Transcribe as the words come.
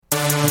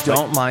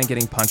don't mind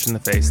getting punched in the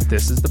face,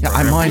 this is the Yeah,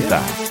 I program mind for you.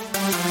 that.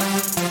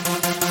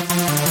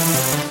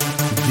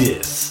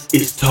 This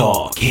is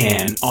Tall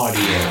Can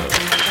Audio.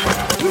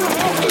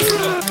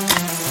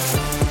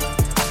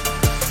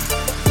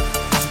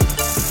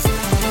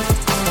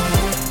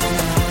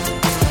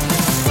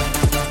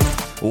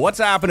 What's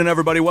happening,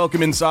 everybody?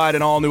 Welcome inside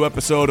an all-new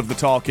episode of the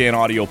Tall Can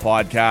Audio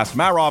Podcast.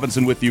 Matt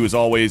Robinson with you, as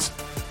always,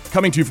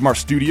 coming to you from our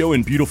studio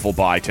in beautiful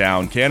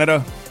Bytown,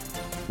 Canada.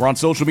 We're on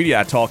social media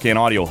at Tall Can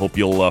Audio. Hope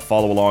you'll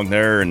follow along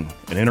there and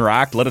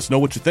interact. Let us know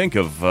what you think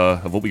of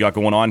what we got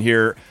going on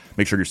here.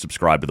 Make sure you're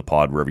subscribed to the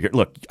pod wherever you're.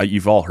 Look,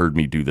 you've all heard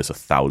me do this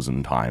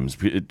 1,000 times.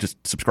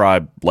 Just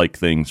subscribe, like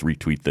things,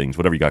 retweet things,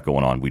 whatever you got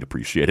going on. We'd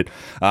appreciate it.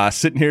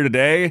 Sitting here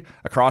today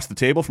across the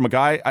table from a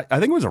guy, I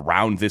think it was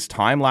around this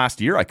time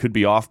last year. I could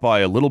be off by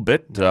a little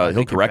bit.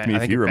 He'll correct me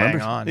if he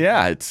remembers.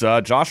 Yeah, it's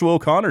Joshua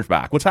O'Connor's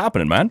back. What's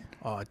happening, man?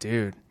 Oh,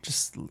 dude,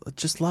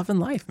 just loving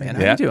life, man.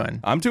 How you doing?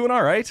 I'm doing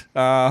all right.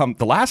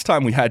 The last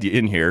time we had you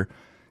in here,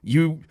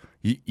 you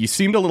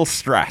seemed a little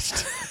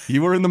stressed.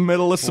 You were in the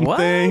middle of some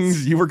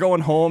things. You were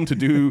going home to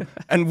do,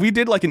 and we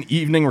did like an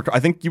evening. I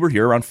think you were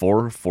here around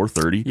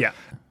 4:30. Yeah.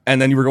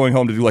 And then you were going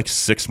home to do like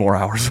 6 more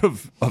hours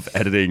of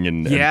editing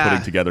and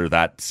putting together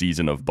that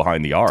season of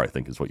Behind the R, I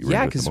think is what you were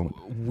doing at the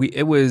moment.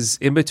 It was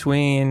in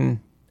between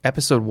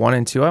episode 1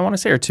 and 2, I want to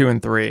say, or 2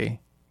 and 3.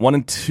 1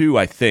 and 2,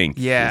 I think.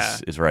 Yeah.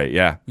 Is right.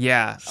 Yeah.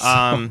 Yeah.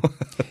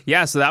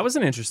 So that was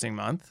an interesting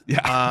month.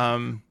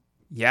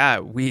 Yeah.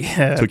 We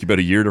took you about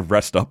a year to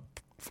rest up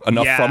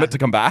enough from it to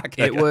come back.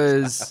 It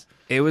was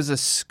a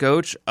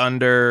scotch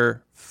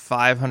under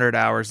 500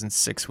 hours in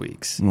 6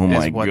 weeks. Oh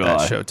my is what God.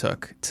 that show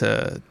took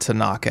to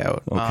knock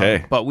out.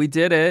 Okay. But we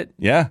did it.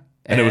 Yeah.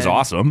 And it was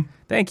awesome.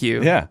 Thank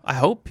you. Yeah. I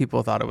hope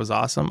people thought it was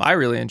awesome. I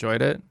really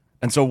enjoyed it.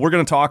 And so we're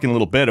going to talk in a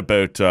little bit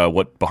about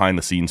what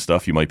behind-the-scenes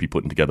stuff you might be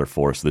putting together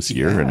for us this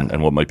year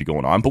and what might be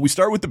going on. But we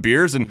start with the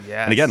beers. And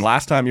again,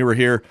 last time you were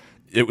here,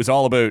 it was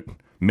all about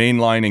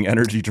mainlining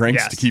energy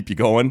drinks to keep you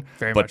going.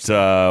 Very but much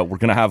so. We're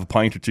going to have a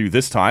pint or two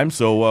this time.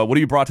 So what have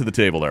you brought to the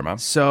table there, man?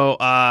 So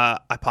I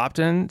popped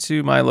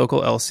into my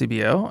local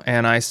LCBO,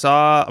 and I'm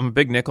a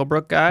big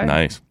Nickelbrook guy.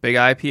 Nice. Big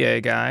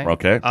IPA guy.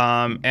 Okay.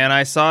 And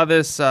I saw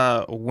this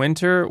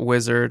Winter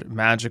Wizard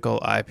Magical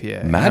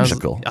IPA.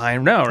 Magical? I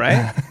know,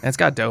 right? And it's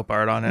got dope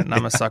art on it, and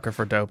I'm a sucker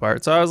for dope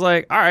art. So I was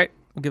like, all right,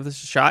 we'll give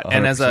this a shot. 100%.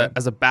 And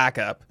as a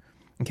backup,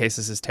 in case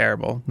this is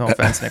terrible, no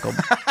offense,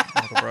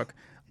 Nickelbrook.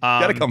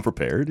 Gotta come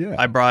prepared, yeah.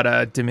 I brought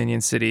a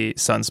Dominion City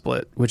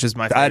Sunsplit, which is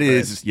my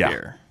favorite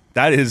beer.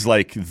 That is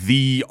like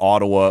the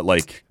Ottawa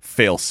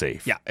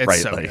fail-safe. Yeah, it's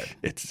right? so good.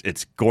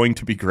 It's going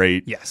to be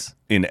great. Yes.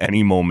 In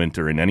any moment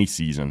or in any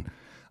season.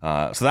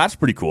 So that's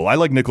pretty cool. I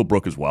like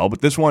Nickelbrook as well, but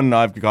this one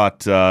I've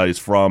got is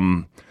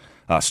from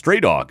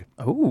Stray Dog.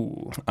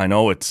 Ooh. I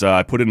know it's.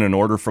 I put in an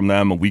order from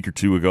them a week or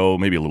two ago,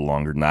 maybe a little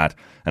longer than that,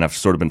 and I've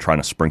sort of been trying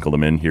to sprinkle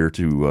them in here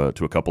to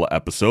a couple of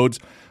episodes.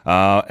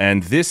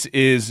 And this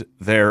is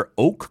their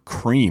Oak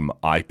Cream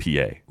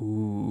IPA.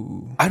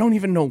 Ooh. I don't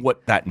even know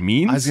what that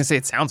means. I was gonna say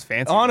it sounds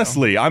fancy.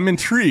 Honestly, I'm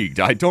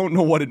intrigued. I don't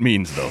know what it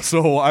means though,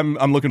 so I'm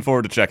looking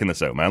forward to checking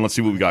this out, man. Let's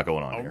see what we got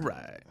going on. All here.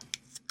 right.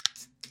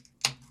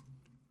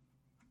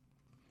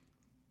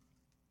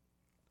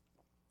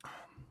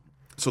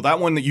 So that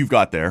one that you've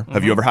got there,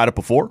 have you ever had it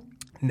before?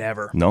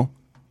 Never. No?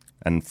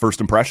 And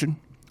first impression?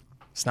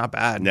 It's not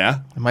bad. Yeah?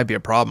 It might be a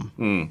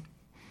problem.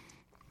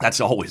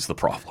 That's always the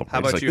problem. How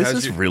about it's you? This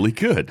is really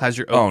good. How's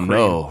your oak cream?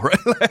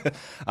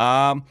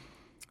 No.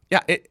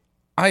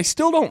 I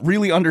still don't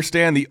really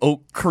understand the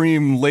oak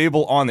cream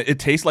label on it. It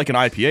tastes like an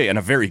IPA and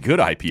a very good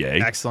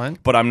IPA.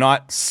 Excellent. But I'm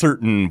not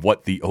certain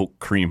what the oak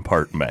cream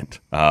part meant.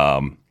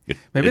 Maybe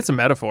it's a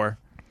metaphor.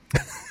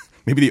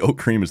 Maybe the oak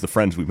cream is the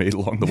friends we made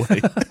along the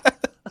way.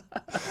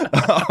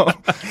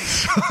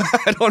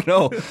 I don't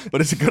know, but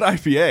it's a good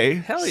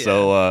IPA. Hell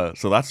yeah.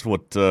 So that's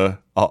what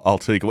I'll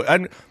take away.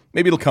 And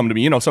maybe it'll come to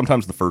me.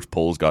 Sometimes the first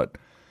pull's got,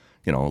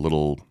 a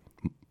little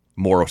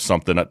more of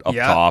something up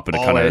top, and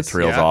it kind of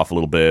trails off a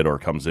little bit or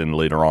comes in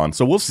later on.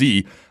 So we'll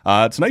see.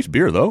 It's a nice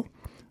beer, though.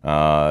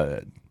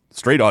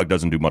 Stray Dog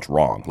doesn't do much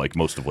wrong, like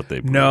most of what they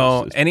produce.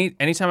 No,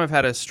 anytime I've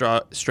had a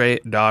Stray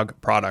Dog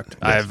product,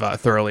 I've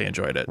thoroughly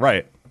enjoyed it.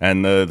 Right.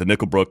 And the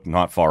Nickelbrook,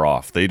 not far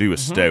off. They do a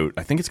stout.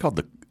 I think it's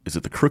called is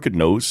it the Crooked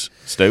Nose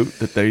Stout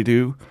that they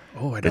do?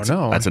 Oh, I don't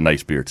know. That's a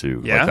nice beer too.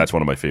 Yeah? That's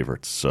one of my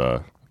favorites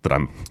that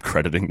I'm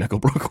crediting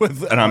Nickelbrook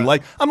with. And I'm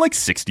like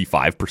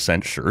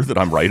 65% sure that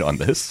I'm right on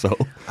this. So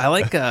I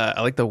like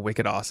the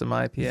Wicked Awesome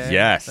IPA.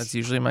 Yes. That's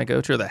usually my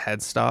go-to. The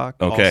Headstock,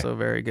 okay. Also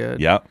very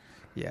good. Yeah.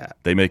 Yeah.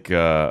 They make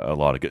a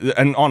lot of good.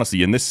 And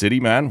honestly, in this city,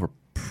 man, we're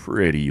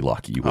pretty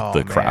lucky with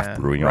the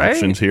craft brewing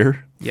options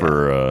here.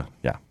 Yeah.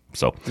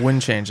 So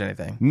wouldn't change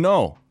anything.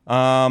 No.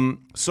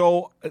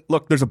 So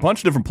look, there's a bunch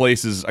of different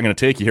places I'm going to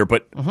take you here,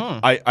 but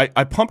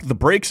I pumped the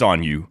brakes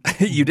on you.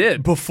 You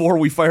did before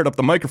we fired up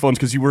the microphones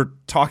because you were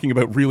talking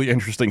about really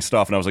interesting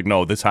stuff, and I was like,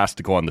 no, this has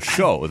to go on the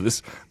show.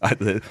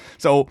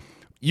 So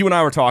you and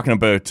I were talking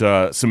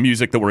about some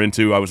music that we're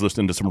into. I was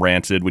listening to some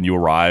Rancid when you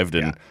arrived,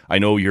 and I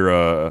know you're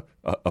a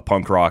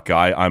punk rock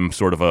guy. I'm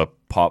sort of a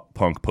pop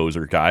punk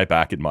poser guy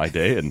back in my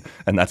day, and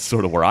that's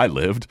sort of where I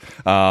lived.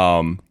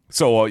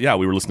 So yeah,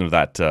 we were listening to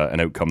that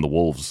 "And Out Come the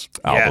Wolves"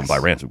 album by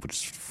Rancid, which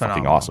is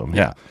fucking awesome.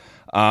 Yeah.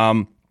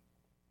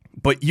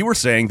 But you were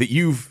saying that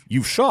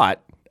you've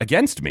shot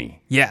against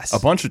me, yes, a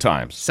bunch of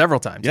times, several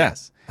times.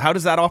 Yes. How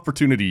does that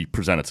opportunity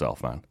present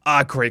itself, man?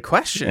 Great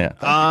question.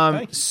 Yeah.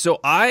 Thank you. So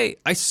I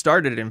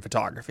started in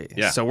photography.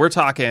 Yeah. So we're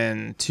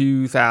talking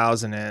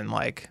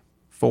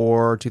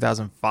 2004,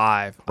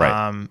 2005.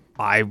 Right.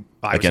 I was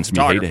Against a me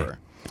photographer.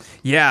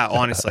 Yeah,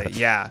 honestly,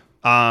 yeah.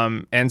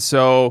 And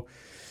so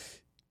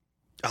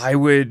I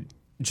would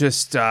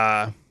just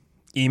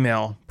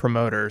email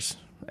promoters.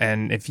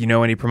 And if you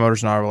know any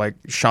promoters in Ottawa, like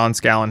Sean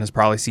Scallon has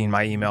probably seen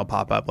my email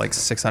pop up like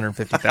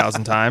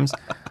 650,000 times,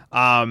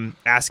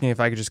 asking if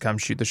I could just come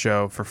shoot the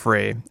show for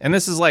free. And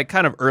this is like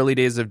kind of early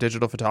days of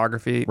digital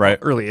photography, right?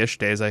 Early-ish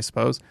days, I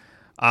suppose.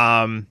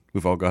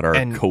 We've all got our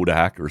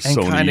Kodak or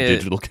Sony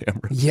digital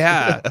cameras.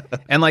 Yeah.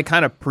 And like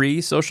kind of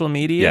pre-social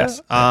media.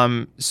 Yes.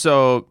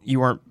 So you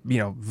weren't,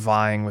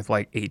 vying with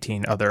like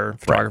 18 other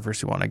photographers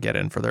who want to get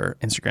in for their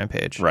Instagram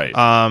page.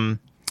 Right.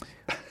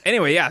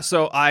 Anyway, yeah.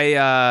 So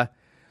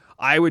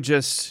I would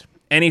just,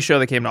 any show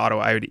that came to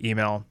Ottawa, I would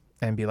email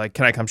and be like,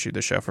 can I come shoot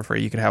this show for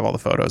free? You can have all the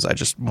photos. I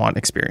just want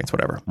experience,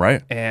 whatever.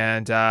 Right.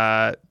 And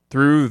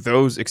through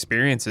those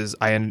experiences,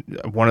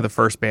 one of the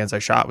first bands I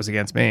shot was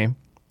Against Me.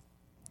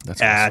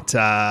 That's awesome.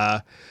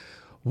 At,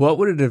 what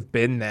would it have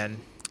been then?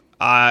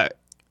 I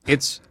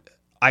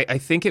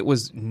think it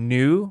was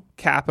New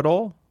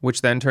Capitol,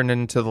 which then turned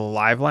into the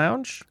Live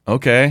Lounge.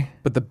 Okay.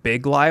 But the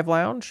big Live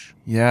Lounge?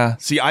 Yeah.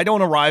 See, I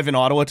don't arrive in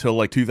Ottawa till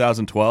like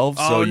 2012,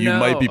 so you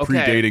might be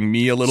predating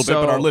me a little bit,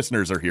 but our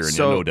listeners are hearing you,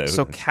 no doubt.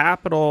 So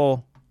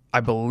Capitol,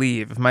 I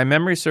believe, if my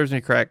memory serves me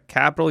correct,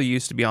 Capitol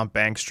used to be on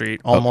Bank Street,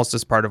 almost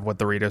as part of what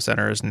the Rideau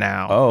Center is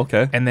now. Oh,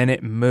 okay. And then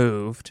it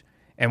moved,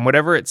 and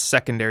whatever its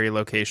secondary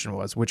location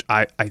was, which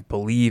I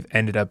believe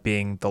ended up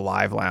being the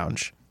Live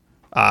Lounge,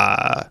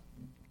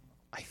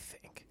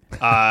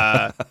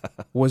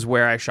 was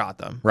where I shot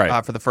them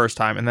for the first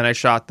time. And then I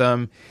shot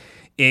them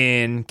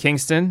in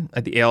Kingston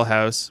at the Ale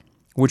House,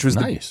 which was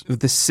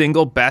the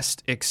single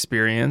best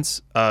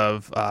experience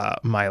of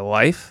my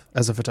life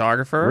as a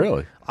photographer.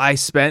 Really? I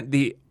spent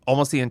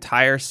almost the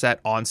entire set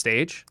on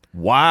stage.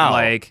 Wow.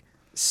 Like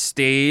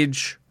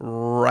stage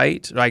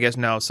right,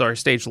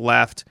 stage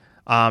left.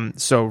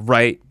 So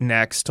right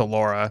next to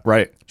Laura.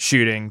 Right.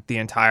 Shooting the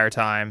entire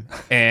time.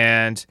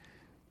 And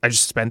I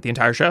just spent the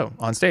entire show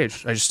on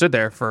stage. I just stood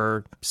there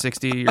for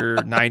 60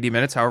 or 90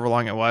 minutes, however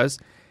long it was.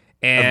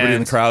 And everybody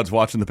in the crowd's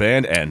watching the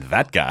band, and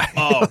that guy.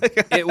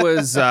 It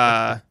was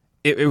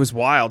it was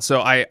wild.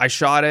 So I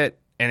shot it,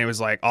 and it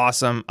was like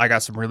awesome. I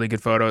got some really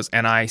good photos,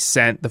 and I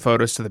sent the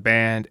photos to the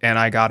band, and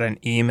I got an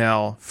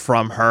email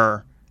from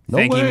her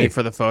thanking me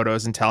for the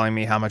photos and telling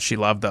me how much she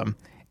loved them.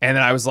 And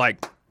then I was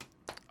like,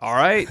 all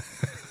right,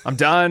 I'm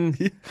done.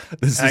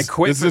 This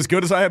is as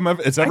good as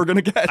it's ever going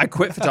to get. I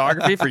quit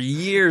photography for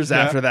years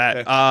after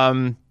that.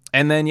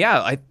 And then,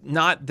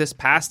 not this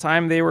past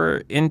time they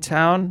were in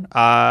town.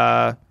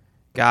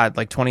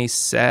 Like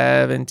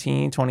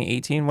 2017,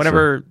 2018,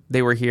 whenever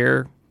they were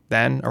here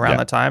then, around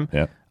that time.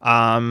 Yeah.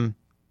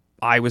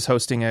 I was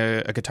hosting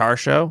a guitar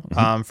show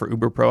for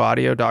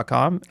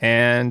uberproaudio.com,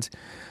 and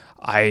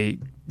I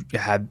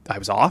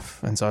was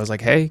off, and so I was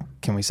like, hey,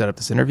 can we set up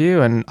this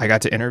interview? And I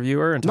got to interview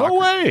her and talk. No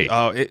way.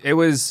 It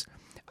was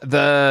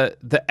the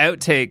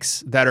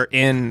outtakes that are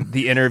in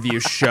the interview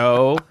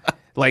show.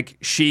 Like,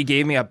 she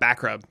gave me a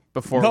back rub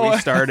before we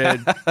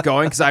started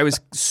going, because I was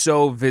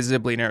so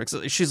visibly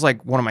nervous. She's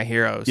like one of my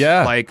heroes.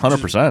 Yeah, like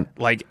 100%.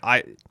 Like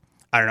I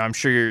don't know, I'm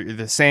sure you're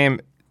the same.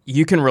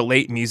 You can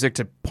relate music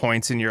to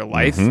points in your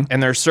life,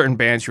 and there are certain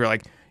bands you're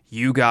like,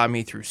 you got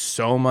me through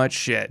so much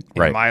shit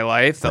in my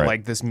life that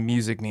like this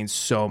music means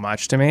so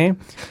much to me.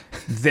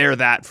 They're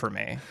that for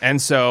me.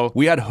 And so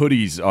we had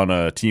hoodies on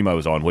a team I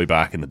was on way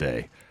back in the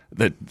day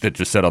that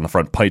just said on the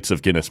front, "Pints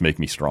of Guinness make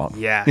me strong."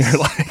 Yes. You're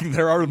like,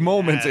 there are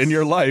moments in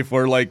your life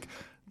where like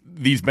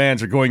these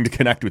bands are going to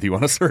connect with you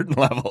on a certain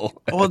level.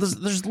 Well,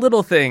 there's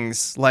little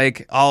things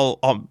like I'll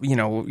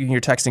you're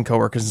texting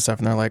coworkers and stuff,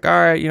 and they're like, all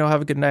right,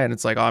 have a good night. And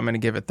it's like, oh, I'm going to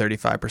give it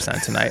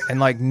 35% tonight. And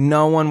like,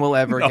 no one will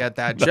ever get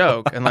that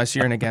joke unless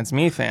you're an Against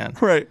Me fan.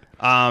 Right.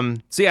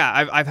 So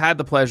yeah, I've had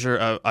the pleasure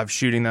of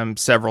shooting them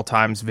several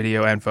times,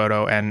 video and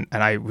photo. And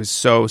I was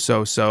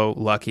so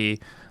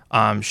lucky.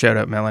 Shout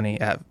out Melanie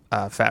at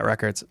Fat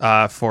Records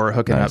for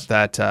hooking up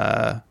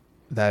that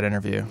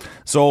interview.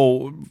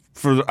 So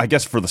for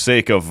the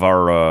sake of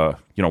our,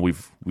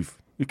 we've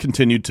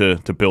continued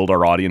to build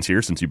our audience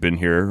here since you've been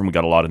here, and we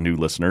got a lot of new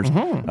listeners.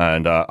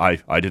 And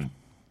I did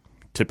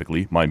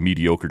typically my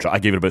mediocre job. I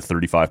gave it about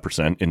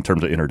 35% in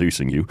terms of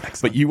introducing you.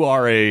 Excellent. But you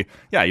are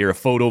you're a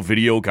photo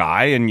video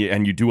guy, and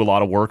you do a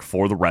lot of work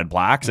for the Red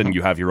Blacks, and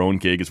you have your own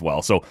gig as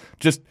well. So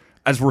just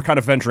as we're kind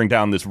of venturing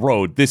down this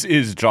road, this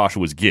is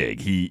Joshua's gig.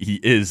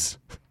 He is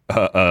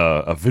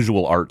a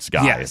visual arts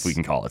guy, if we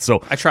can call it.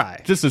 So I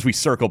try. Just as we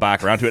circle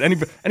back around to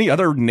it, any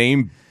other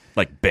name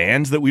like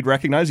bands that we'd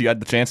recognize you had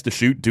the chance to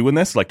shoot doing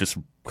this? Like just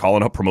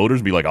calling up promoters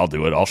and be like, I'll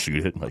do it, I'll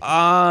shoot it. Like,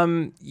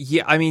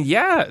 yeah, I mean,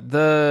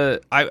 yeah,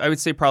 I would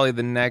say probably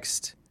the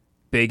next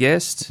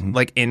biggest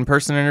like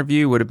in-person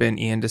interview would have been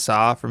Ian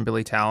DeSaw from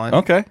Billy Talent.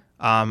 okay.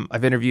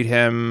 I've interviewed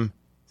him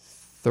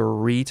 2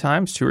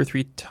 or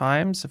 3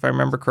 times, if I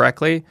remember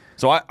correctly.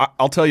 So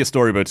I'll tell you a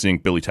story about seeing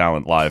Billy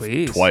Talent live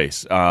Please.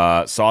 twice.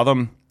 Saw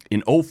them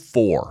in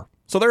 2004.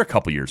 So they're a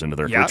couple years into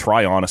their career. Yep.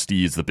 Try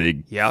Honesty is the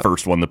big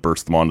first one that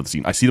burst them onto the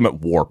scene. I see them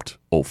at Warped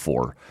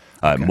 2004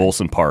 at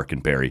Molson Park in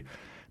Barrie. And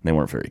they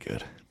weren't very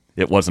good.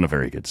 It wasn't a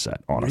very good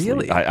set, honestly.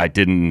 Really? I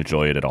didn't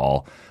enjoy it at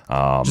all.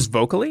 Just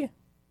vocally?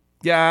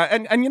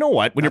 Yeah, and you know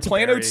what? When That's you're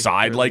playing very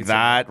outside like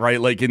that, right?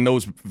 Like in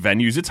those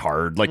venues, it's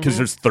hard. Like because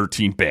there's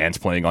 13 bands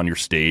playing on your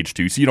stage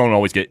too, so you don't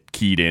always get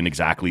keyed in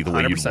exactly the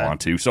way you'd 100%.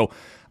 want to. So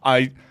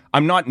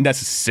I'm not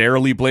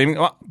necessarily blaming,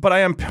 but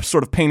I am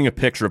sort of painting a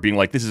picture of being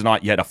like, this is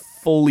not yet a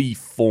fully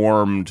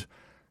formed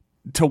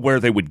to where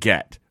they would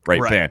get,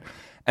 right. band.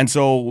 And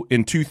so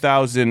in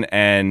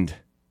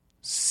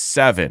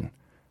 2007,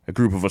 a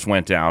group of us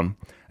went down,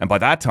 and by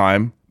that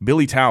time,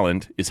 Billy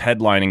Talent is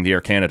headlining the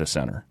Air Canada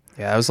Centre.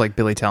 Yeah, that was like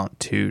Billy Talent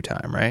 2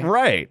 time, right?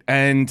 Right.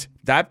 And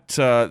that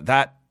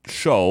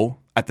show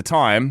at the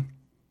time,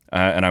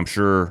 and I'm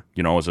sure,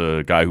 you know, as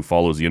a guy who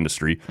follows the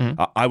industry,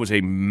 I was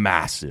a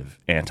massive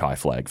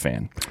Anti-Flag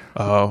fan.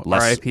 Oh,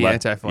 R.I.P.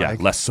 Anti-Flag.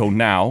 Yeah, less so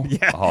now,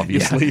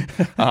 obviously.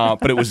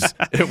 But it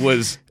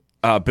was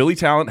Billy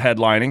Talent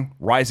headlining,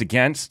 Rise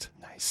Against,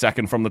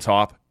 second from the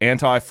top,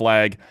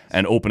 Anti-Flag,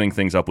 and opening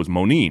things up was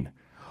Moneen.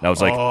 And I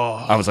was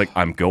like,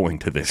 I'm going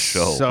to this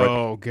show.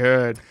 So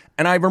good.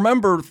 And I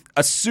remember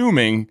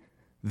assuming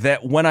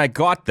that when I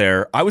got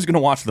there, I was going to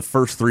watch the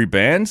first 3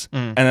 bands,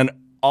 and then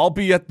I'll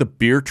be at the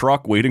beer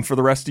truck waiting for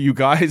the rest of you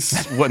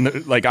guys.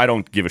 Like, I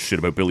don't give a shit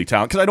about Billy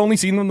Talent because I'd only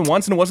seen them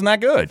once and it wasn't that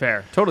good.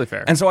 Fair. Totally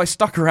fair. And so I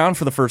stuck around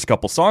for the first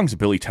couple songs of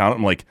Billy Talent.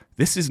 I'm like,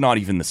 this is not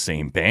even the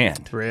same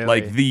band. Really?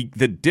 Like, the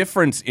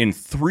difference in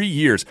 3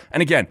 years.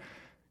 And again,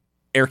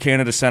 Air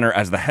Canada Centre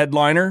as the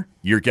headliner,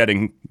 you're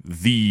getting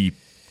the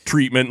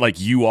treatment like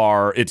you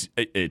are.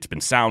 It's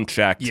been sound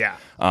checked,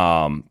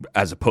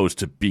 as opposed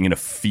to being in a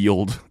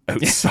field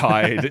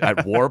outside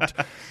at Warped.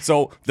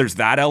 So there's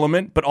that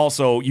element, but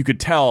also you could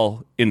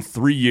tell in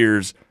 3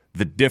 years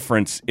the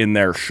difference in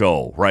their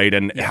show, right?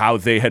 And how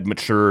they had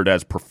matured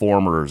as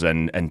performers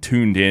and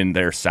tuned in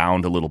their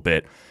sound a little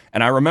bit.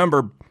 And I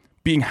remember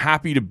being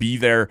happy to be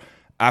there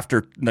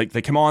after, like,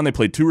 they come on, they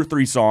played 2 or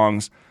 3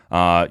 songs.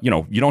 You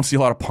know, you don't see a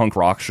lot of punk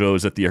rock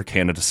shows at the Air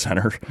Canada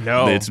Centre.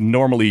 No. It's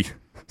normally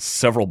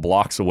several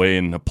blocks away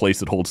in a place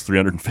that holds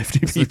 350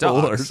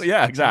 people.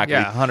 Yeah, exactly.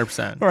 Yeah,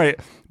 100%. All right.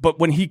 But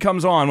when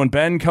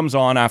Ben comes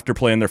on after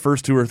playing their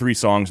first 2 or 3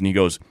 songs, and he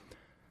goes,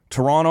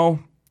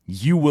 Toronto,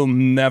 you will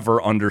never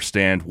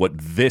understand what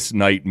this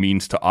night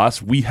means to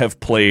us. We have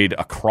played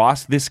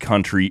across this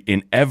country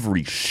in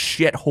every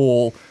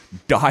shithole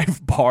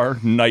dive bar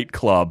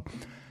nightclub.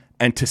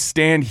 And to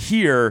stand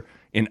here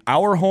in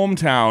our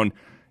hometown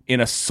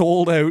in a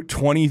sold-out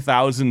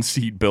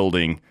 20,000-seat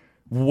building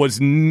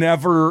was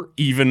never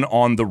even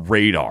on the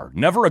radar.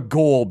 Never a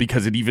goal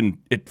because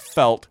it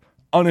felt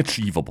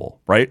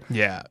unachievable, right?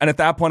 Yeah. And at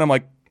that point, I'm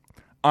like,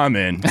 I'm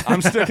in.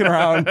 I'm sticking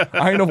around.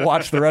 I'm going to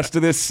watch the rest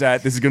of this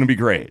set. This is going to be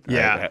great.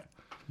 Yeah.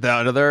 Right?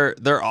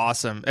 They're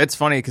awesome. It's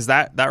funny because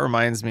that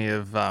reminds me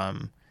of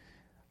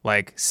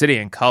like City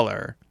and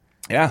Color.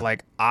 Yeah.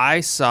 Like I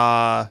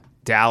saw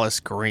Dallas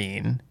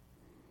Green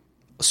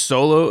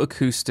solo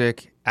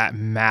acoustic at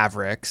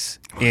Mavericks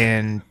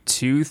in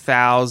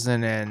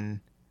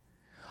 2003.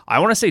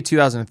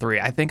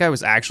 I think I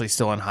was actually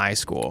still in high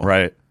school.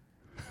 Right.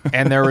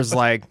 And there was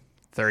like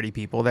 30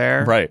 people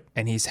there. Right.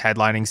 And he's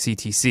headlining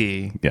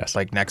CTC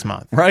like next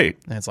month. Right.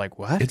 And it's like,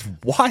 what? It's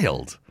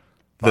wild.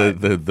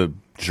 The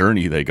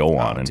journey they go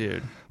on.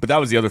 Dude. But that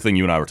was the other thing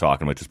you and I were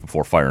talking about just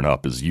before firing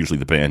up is usually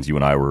the bands you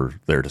and I were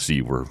there to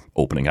see were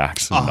opening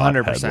acts and 100%. not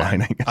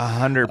headlining.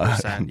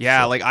 100%.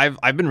 Yeah, like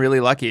I've been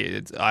really lucky.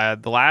 It's,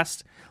 the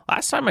last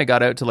time I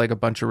got out to like a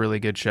bunch of really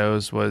good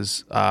shows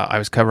was I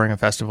was covering a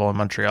festival in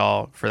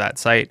Montreal for that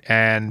site,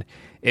 and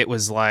it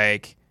was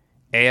like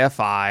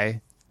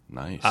AFI,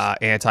 nice,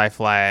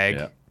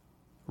 Anti-Flag,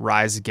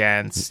 Rise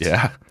Against,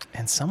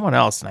 and someone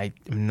else, and I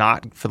am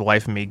not for the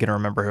life of me gonna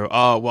remember who.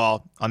 Oh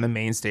well, on the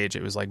main stage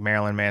it was like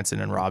Marilyn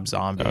Manson and Rob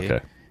Zombie,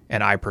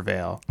 and I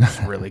Prevail, which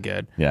was really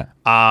good.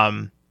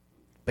 But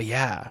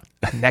yeah,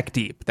 Neck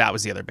Deep, that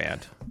was the other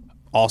band,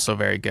 also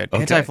very good.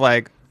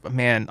 Anti-Flag,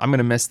 man, I'm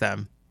gonna miss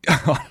them.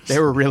 They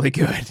were really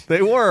good.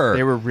 They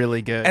were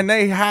really good, and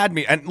they had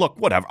me. And look,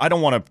 whatever. I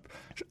don't want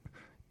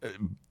to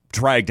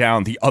drag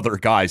down the other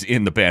guys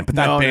in the band, but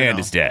that band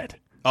is dead.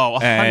 Oh,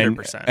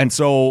 100%. And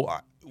so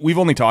we've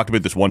only talked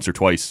about this once or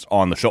twice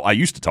on the show. I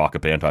used to talk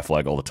about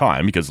Anti-Flag all the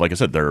time because, like I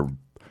said,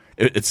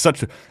 it's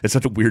such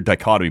a weird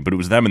dichotomy. But it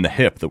was them and the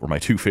Hip that were my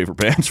 2 favorite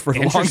bands for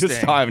the longest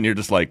time. And you're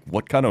just like,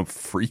 what kind of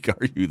freak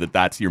are you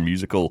that's your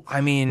musical?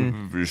 I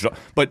mean,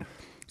 but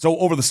so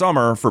over the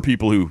summer, for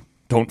people who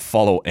don't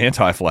follow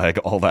Anti-Flag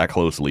all that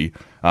closely.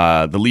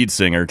 The lead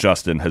singer,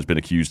 Justin, has been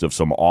accused of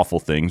some awful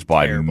things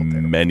by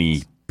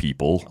many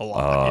people. A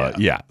lot,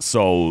 yeah.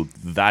 So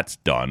that's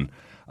done.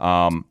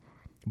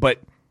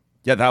 But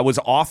yeah, that was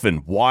often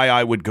why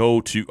I would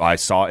go to. I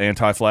saw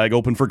Anti-Flag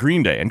open for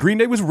Green Day, and Green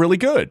Day was really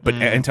good. But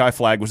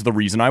Anti-Flag was the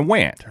reason I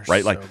went. They're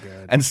right, so like,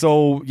 good. and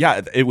so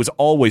yeah, it was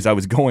always I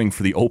was going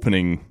for the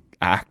opening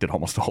act at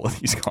almost all of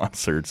these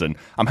concerts, and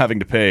I'm having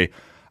to pay.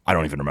 I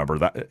don't even remember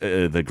that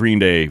the Green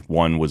Day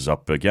one was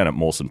up again at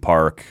Molson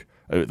Park.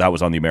 That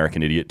was on the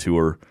American Idiot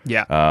tour.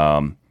 Yeah.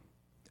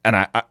 And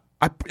I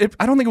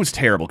don't think it was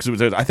terrible because it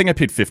was. I think I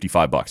paid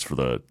 $55 for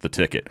the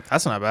ticket.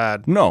 That's not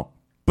bad. No,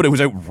 but it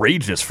was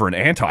outrageous for an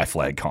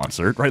Anti-Flag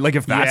concert, right? Like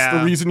if that's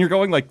the reason you're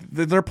going, like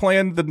they're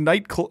playing the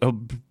night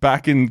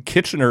back in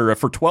Kitchener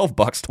for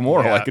 $12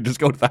 tomorrow. Yeah. I could just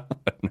go to that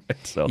one.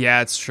 Right? So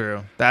Yeah, it's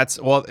true.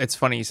 It's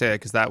funny you say that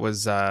because that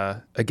was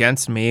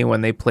Against Me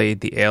when they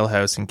played the Ale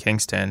House in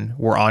Kingston.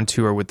 We're on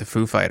tour with the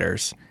Foo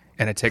Fighters.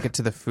 And a ticket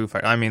to the Foo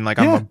Fighters. I mean, like,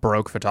 I'm a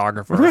broke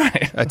photographer.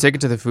 Right. A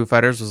ticket to the Foo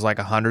Fighters was like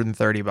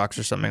 $130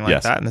 or something like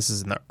Yes. that. And this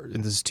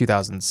is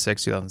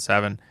 2006,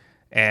 2007,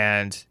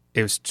 and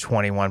it was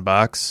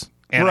 $21.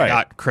 And I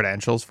got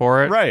credentials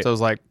for it. Right. So I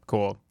was like,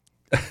 cool.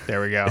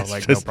 There we go.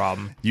 Like, no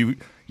problem.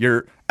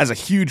 You're as a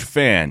huge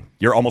fan,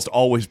 you're almost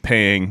always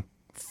paying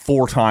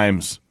 4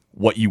 times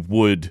what you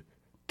would.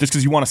 Just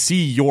because you want to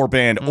see your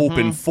band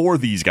open for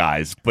these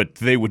guys, but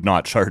they would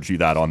not charge you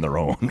that on their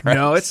own. Right?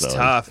 No, it's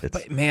tough.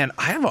 But man,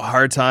 I have a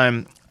hard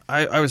time.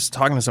 I was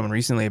talking to someone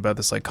recently about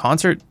this. Like,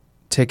 concert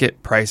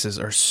ticket prices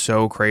are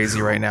so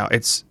crazy right now.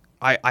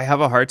 I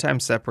have a hard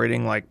time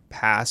separating like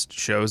past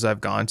shows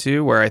I've gone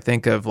to where I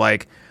think of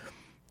like,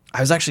 I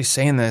was actually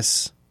saying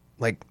this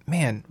like,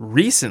 man,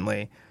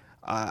 recently.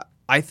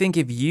 I think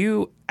if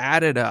you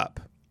added up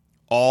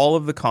all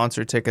of the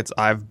concert tickets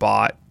I've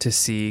bought to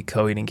see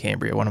Coheed and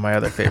Cambria, one of my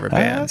other favorite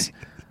bands.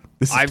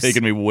 This is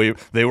taking me way.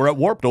 They were at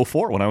Warped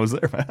 04 when I was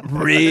there, man.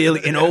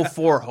 Really? In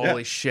 04?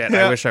 Holy shit.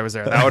 I wish I was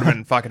there. That would have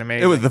been fucking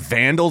amazing. It was the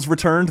Vandals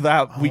returned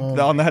that week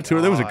on that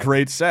tour. That was a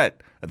great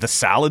set. The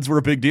salads were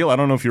a big deal. I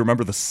don't know if you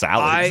remember the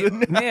salads.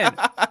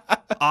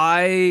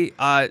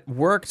 I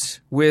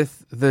worked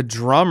with the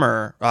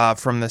drummer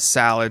from the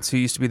Salads, who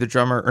used to be the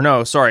drummer,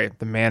 the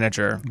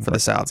manager for the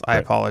Salads. I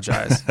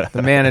apologize.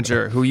 The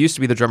manager who used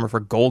to be the drummer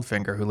for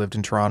Goldfinger, who lived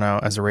in Toronto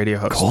as a radio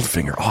host.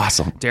 Goldfinger,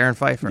 awesome. Darren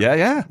Pfeiffer.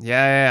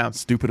 Yeah.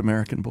 Stupid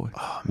American boy.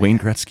 Wayne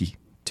Gretzky.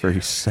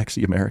 Very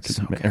sexy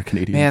American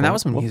Canadian. Man, boy. that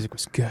was when music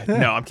was good.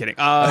 No, I'm kidding.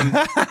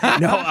 But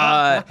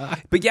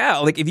yeah,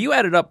 like if you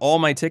added up all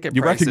my ticket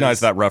You prices,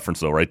 recognize that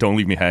reference though, right? Don't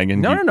Leave Me Hanging.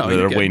 No.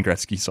 The Wayne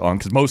Gretzky song,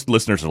 because most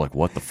listeners are like,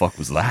 "What the fuck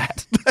was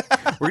that?"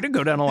 We're gonna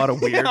go down a lot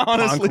of weird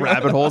punk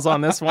rabbit holes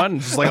on this one.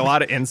 Just like a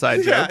lot of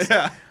inside jokes.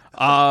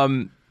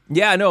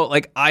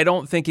 Like I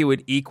don't think it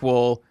would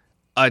equal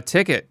a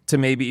ticket to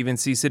maybe even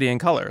see City in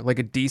Color, like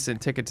a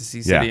decent ticket to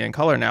see City in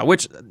Color now.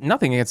 Which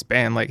nothing against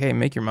band, like hey,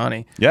 make your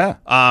money. Yeah.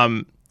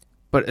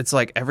 But it's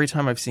like every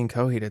time I've seen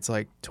Coheed, it's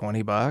like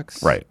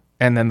 $20. Right.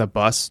 And then the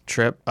bus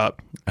trip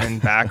up and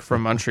back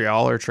from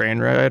Montreal or train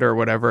ride or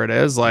whatever it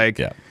is,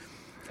 like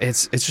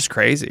it's just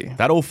crazy.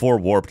 That 04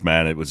 Warped,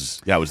 man, it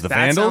was the that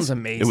Vandals. Sounds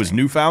amazing. It was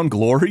Newfound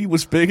Glory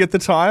was big at the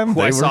time.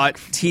 I saw it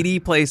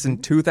TD Place in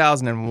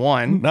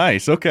 2001.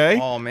 Nice, okay.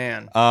 Oh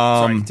man.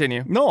 Sorry,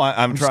 continue. No,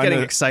 I'm trying getting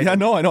to excited. Yeah,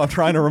 no, I know. I'm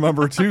trying to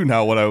remember too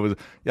now what I was.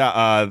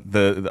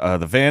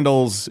 The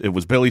Vandals. It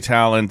was Billy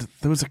Talent.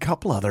 There was a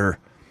couple other.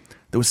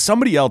 There was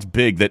somebody else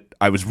big that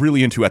I was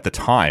really into at the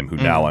time who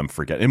now I'm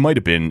forgetting. It might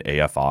have been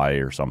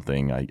AFI or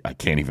something. I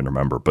can't even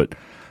remember. But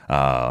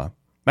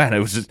man, it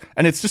was just,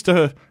 and it's just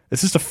a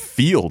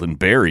field in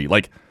Barrie.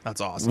 Like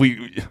that's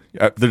awesome.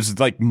 There's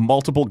like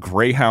multiple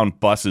Greyhound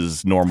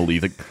buses normally.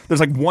 There's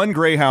like one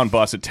Greyhound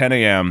bus at 10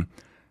 a.m.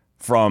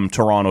 from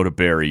Toronto to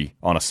Barrie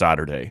on a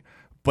Saturday.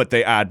 But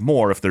they add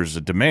more if there's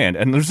a demand.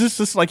 And there's just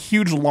this like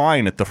huge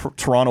line at the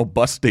Toronto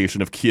bus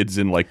station of kids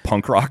in like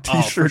punk rock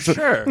t-shirts. For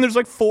sure. And there's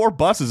like 4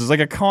 buses. It's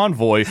like a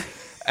convoy.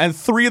 And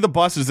 3 of the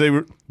buses,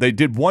 they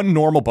did one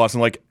normal bus.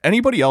 And like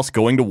anybody else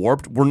going to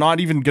Warped, we're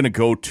not even going to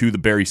go to the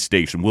Barrie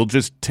station. We'll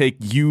just take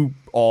you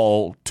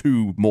all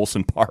to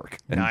Molson Park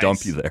and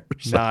dump you there.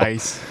 So,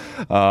 nice.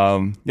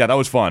 That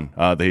was fun.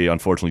 They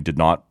unfortunately did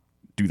not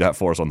do that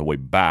for us on the way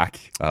back.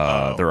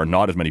 There are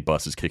not as many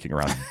buses kicking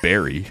around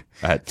Barrie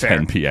at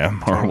 10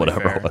 p.m. or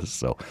whatever it was.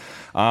 So,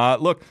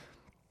 look,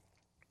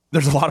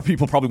 there's a lot of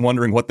people probably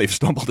wondering what they've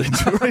stumbled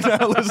into right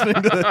now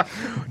listening to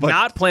this.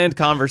 Not planned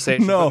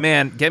conversation, No. but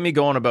man, get me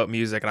going about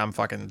music and I'm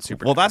fucking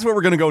super. Well, that's where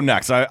we're going to go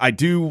next. I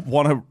do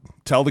want to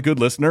tell the good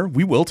listener,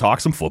 we will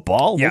talk some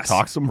football. Yes. We'll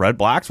talk some Red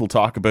Blacks. We'll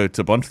talk about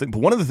a bunch of things. But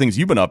one of the things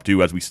you've been up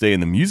to as we stay in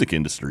the music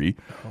industry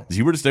is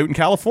you were just out in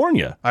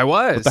California. I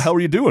was. What the hell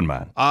were you doing,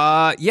 man?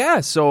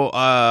 So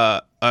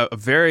a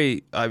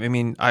very, I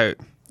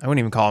wouldn't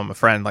even call him a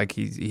friend. Like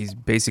he's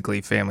basically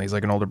family. He's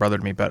like an older brother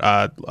to me, but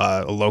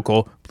a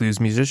local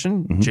blues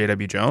musician,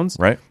 J.W. Jones.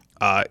 Right.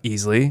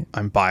 Easily.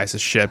 I'm biased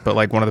as shit, but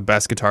like one of the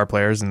best guitar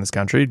players in this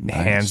country,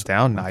 hands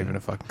down, not even a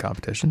fucking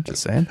competition,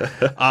 just saying.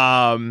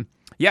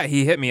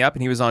 He hit me up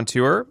and he was on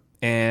tour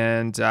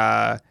and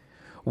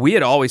we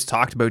had always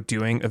talked about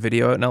doing a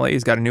video out in LA.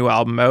 He's got a new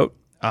album out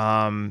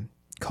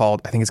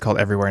called, I think it's called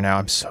Everywhere Now.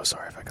 I'm so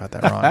sorry if I got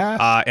that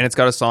wrong. And it's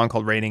got a song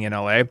called Raining in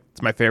LA.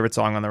 It's my favorite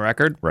song on the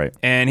record. Right.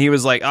 And he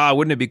was like,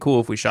 wouldn't it be cool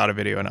if we shot a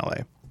video in LA?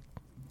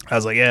 I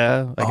was like,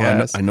 yeah, I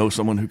guess. I know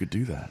someone who could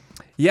do that.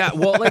 Yeah,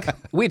 well, like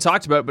we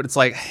talked about it, but it's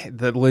like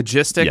the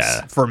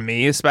logistics for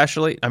me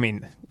especially. I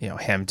mean,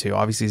 him too.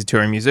 Obviously, he's a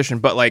touring musician,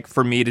 but like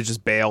for me to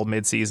just bail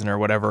mid-season or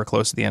whatever,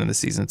 close to the end of the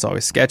season, it's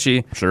always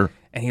sketchy. Sure.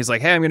 And he was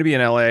like, hey, I'm going to be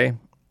in LA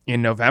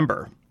in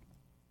November.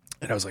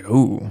 And I was like,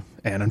 ooh.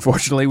 And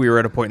unfortunately, we were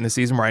at a point in the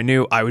season where I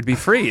knew I would be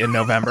free in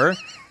November.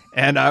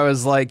 And I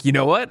was like, you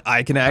know what?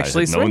 I can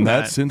actually swing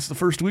known that. Since the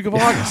first week of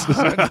August.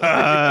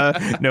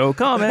 No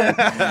comment.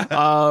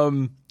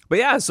 But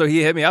yeah, so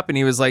he hit me up and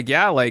he was like,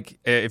 yeah, like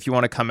if you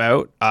want to come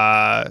out,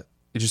 I'll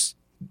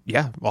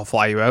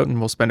fly you out and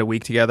we'll spend a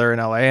week together in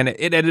LA. And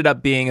it ended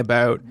up being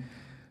about,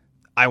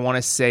 I want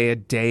to say, a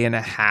day and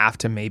a half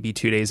to maybe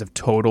 2 days of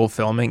total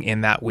filming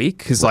in that week.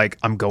 Because like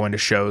I'm going to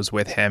shows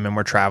with him and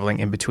we're traveling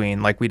in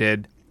between. Like we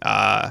did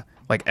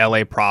like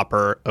LA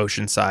proper,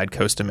 Oceanside,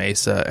 Costa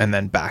Mesa, and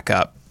then back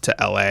up to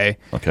LA.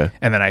 Okay.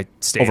 And then I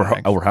stayed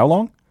over how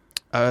long?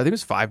 I think it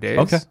was 5 days.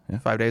 Okay. Yeah.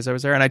 5 days I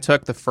was there. And I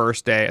took the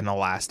first day and the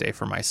last day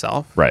for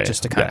myself. Right.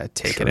 Just to kind of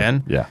take it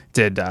in. Yeah.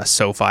 Did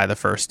SoFi the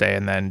first day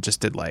and then just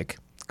did like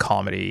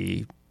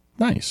comedy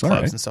clubs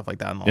and stuff like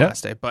that on the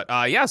last day. But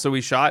so we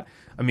shot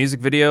a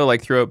music video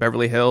like throughout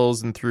Beverly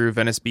Hills and through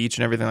Venice Beach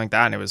and everything like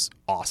that. And it was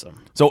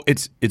awesome. So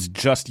it's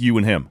just you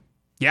and him?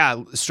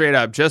 Yeah, straight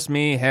up. Just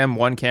me, him,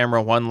 one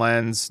camera, one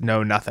lens,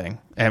 no nothing.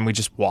 And we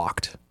just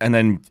walked. And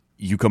then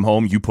you come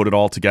home, you put it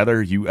all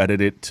together, you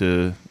edit it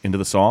into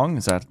the song?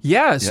 Is that?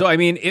 Yeah. So, I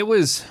mean,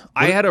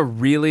 I had a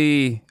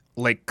really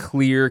like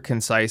clear,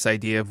 concise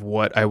idea of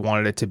what I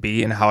wanted it to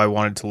be and how I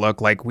wanted it to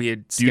look. Like we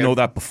had. Do you know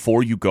that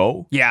before you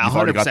go? Yeah, 100%. You've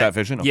already got that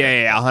vision?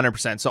 Okay. Yeah,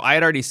 100%. So I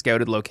had already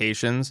scouted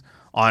locations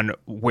on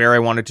where I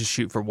wanted to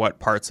shoot for what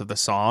parts of the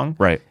song.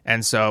 Right.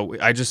 And so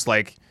I just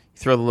like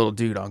throw the little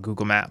dude on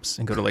Google Maps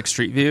and go to like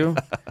Street View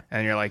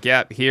and you're like,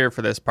 yeah, here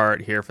for this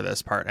part, here for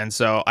this part. And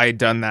so I had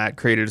done that,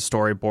 created a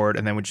storyboard,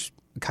 and then we just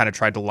kind of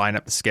tried to line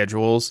up the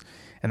schedules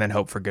and then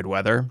hope for good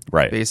weather.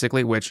 Right.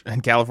 Basically, which in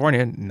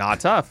California,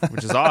 not tough,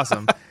 which is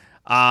awesome.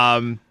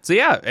 So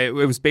yeah, it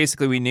was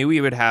basically, we knew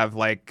we would have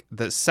like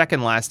the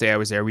second last day I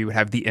was there, we would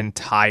have the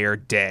entire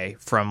day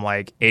from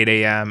like 8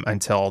 a.m.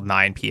 until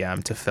 9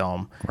 p.m. to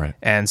film. Right.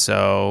 And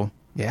so,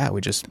 yeah,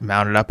 we just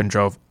mounted up and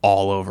drove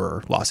all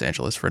over Los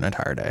Angeles for an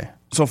entire day.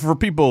 So for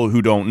people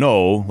who don't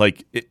know,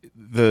 like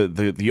the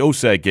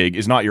OSEG gig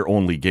is not your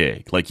only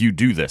gig. Like you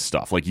do this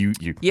stuff. Like you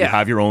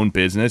have your own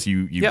business.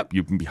 You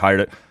can be hired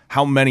at.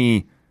 How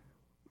many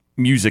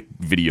music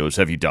videos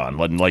have you done?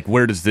 Like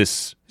where does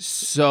this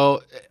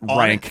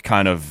rank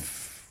kind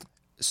of?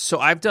 So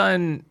I've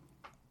done,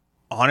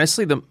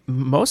 honestly,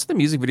 most of the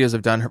music videos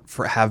I've done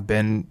have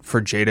been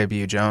for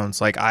J.W. Jones.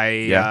 Like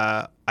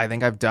I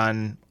think I've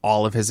done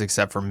all of his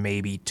except for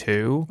maybe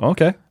 2.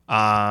 Okay.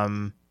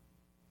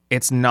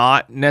 It's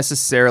not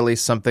necessarily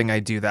something I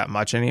do that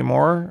much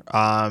anymore.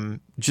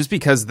 Just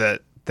because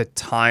the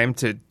time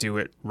to do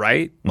it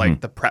right,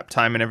 like the prep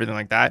time and everything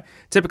like that.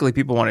 Typically,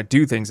 people want to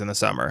do things in the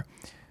summer,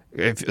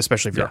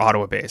 especially if you're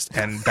Ottawa based,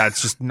 and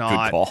that's just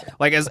not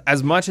like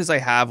as much as I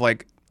have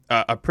like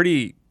a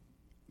pretty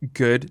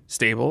good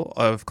stable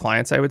of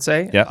clients, I would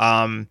say.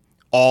 Yeah.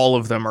 All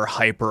of them are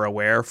hyper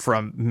aware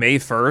from May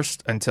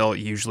 1st until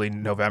usually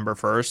November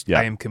 1st. Yeah.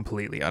 I am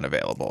completely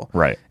unavailable.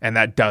 Right. And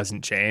that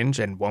doesn't change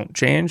and won't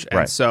change. And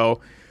right.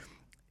 so,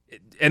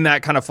 and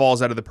that kind of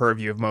falls out of the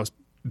purview of most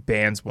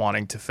bands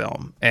wanting to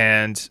film.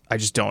 And I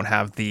just don't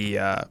have the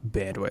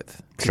bandwidth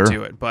to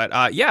do it. But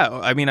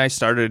I mean, I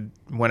started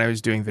when I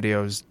was doing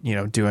videos,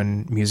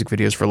 doing music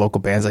videos for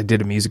local bands. I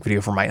did a music video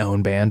for my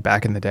own band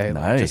back in the day.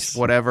 Nice. Like just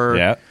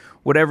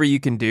whatever you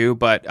can do.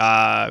 But,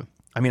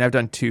 I mean, I've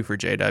done 2 for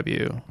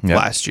JW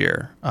last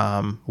year.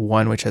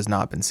 One which has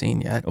not been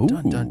seen yet. Ooh,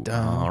 dun, dun,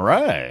 dun. All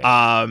right.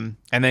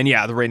 And then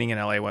the Raining in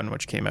LA one,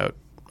 which came out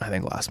I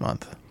think last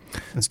month.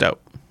 It's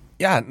dope.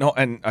 Yeah, no,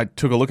 and I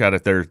took a look at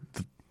it there.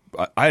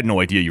 I had no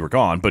idea you were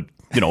gone, but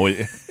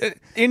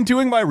in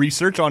doing my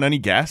research on any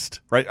guest,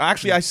 right?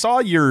 Actually, I saw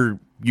you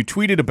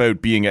tweeted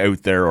about being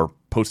out there or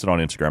posted on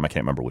Instagram. I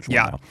can't remember which one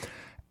now.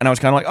 And I was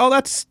kind of like, oh,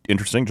 that's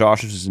interesting.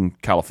 Josh is in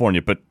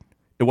California, but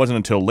it wasn't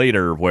until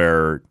later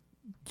where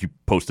you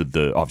posted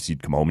obviously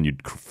you'd come home and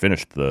you'd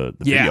finished the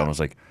video, and I was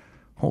like,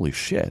 holy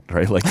shit,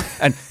 right? Like,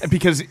 and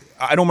because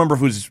I don't remember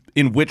if it was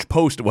in which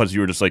post it was,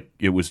 you were just like,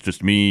 it was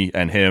just me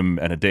and him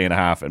and a day and a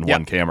half and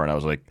one camera, and I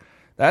was like,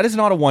 that is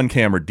not a one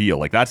camera deal.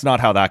 Like, that's not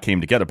how that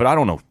came together. But I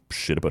don't know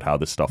shit about how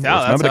this stuff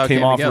works. Remember, it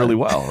came off really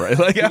well, right?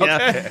 Like,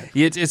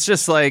 it's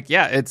just like,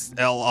 it's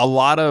a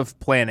lot of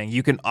planning.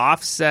 You can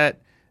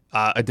offset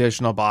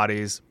additional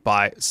bodies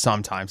by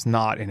sometimes,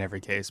 not in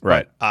every case,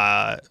 but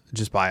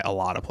just by a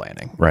lot of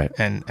planning, right?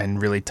 And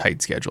really tight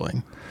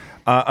scheduling.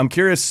 I'm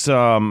curious,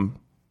 again,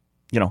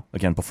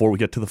 before we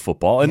get to the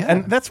football,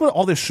 and that's what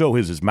all this show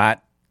is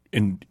Matt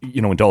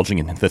indulging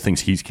in the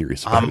things he's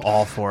curious about. I'm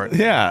all for it.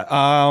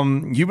 Yeah.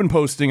 You've been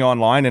posting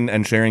online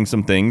and sharing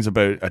some things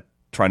about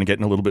trying to get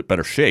in a little bit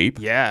better shape.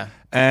 Yeah.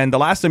 And the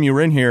last time you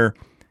were in here,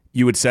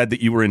 you had said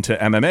that you were into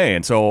MMA.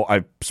 And so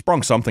I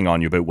sprung something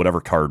on you about whatever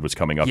card was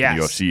coming up in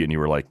the UFC. And you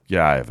were like,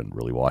 yeah, I haven't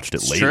really watched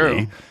it lately.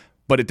 True.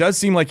 But it does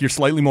seem like you're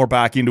slightly more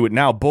back into it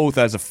now, both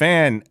as a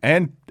fan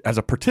and as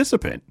a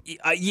participant.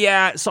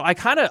 Yeah. So I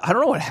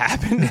don't know what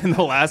happened in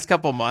the last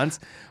couple months,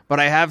 but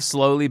I have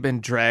slowly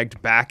been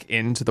dragged back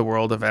into the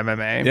world of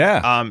MMA.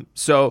 Yeah.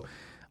 So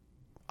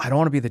I don't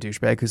want to be the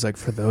douchebag who's like,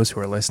 for those who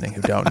are listening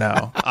who don't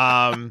know.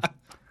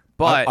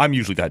 But I'm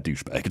usually that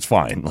douchebag. It's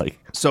fine.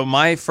 So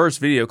my first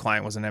video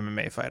client was an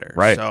MMA fighter.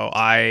 Right. So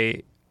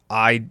I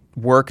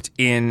worked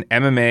in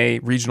MMA,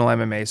 regional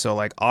MMA. So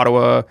like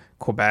Ottawa,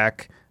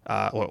 Quebec,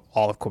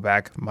 all of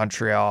Quebec,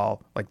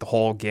 Montreal, like the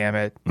whole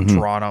gamut,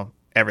 Toronto,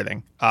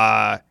 everything,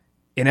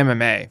 in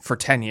MMA for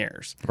 10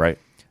 years. Right.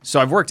 So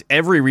I've worked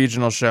every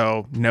regional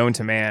show known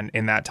to man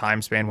in that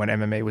time span when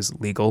MMA was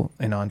legal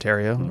in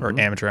Ontario, or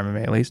amateur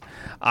MMA at least,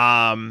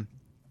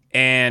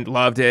 and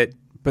loved it,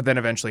 but then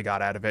eventually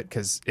got out of it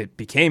because it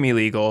became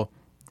illegal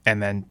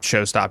and then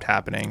shows stopped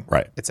happening,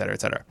 right, et cetera,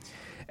 et cetera.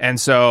 And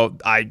so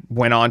I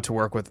went on to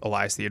work with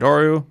Elias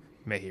Theodoru,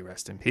 may he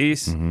rest in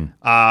peace,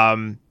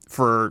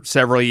 for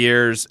several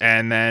years.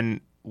 And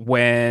then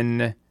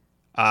when,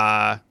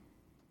 I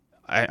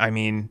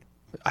mean,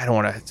 I don't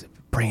want to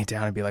bring it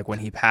down and be like when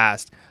he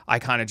passed, I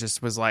kind of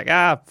just was like,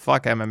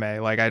 fuck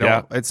MMA. Like, I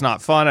don't, it's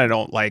not fun. I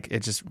don't like, it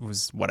just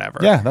was whatever.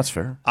 Yeah, that's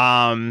fair.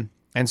 And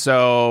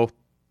so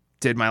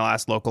did my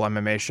last local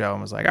MMA show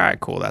and was like, all right,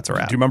 cool. That's a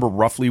wrap. Do you remember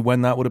roughly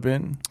when that would have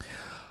been?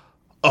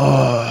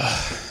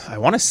 I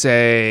want to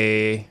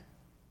say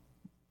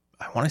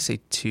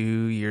 2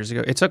 years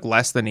ago. It took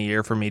less than a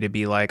year for me to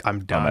be like,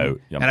 I'm done. I'm out.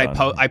 I'm and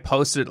I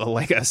posted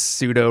like a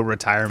pseudo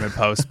retirement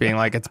post being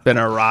like, it's been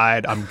a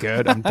ride. I'm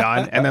good. I'm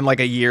done. And then like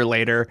a year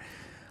later,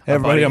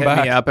 everybody hit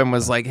back. me up and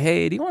was like,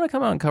 hey, do you want to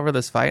come out and cover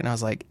this fight? And I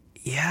was like,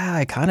 yeah,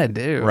 I kind of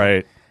do.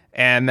 Right.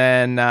 And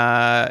then,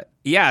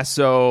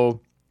 so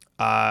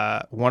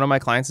one of my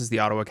clients is the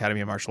Ottawa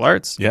Academy of Martial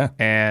Arts. Yeah.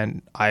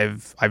 And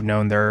I've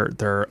known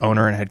their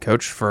owner and head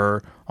coach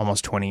for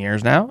almost 20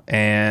 years now.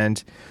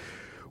 And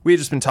we had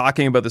just been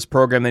talking about this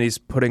program that he's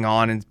putting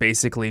on, and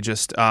basically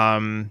just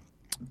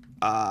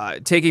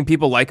taking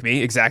people like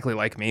me, exactly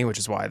like me, which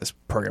is why this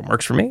program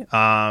works for me,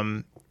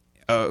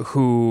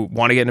 who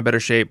want to get into better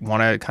shape,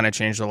 want to kind of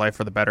change their life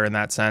for the better in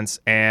that sense,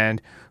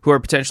 and who are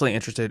potentially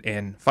interested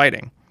in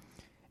fighting.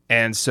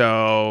 And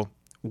so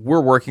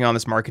we're working on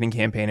this marketing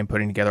campaign and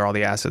putting together all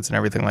the assets and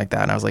everything like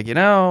that. And I was like,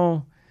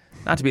 not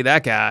to be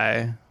that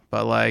guy,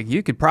 but like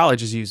you could probably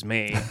just use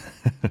me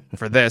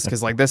for this,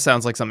 because like this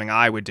sounds like something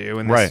I would do,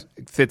 and this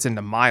fits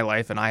into my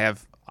life. And I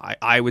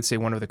would say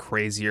one of the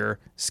crazier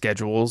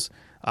schedules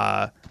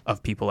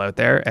of people out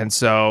there. And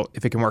so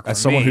if it can work for me, as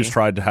someone who's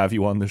tried to have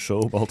you on this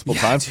show multiple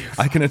times, dude,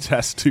 I can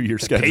attest to your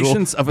schedule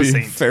patience of a being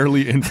saint.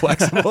 Fairly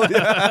inflexible.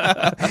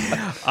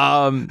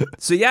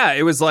 So yeah,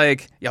 it was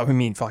like,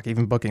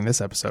 even booking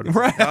this episode.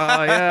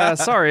 Right.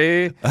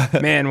 Sorry.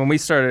 Man, when we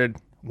started,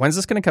 when's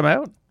this going to come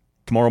out?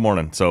 Tomorrow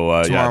morning.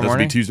 So this will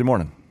be Tuesday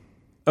morning.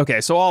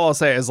 Okay, so all I'll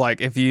say is like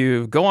if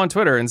you go on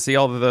Twitter and see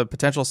all the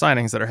potential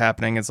signings that are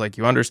happening, it's like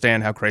you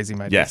understand how crazy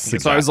my day is. Exactly.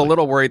 So I was a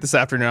little worried this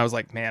afternoon. I was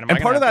like, man, and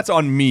part of that's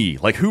on me.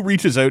 Like, who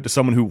reaches out to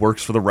someone who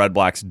works for the Red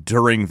Blacks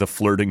during the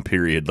flirting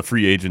period, the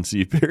free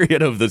agency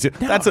period of this?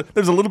 No.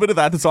 There's a little bit of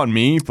that's on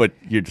me, but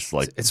you're just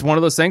like, it's one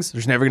of those things.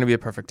 There's never going to be a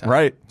perfect time,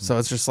 right? So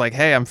it's just like,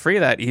 hey, I'm free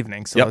that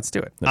evening, so let's do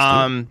it.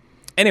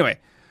 Anyway,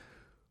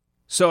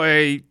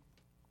 so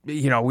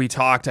we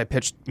talked, I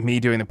pitched me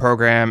doing the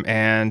program,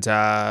 and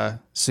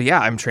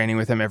I'm training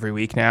with him every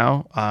week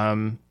now. I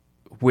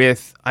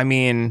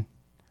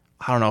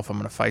don't know if I'm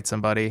going to fight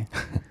somebody.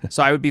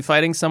 So I would be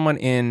fighting someone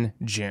in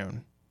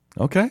June.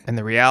 Okay. And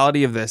the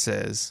reality of this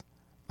is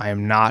I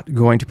am not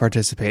going to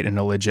participate in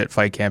a legit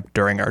fight camp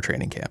during our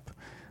training camp.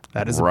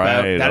 That is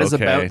about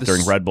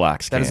during Red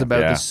Blacks camp. That is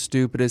about the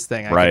stupidest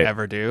thing I could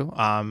ever do.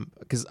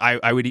 Because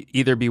I would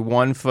either be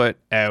 1 foot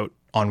out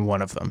on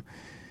one of them.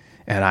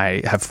 And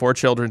I have 4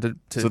 children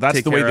to So that's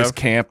take the way care this of.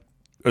 camp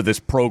or this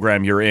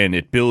program you're in,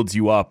 it builds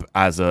you up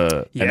as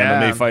an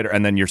MMA fighter,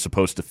 and then you're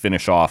supposed to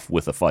finish off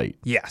with a fight.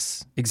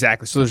 Yes,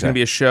 exactly. So there's going to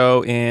be a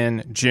show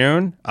in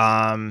June.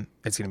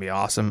 It's going to be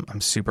awesome.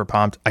 I'm super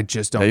pumped. I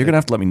just don't. You're going to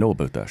have to let me know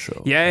about that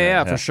show.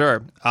 Yeah, for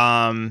sure.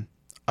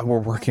 We're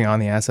working on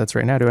the assets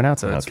right now to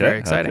announce it. It's very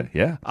exciting.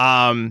 Okay.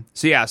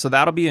 Yeah. So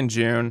that'll be in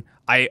June.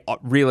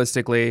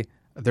 Realistically,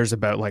 there's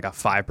about like a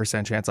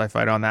 5% chance I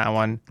fight on that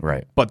one.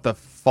 Right. But the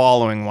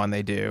following one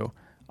they do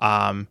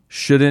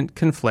shouldn't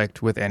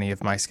conflict with any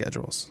of my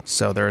schedules.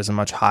 So there is a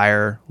much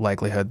higher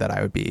likelihood that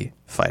I would be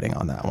fighting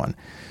on that one.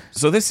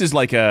 So this is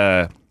like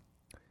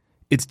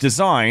it's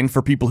designed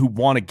for people who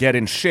want to get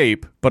in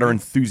shape but are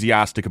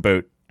enthusiastic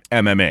about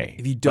MMA.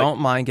 If you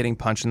don't mind getting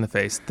punched in the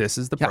face, this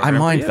is the program. I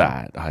mind for you.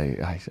 that.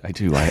 I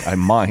do. I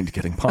mind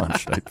getting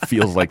punched. It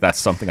feels like that's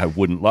something I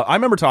wouldn't love. I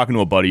remember talking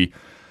to a buddy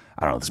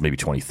I don't know, this is maybe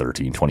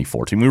 2013,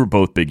 2014. We were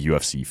both big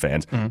UFC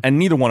fans, and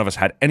neither one of us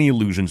had any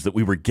illusions that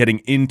we were getting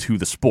into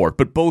the sport,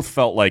 but both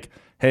felt like,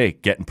 hey,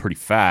 getting pretty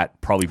fat,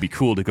 probably be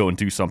cool to go and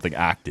do something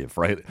active,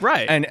 right?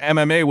 Right. And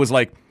MMA was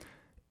like,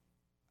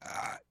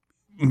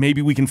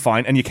 maybe we can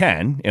find, and you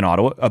can in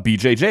Ottawa, a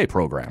BJJ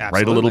program, Absolutely.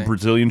 right? A little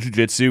Brazilian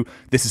jiu-jitsu.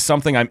 This is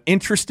something I'm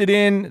interested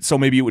in, so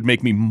maybe it would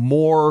make me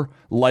more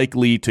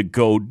likely to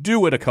go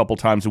do it a couple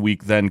times a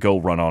week than go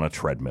run on a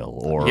treadmill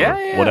or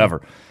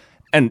whatever.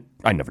 And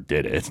I never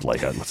did it.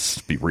 Like, let's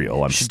be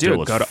real. I'm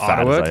still as go to fat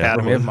Ottawa as I ever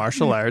Academy of was.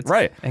 Martial Arts,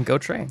 Right, and go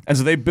train. And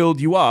so they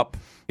build you up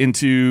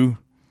into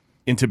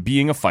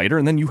being a fighter,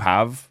 and then you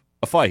have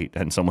a fight,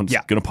 and someone's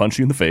going to punch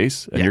you in the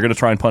face, and you're going to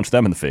try and punch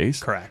them in the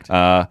face. Correct.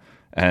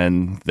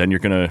 And then you're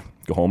going to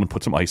go home and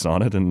put some ice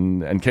on it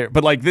and care.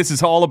 But like, this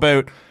is all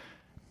about,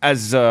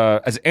 as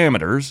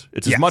amateurs,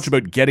 it's as much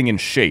about getting in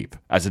shape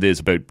as it is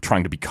about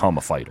trying to become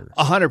a fighter.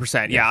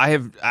 100%. Yeah, I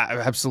have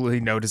absolutely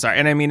no desire.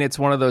 And I mean, it's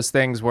one of those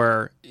things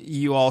where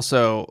you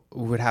also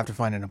would have to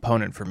find an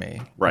opponent for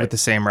me with the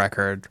same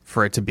record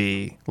for it to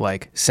be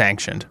like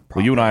sanctioned.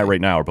 Well, you and I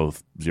right now are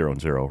both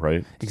 0-0,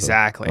 right?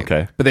 Exactly. So,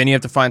 okay. But then you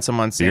have to find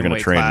someone same you're going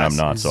to train class,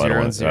 and I'm not, so I don't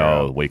want to.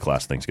 Oh, the weight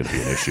class thing's going to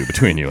be an issue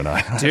between you and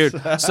I. Dude,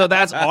 so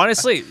that's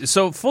honestly,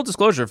 so full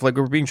disclosure, if like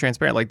we're being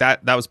transparent, like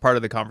that was part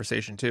of the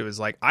conversation too, is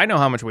like, I know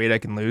how much weight I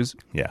can lose.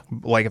 Yeah.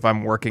 Like if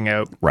I'm working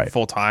out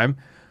full time,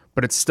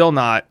 but it's still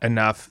not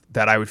enough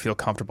that I would feel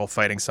comfortable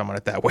fighting someone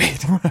at that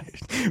weight.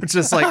 Right. It's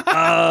just like,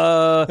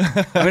 I'm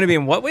going to be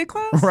in what weight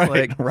class?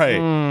 Right.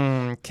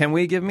 Like, can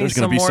we give me There's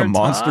some going to be more some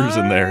monsters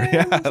in there.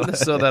 Yeah.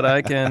 So that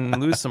I can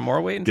lose some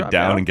more weight and get drop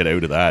down and get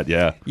out of that.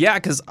 Yeah. Yeah.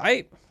 Cause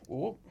I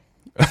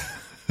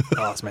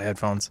lost my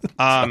headphones.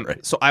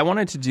 So I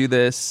wanted to do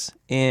this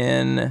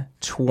in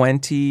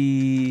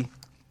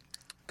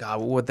God,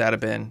 what would that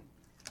have been?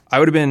 I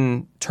would have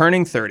been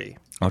turning 30.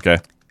 Okay.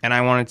 And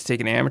I wanted to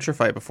take an amateur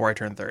fight before I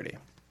turned 30.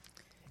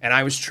 And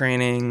I was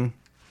training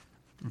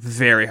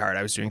very hard.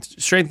 I was doing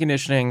strength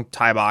conditioning,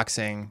 Thai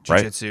boxing,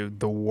 jiu-jitsu,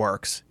 the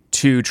works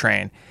to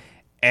train.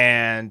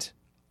 And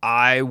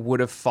I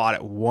would have fought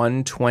at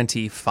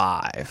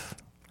 125.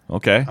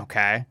 Okay.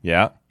 Okay.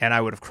 Yeah. And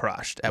I would have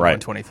crushed at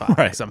 125. Right.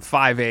 Because I'm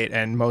 5'8",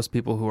 and most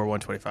people who are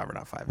 125 are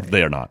not 5'8".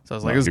 They are not. So I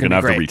was like, no, this is you're going to be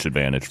have great. the reach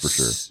advantage for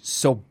sure.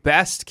 So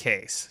best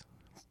case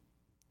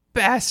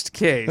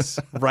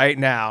right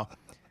now,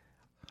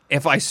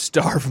 if I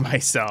starve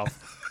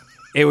myself,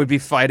 it would be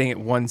fighting at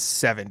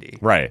 170.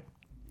 Right.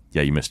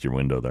 Yeah, you missed your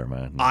window there,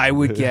 man. I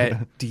would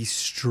get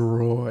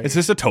destroyed. It's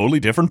just a totally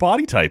different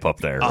body type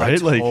up there, right?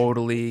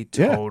 Totally.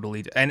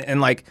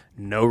 And like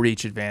no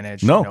reach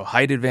advantage, no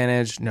height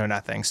advantage, no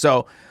nothing.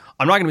 So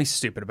I'm not going to be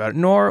stupid about it,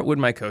 nor would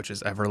my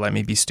coaches ever let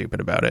me be stupid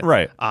about it.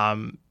 Right.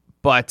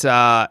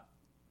 But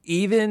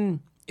even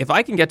if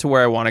I can get to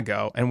where I want to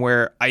go and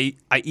where I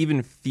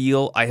even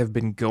feel I have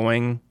been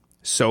going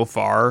so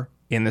far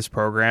in this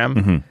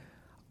program,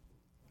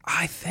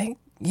 I think,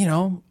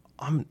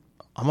 I'm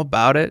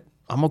about it.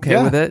 I'm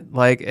okay with it.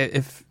 Like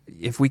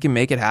if we can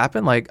make it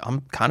happen, like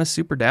I'm kind of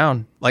super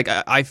down. Like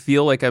I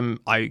feel like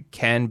I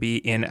can be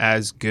in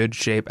as good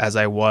shape as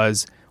I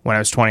was when I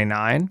was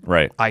 29.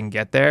 Right. I can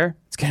get there.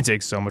 It's going to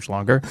take so much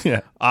longer.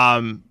 Yeah.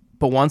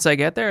 But once I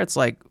get there, it's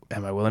like,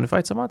 am I willing to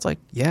fight someone? It's like,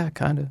 yeah,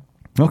 kind of.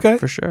 Okay.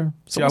 For sure.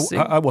 So See,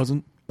 I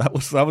wasn't. That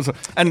was,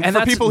 and for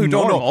that's people who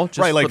don't know,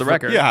 just for the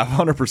record. Yeah,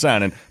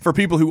 100%. And for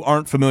people who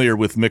aren't familiar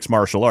with mixed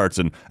martial arts,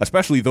 and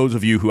especially those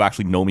of you who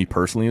actually know me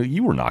personally,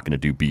 you were not going to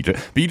do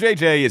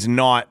BJJ is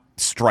not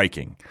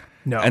striking.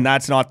 No. And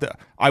that's not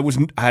I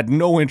had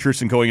no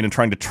interest in going in and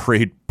trying to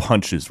trade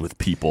punches with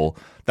people.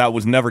 That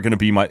was never going to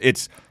be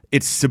it's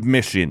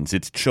submissions,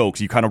 it's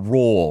chokes, you kind of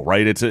roll,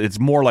 right? It's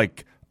more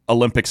like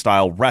Olympic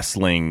style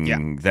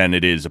wrestling than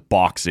it is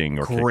boxing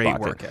or great kickboxing.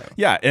 Workout.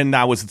 Yeah, and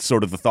that was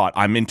sort of the thought.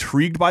 I'm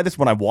intrigued by this.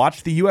 When I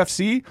watched the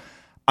UFC,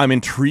 I'm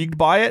intrigued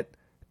by it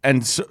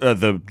and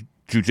the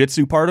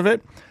jiu-jitsu part of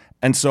it.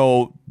 And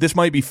so this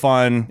might be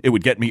fun. It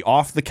would get me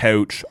off the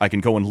couch. I can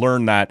go and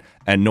learn that,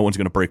 and no one's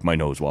going to break my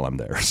nose while I'm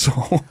there.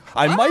 So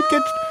I might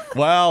get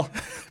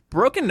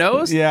broken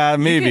nose. Yeah,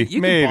 maybe.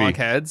 You can bonk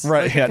heads.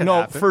 Right? Like, yeah,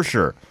 no, happen. for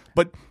sure.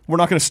 But we're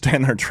not going to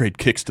stand there and trade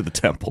kicks to the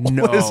temple.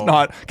 No. It's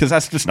not, because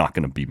that's just not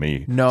going to be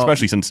me. No.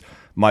 Especially since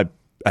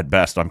at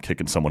best, I'm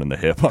kicking someone in the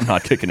hip. I'm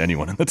not kicking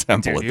anyone in the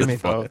temple Dude, at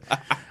this point.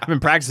 I've been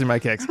practicing my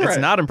kicks. It's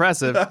not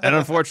impressive, and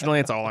unfortunately,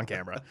 it's all on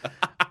camera.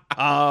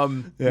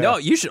 No,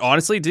 you should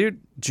honestly, dude.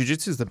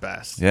 Jiu-jitsu is the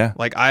best. Yeah.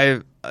 Like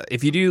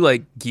if you do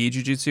like gi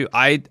jiu-jitsu,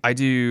 I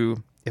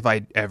do.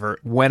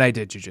 When I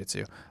did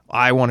jiu-jitsu,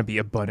 I want to be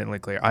abundantly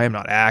clear. I am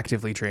not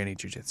actively training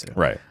jiu-jitsu.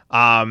 Right.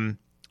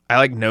 I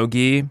like no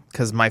gi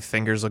because my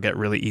fingers will get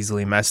really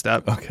easily messed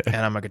up. Okay. And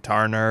I'm a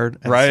guitar nerd.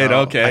 And Right, so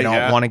okay, I don't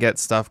yeah. want to get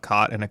stuff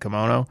caught in a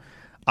kimono.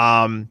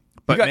 But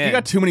you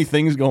got too many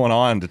things going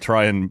on to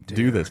try and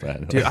do this,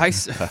 man. Dude,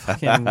 just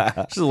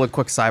a little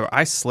quick sidebar.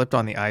 I slipped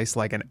on the ice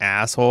like an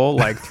asshole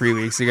like 3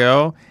 weeks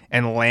ago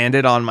and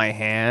landed on my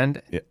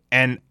hand. Yeah.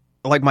 And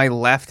like my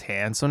left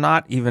hand, so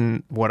not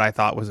even what I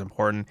thought was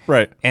important.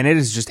 Right. And it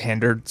has just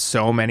hindered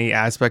so many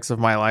aspects of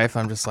my life.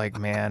 I'm just like,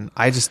 man,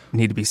 I just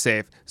need to be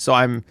safe. So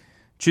I'm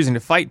choosing to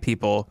fight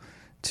people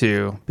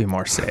to be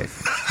more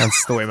safe.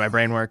 That's the way my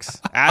brain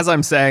works. As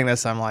I'm saying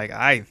this, I'm like,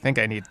 I think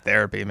I need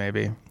therapy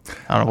maybe.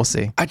 I don't know. We'll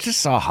see. I just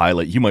saw a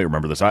highlight. You might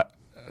remember this.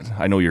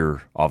 I know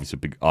you're obviously a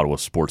big Ottawa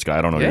sports guy.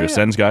 I don't know. You're a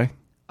Sens guy?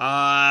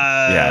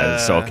 Yeah,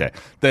 so okay.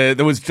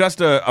 There was just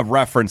a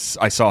reference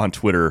I saw on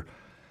Twitter,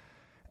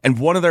 and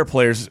one of their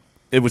players,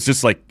 it was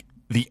just like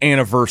the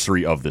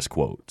anniversary of this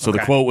quote. So the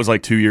quote was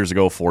like 2 years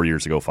ago, 4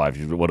 years ago, 5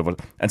 years ago, whatever.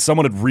 And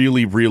someone had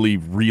really, really,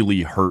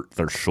 really hurt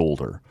their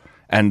shoulder.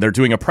 And they're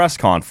doing a press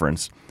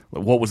conference.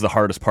 What was the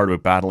hardest part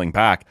about battling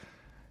back?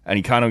 And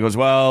he kind of goes,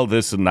 well,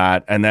 this and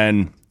that. And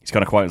then he's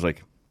kind of quiet. He's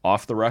like,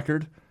 off the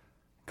record,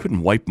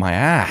 couldn't wipe my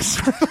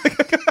ass.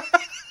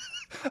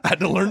 I had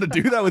to learn to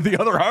do that with the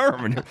other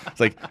arm. And it's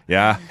like,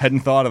 yeah,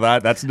 hadn't thought of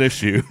that. That's an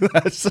issue.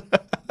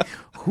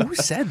 Who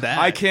said that?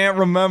 I can't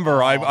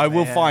remember. I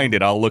will find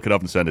it. I'll look it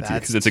up and send it to you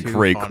because it's a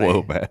great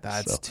quote, man.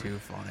 That's too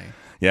funny.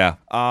 Yeah.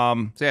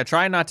 So yeah,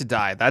 try not to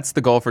die. That's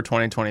the goal for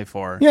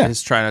 2024. Yeah.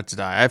 Is try not to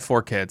die. I have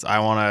 4 kids. I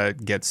want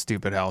to get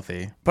stupid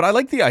healthy. But I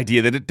like the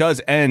idea that it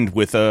does end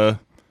with a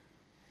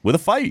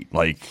fight.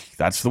 Like,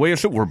 that's the way it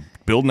should. We're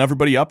building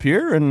everybody up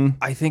here, and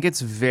I think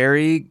it's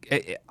very.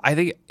 I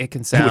think it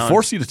can sound. It would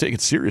force you to take it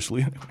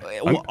seriously.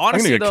 Well,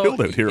 honestly, I'm going to get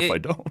killed out here if I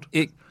don't.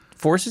 It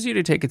forces you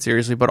to take it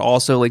seriously, but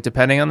also, like,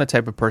 depending on the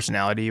type of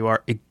personality you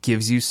are, it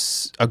gives you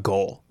a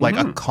goal, like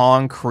a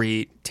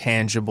concrete,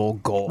 tangible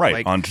goal. Right.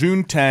 Like, on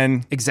June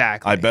 10,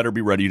 exactly. I better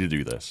be ready to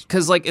do this.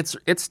 Because, like,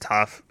 it's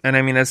tough. And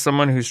I mean, as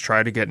someone who's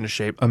tried to get into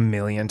shape a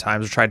million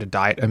times or tried to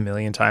diet a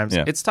million times,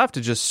 it's tough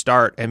to just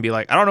start and be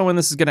like, I don't know when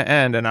this is going to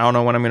end, and I don't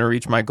know when I'm going to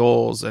reach my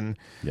goals, and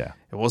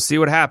we'll see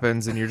what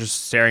happens. And you're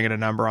just staring at a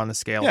number on the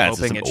scale,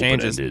 hoping it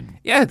changes.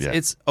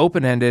 It's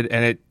open-ended,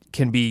 and it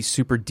can be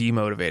super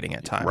demotivating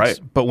at times. Right.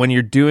 But when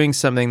you're doing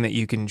something that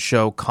you can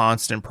show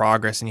constant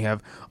progress and you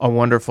have a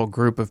wonderful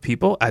group of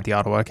people at the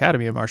Ottawa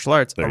Academy of Martial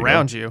Arts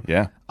around you.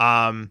 Yeah.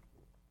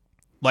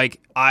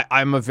 Like,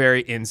 I'm a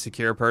very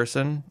insecure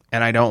person,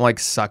 and I don't like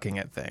sucking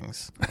at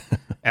things.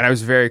 And I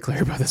was very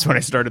clear about this when I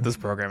started this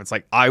program. It's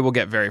like, I will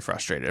get very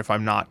frustrated if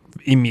I'm not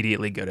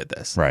immediately good at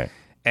this. Right.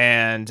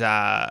 And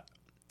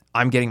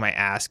I'm getting my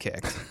ass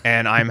kicked,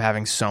 and I'm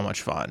having so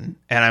much fun,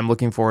 and I'm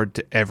looking forward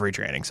to every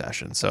training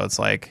session. So it's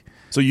like,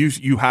 so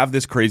you have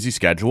this crazy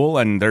schedule,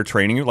 and they're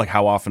training you. Like,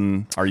 how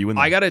often are you in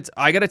there?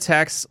 I got a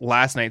text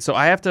last night. So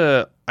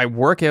I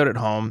work out at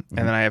home,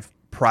 and then I have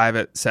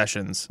private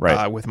sessions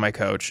with my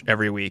coach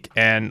every week.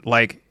 And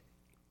like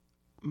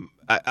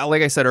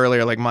I said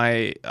earlier, like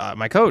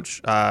my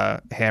coach,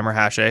 Hammer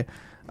Hache,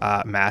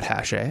 Matt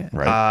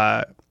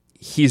Hache,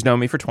 he's known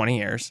me for 20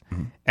 years,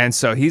 and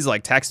so he's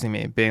like texting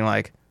me, being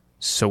like,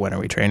 so when are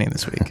we training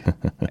this week?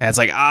 And it's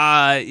like,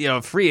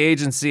 free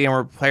agency and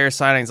we're player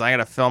signings. I got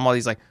to film all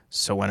these. Like,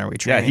 so when are we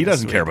training? Yeah, he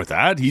doesn't care about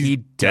that. He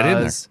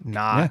does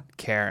not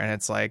care. And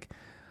it's like,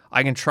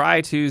 I can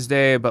try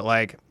Tuesday, but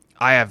like,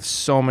 I have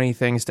so many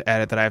things to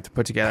edit that I have to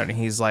put together. And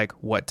he's like,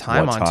 what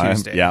time on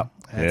Tuesday? Yeah.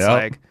 And it's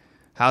like,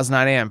 how's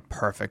 9 a.m.?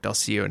 Perfect. I'll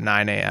see you at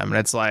 9 a.m. And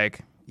it's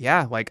like,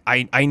 yeah, like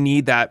I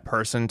need that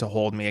person to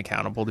hold me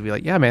accountable, to be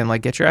like, yeah, man,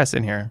 like, get your ass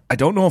in here. I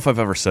don't know if I've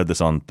ever said this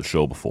on the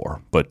show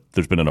before, but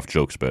there's been enough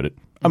jokes about it.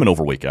 I'm an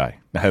overweight guy.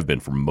 I have been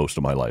for most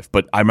of my life.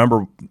 But I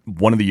remember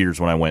one of the years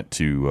when I went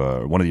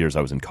to, one of the years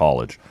I was in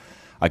college,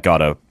 I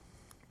got a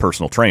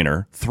personal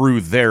trainer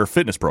through their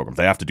fitness program.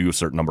 They have to do a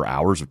certain number of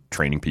hours of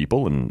training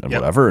people and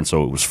whatever. And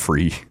so it was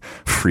free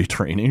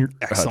training.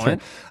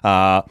 Excellent.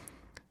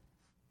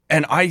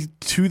 And I,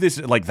 to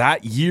this, like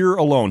that year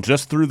alone,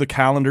 just through the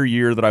calendar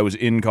year that I was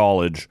in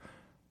college,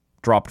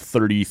 dropped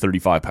 30,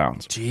 35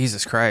 pounds.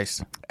 Jesus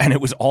Christ. And it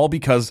was all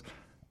because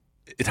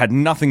it had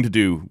nothing to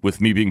do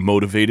with me being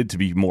motivated to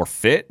be more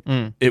fit.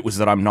 It was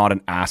that I'm not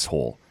an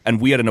asshole.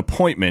 And we had an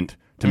appointment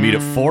to meet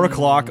at 4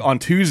 o'clock on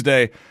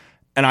Tuesday,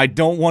 and I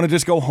don't want to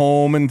just go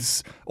home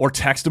or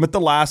text him at the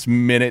last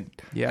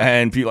minute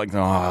and be like,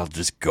 no, I'll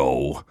just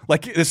go.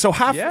 Like, so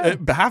half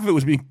of it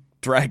was being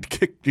dragged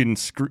kicking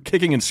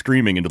and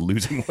screaming into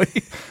losing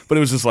weight. But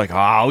it was just like,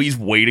 he's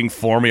waiting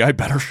for me. I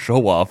better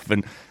show up.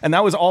 And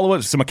that was all it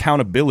was, some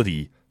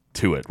accountability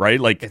to it, right?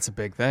 Like, it's a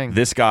big thing.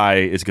 This guy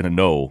is going to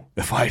know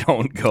if I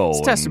don't go.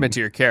 It's a testament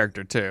to your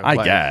character, too.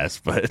 I guess,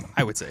 but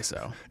I would say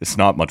so. It's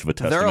not much of a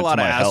testament. There are a lot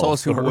to of my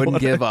assholes health who wouldn't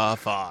give a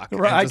fuck.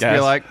 Right, and just be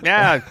like,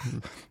 yeah.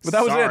 But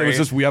that was it. It was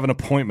just, we have an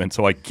appointment,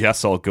 so I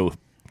guess I'll go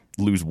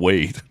lose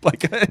weight.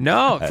 Like,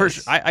 no, for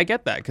sure. I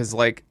get that, because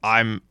like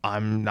I'm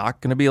not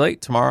gonna be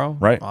late tomorrow.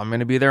 Right. I'm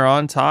gonna be there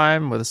on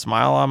time with a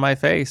smile on my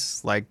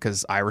face, like,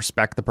 because I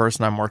respect the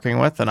person I'm working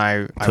with, and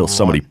until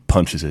somebody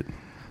punches it.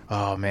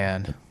 Oh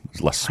man,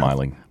 it's less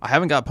smiling. I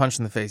haven't got punched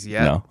in the face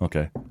yet. No,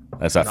 okay,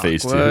 that's that Knock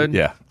phase wood. 2.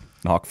 Yeah.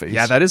 Knock face.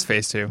 Yeah, that is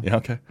phase 2. Yeah,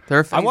 okay.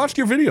 I watched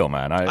your video,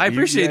 man. I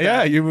appreciate that.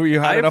 Yeah, you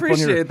had it up on your...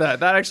 I appreciate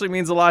that. That actually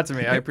means a lot to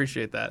me. I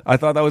appreciate that. I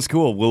thought that was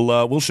cool.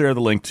 We'll share the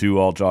link to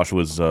all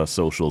Joshua's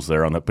socials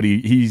there on that. But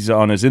he's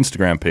on his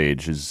Instagram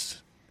page.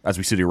 His as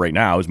we sit here right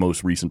now, his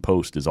most recent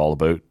post is all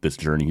about this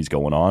journey he's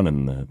going on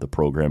and the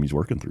program he's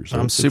working through. So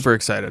I'm super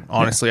excited.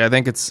 Honestly, I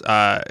think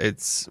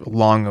it's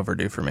long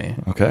overdue for me.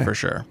 Okay. For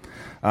sure.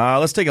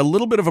 Let's take a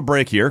little bit of a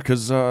break here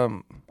because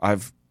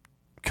I've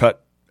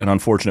cut an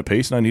unfortunate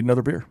pace and I need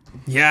another beer.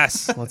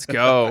 Yes, let's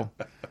go.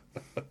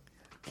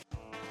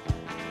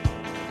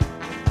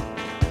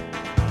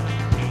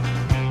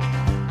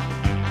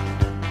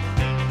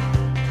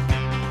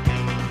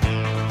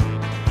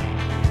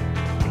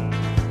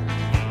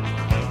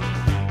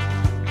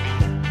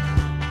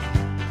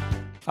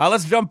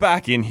 Let's jump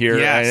back in here,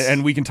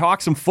 and we can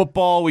talk some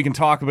football. We can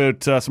talk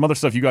about some other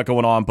stuff you got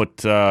going on. But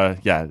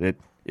the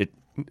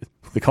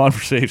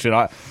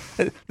conversation.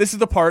 This is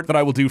the part that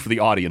I will do for the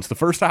audience. The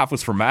first half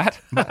was for Matt,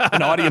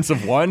 an audience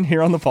of one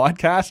here on the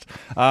podcast.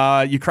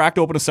 You cracked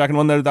open a second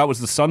one there. That was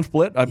the Sun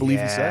Split, I believe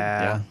you said.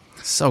 Yeah,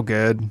 so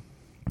good.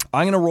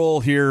 I'm gonna roll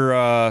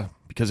here.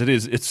 Because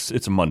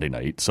it's a Monday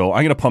night, so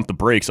I'm going to pump the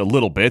brakes a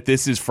little bit.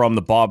 This is from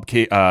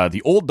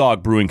the Old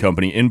Dog Brewing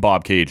Company in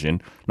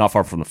Bobcaygeon, not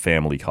far from the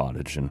family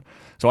cottage. And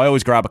so I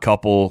always grab a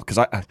couple because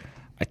I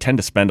tend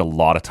to spend a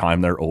lot of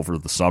time there over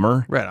the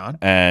summer. Right on.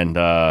 And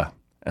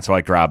so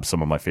I grab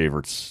some of my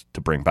favorites to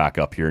bring back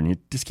up here, and you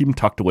just keep them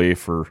tucked away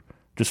for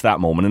just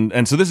that moment.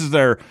 And so this is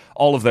the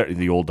Old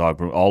Dog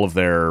Brew. All of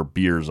their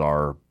beers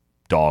are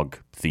dog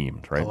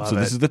themed, right? So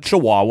this is the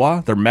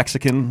Chihuahua, their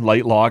Mexican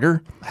light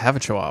lager. I have a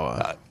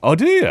Chihuahua. Oh,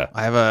 do you?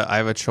 I have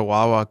a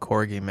Chihuahua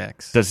Corgi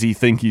mix. Does he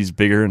think he's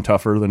bigger and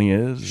tougher than he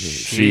is?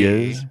 She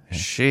is.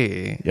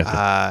 She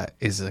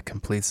is a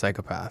complete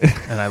psychopath,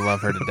 and I love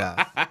her to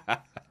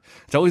death.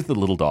 It's always the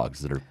little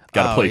dogs that are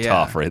got to play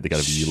tough, right? They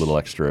got to be a little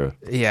extra.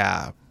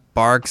 Yeah,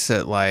 barks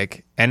at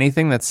like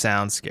anything that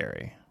sounds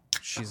scary.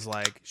 She's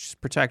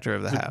protector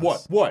of the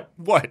house.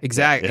 What?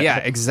 Exactly. Yeah,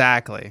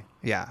 exactly.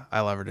 Yeah, I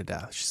love her to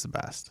death. She's the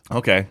best.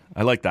 Okay,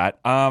 I like that.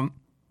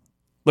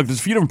 Look, there's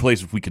a few different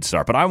places we could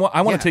start, but I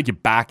want to take you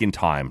back in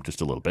time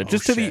just a little bit,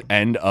 to the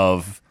end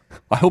of.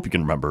 I hope you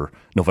can remember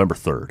November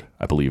 3rd.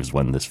 I believe is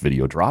when this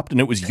video dropped, and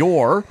it was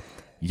your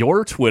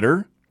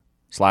Twitter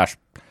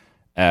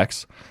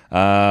 /X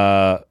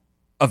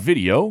a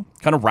video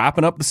kind of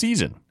wrapping up the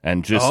season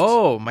and just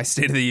my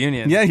State of the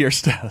Union. Yeah, your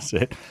that's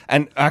it.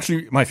 And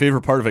actually, my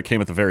favorite part of it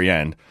came at the very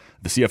end.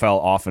 The CFL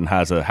often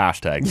has a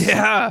hashtag.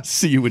 Yeah.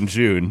 See you in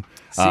June.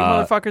 See you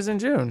motherfuckers in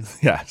June.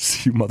 Yeah,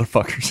 see you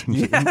motherfuckers in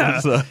June.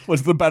 Yeah.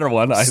 Was the better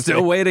one.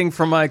 Still waiting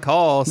for my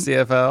call,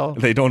 CFL.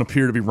 They don't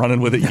appear to be running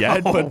with it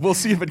yet, but we'll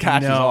see if it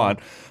catches on.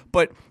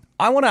 But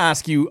I want to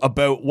ask you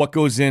about what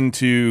goes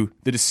into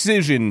the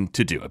decision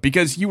to do it,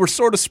 because you were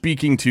sort of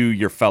speaking to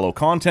your fellow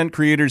content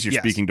creators. You're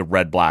speaking to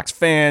Red Blacks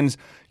fans.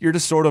 You're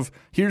just sort of,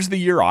 here's the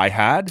year I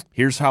had.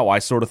 Here's how I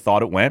sort of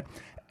thought it went.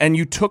 And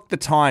you took the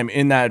time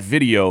in that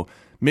video,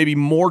 maybe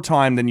more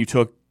time than you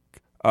took,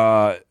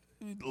 the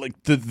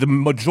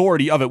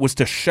majority of it was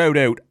to shout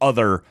out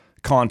other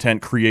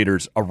content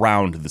creators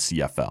around the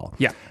CFL.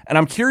 Yeah. And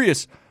I'm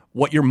curious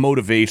what your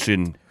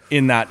motivation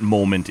in that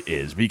moment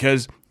is,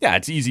 because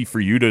it's easy for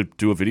you to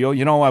do a video.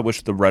 I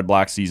wish the Red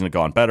Black season had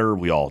gone better.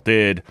 We all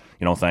did.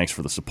 Thanks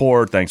for the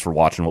support. Thanks for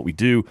watching what we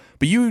do.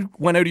 But you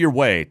went out of your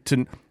way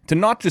to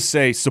not just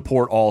say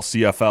support all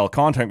CFL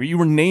content, but you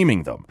were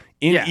naming them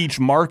in each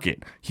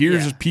market.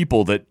 Here's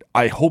people that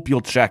I hope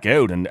you'll check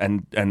out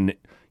and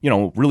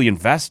really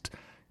invest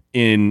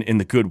in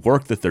the good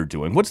work that they're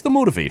doing. What's the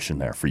motivation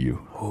there for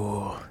you?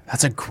 Ooh,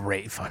 that's a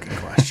great fucking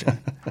question.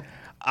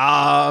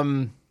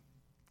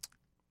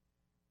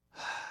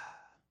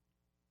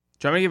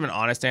 Do you want me to give an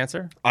honest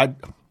answer? I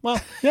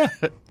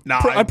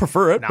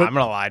prefer it. No, I'm going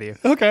to lie to you.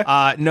 Okay.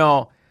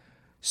 No.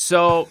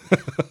 So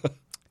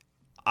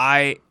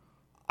I'd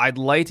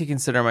like to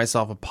consider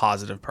myself a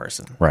positive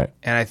person. Right.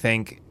 And I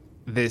think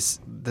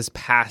this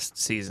past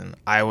season,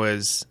 I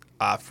was,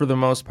 for the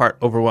most part,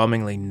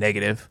 overwhelmingly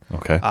negative.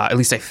 Okay. At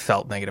least I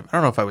felt negative. I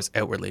don't know if I was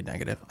outwardly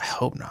negative. I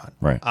hope not.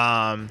 Right.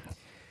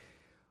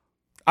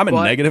 I'm a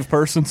negative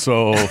person,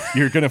 so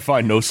you're going to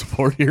find no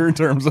support here in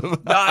terms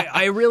of...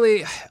 I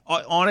really,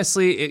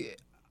 honestly,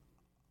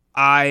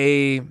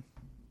 I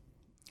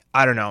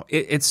don't know.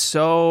 It's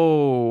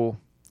so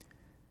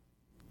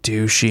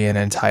douchey and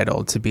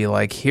entitled to be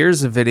like,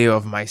 here's a video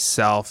of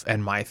myself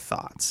and my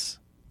thoughts.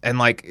 And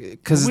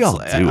because we all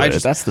do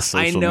it. That's the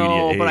social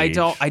media age. But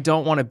I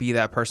don't want to be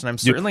that person. I'm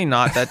certainly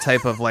not that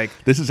type of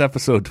This is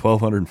episode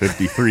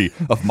 1253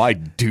 of my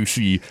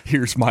douchey.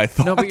 Here's my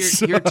thoughts. No,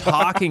 but you're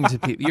talking to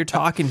people. You're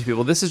talking to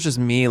people. This is just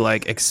me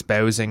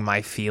exposing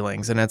my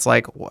feelings, and it's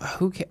like,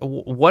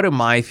 what do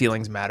my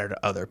feelings matter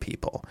to other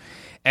people?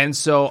 And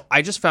so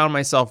I just found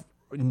myself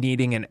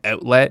needing an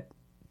outlet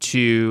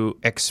to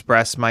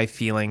express my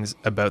feelings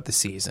about the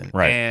season,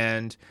 right?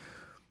 And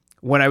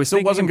when I was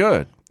thinking, it wasn't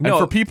good. No,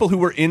 and for people who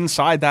were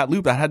inside that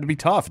loop, that had to be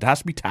tough. It has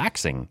to be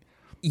taxing.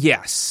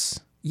 Yes.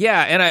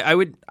 Yeah, and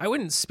I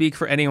wouldn't speak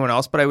for anyone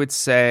else, but I would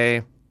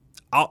say,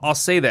 I'll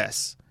say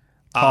this.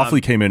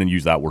 Coughley came in and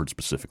used that word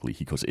specifically.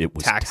 He goes, it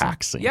was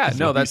taxing. Yeah,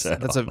 no, that's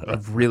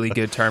a really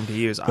good term to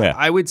use. Yeah.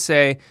 I would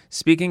say,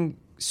 speaking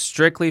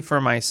strictly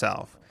for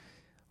myself,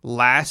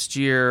 last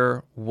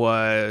year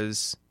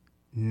was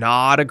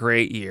not a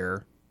great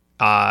year.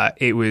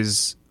 It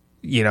was,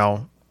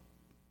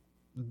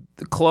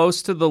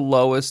 close to the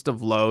lowest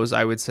of lows,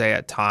 I would say,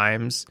 at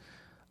times.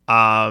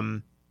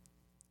 But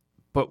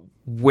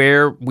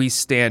where we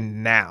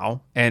stand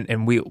now, and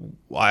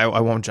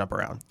I won't jump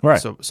around,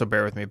 right? So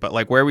bear with me. But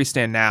like where we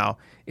stand now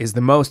is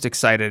the most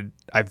excited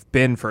I've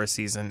been for a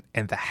season,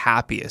 and the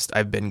happiest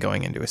I've been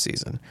going into a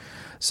season.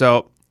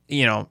 So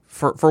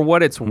for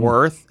what it's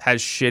worth,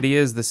 as shitty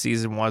as the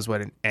season was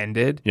when it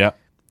ended,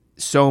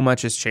 so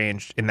much has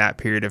changed in that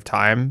period of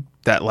time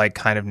that like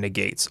kind of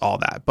negates all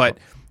that. But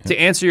to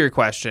answer your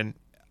question,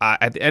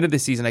 at the end of the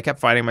season, I kept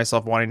finding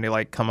myself wanting to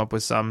like come up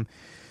with some,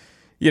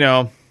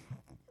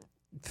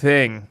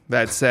 thing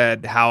that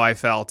said how I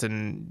felt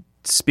and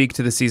speak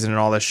to the season and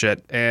all this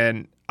shit.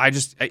 And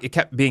it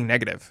kept being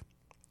negative.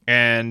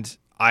 And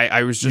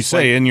I was just you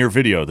say in your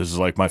video, this is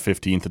like my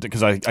 15th,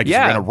 because I guess you're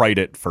going to write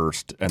it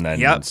first and then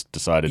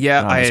decided,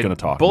 I'm just going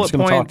to talk. Bullet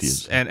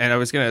points, and I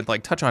was going to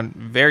like touch on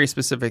very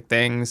specific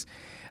things.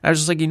 And I was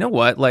just like, you know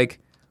what? Like,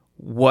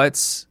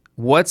 what's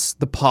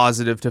the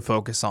positive to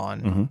focus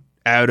on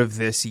out of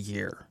this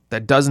year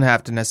that doesn't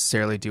have to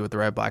necessarily do with the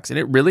Red Blacks? And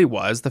it really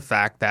was the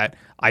fact that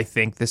I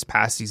think this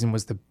past season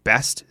was the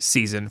best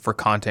season for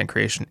content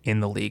creation in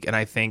the league. And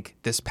I think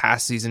this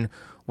past season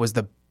was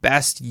the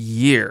best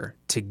year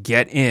to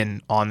get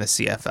in on the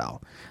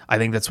CFL. I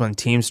think that's when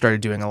teams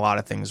started doing a lot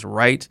of things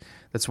right.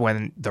 That's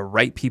when the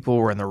right people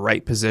were in the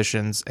right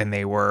positions and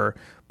they were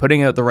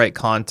putting out the right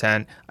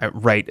content.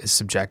 Right is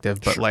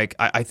subjective, but like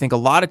I think a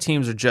lot of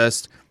teams are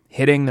just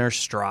hitting their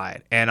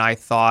stride. And I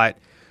thought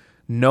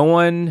no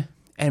one,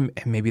 and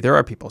maybe there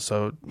are people,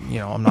 so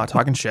I'm not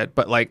talking shit,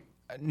 but like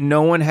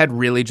no one had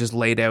really just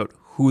laid out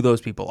who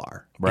those people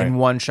are in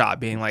one shot,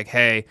 being like,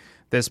 hey,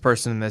 this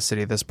person in this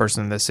city, this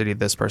person in this city,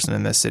 this person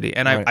in this city.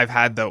 And I've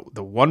had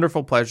the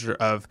wonderful pleasure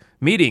of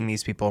meeting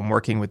these people and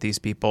working with these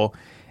people,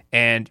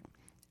 and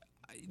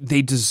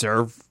they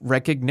deserve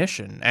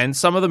recognition. And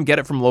some of them get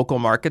it from local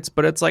markets,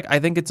 but it's like, I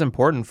think it's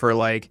important for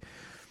like,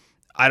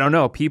 I don't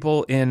know,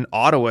 people in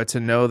Ottawa to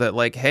know that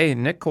like, hey,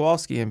 Nick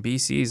Kowalski in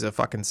BC is a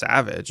fucking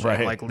savage.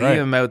 And like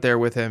Liam out there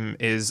with him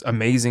is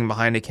amazing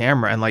behind a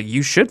camera. And like,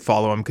 you should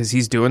follow him because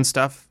he's doing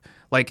stuff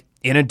like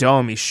in a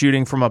dome, he's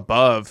shooting from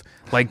above,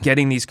 like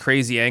getting these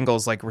crazy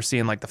angles like we're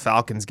seeing like the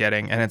Falcons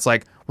getting. And it's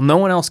like, well, no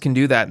one else can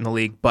do that in the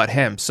league but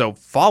him. So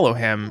follow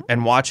him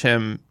and watch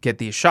him get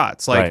these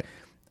shots. Like,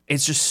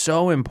 it's just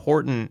so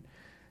important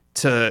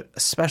to,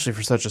 especially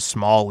for such a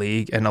small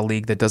league and a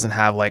league that doesn't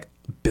have like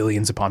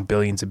billions upon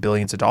billions and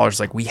billions of dollars.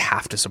 Like, we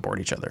have to support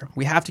each other.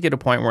 We have to get a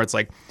point where it's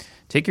like,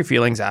 take your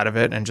feelings out of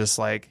it and just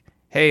like,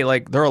 hey,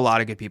 like there are a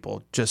lot of good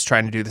people just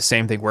trying to do the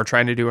same thing we're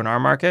trying to do in our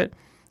market.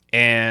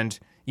 And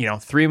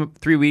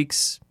 3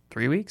 weeks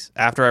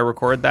after I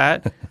record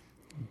that,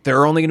 there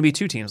are only going to be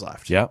 2 teams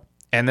left. Yeah.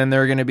 And then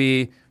there are going to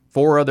be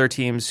 4 other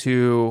teams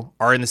who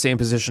are in the same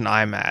position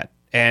I'm at.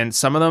 And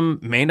some of them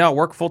may not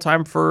work full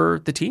time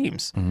for the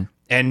teams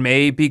and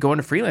may be going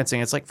to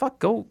freelancing. It's like, fuck,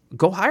 go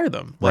hire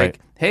them. Like,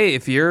 hey,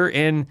 if you're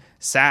in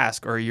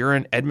Sask or you're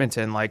in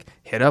Edmonton, like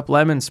hit up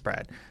Lemon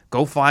Spread.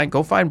 Go find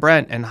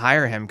Brent and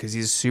hire him because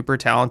he's a super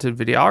talented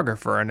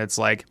videographer. And it's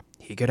like,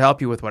 he could help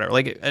you with whatever.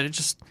 Like, it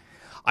just,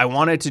 I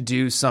wanted to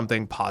do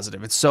something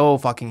positive. It's so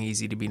fucking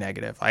easy to be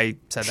negative. I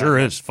said sure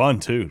that. Is fun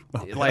too.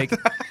 Like,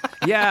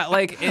 yeah,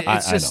 like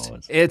it's just,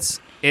 it's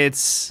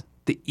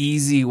the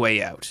easy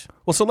way out.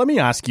 Well, so let me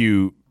ask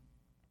you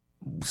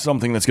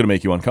something that's going to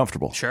make you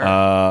uncomfortable.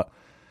 Sure.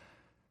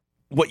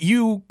 What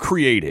you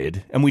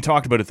created, and we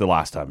talked about it the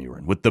last time you were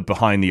in, with the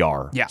Behind the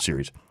R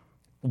series,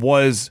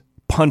 was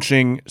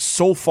punching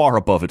so far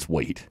above its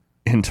weight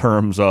in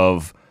terms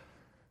of,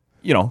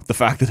 the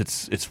fact that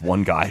it's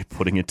one guy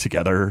putting it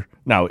together.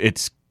 Now,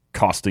 it's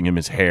costing him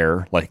his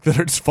hair, like that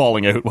it's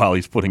falling out while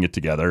he's putting it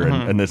together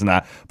and this and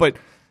that. But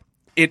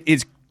it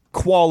is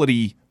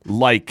quality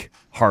like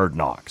Hard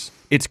Knocks.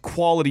 It's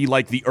quality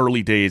like the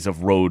early days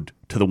of Road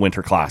to the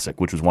Winter Classic,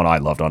 which was one I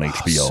loved on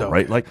HBO, so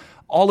right? good. Like,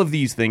 all of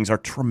these things are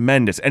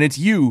tremendous. And it's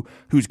you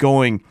who's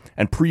going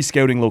and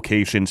pre-scouting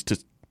locations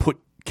to put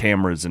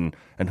cameras and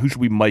who should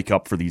we mic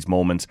up for these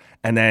moments.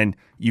 And then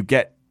you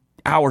get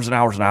hours and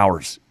hours and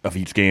hours of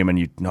each game,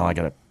 and I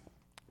got to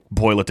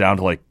boil it down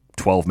to like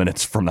 12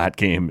 minutes from that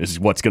game is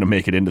what's going to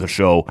make it into the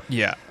show.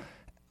 Yeah.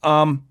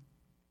 The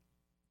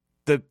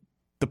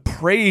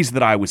praise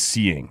that I was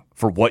seeing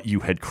for what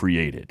you had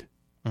created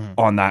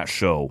on that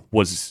show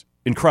was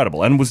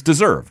incredible and was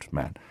deserved,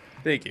 man.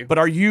 Thank you. But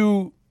are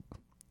you,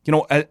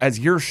 as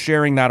you're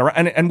sharing that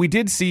around, and we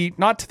did see,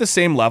 not to the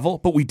same level,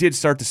 but we did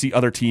start to see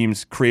other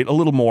teams create a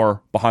little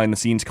more behind the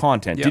scenes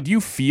content. Yep. Did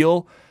you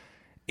feel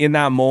in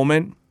that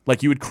moment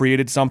like you had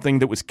created something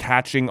that was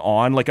catching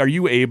on? Like, are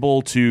you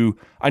able to,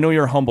 I know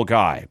you're a humble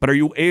guy, but are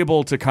you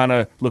able to kind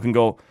of look and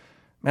go,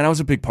 man, I was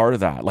a big part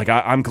of that. Like,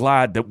 I'm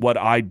glad that what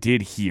I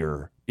did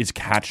here is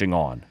catching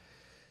on.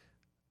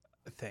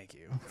 Thank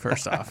you.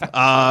 First off, as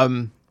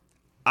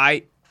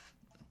I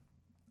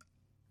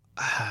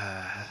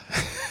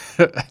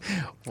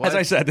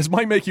said, this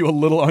might make you a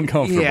little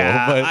uncomfortable.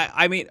 Yeah, but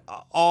I mean,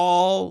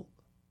 all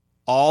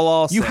all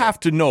I'll say, you have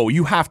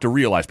to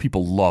realize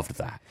people loved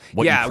that.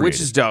 What you which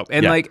created. is dope.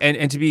 And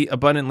and to be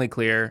abundantly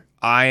clear,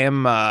 I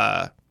am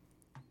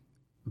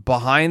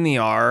behind the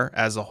R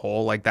as a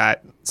whole, like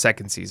that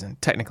second season,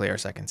 technically our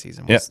second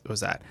season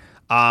was that.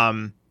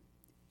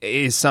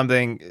 Is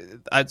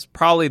something that's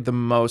probably the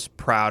most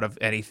proud of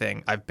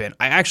anything I've been.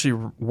 I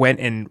actually went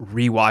and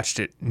rewatched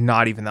it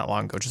not even that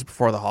long ago, just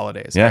before the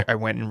holidays. Yeah. I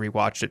went and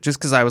rewatched it just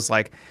because I was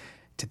like,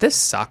 did this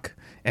suck?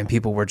 And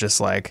people were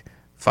just like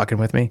fucking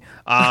with me.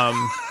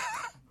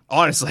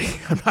 Honestly,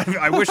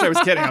 I wish I was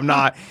kidding. I'm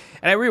not.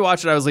 And I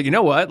rewatched it. I was like, you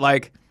know what?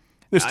 Like,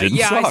 this didn't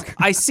suck.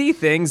 I see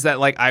things that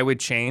like I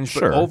would change, but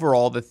Sure.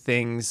 overall the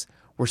things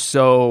were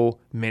so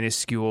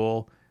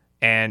minuscule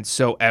and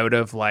so out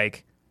of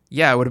like,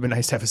 it would have been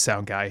nice to have a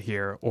sound guy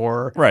here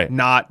or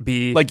not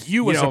be like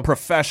you as a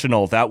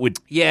professional that would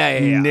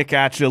nick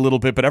at you a little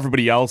bit, but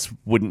everybody else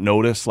wouldn't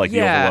notice like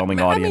the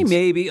overwhelming audience. I mean,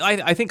 maybe.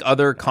 I think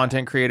other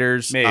content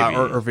creaters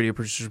or video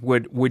producers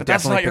would but definitely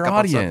that's not pick your up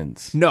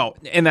audience. No,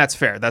 and that's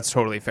fair. That's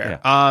totally fair.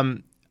 Yeah.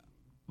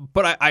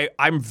 But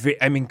I'm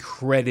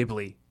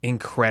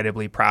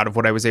incredibly proud of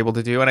what I was able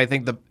to do, and I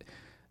think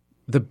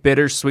the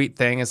bittersweet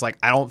thing is like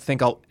I don't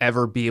think I'll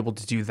ever be able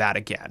to do that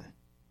again.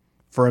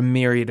 For a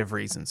myriad of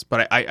reasons.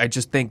 But I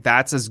just think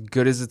that's as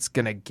good as it's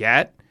going to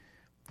get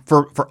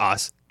for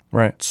us.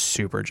 Right.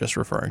 Super just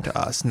referring to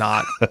us,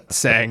 not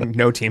saying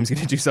no team's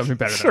going to do something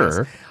better Sure.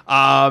 than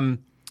us.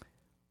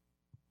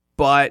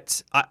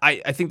 But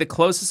I think the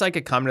closest I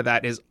could come to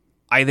that is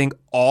I think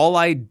all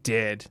I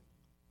did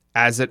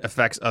as it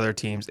affects other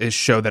teams is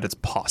show that it's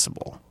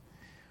possible.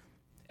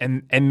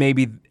 And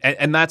maybe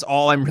and that's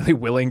all I'm really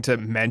willing to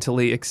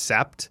mentally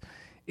accept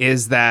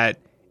is that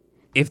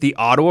if the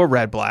Ottawa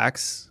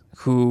REDBLACKS,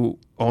 who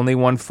only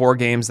won 4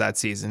 games that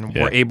season,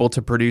 were able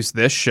to produce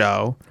this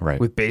show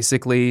with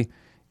basically,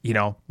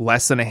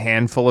 less than a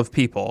handful of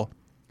people,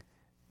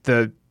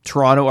 the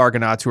Toronto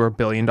Argonauts, who are $1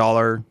 billion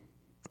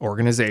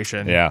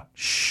organization,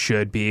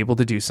 should be able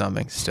to do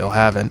something. Still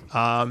haven't.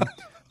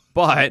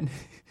 But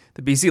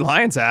the BC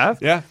Lions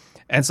have. Yeah.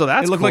 And so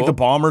that's It looked cool. like the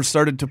Bombers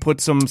started to put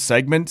some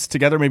segments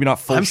together, maybe not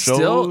full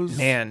shows.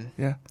 I'm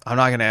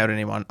not going to out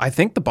anyone. I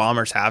think the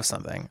Bombers have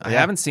something. I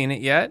haven't seen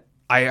it yet.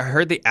 I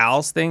heard the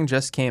Owls thing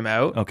just came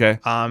out. Okay.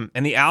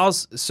 And the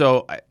Owls,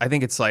 so I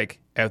think it's like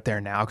out there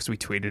now because we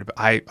tweeted.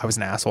 I was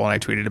an asshole and I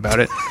tweeted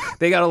about it.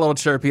 They got a little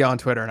chirpy on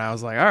Twitter and I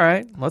was like, all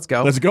right, let's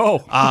go. Let's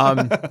go.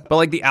 But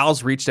like the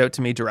Owls reached out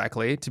to me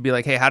directly to be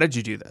like, hey, how did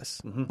you do this?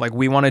 Mm-hmm. Like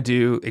we want to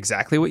do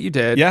exactly what you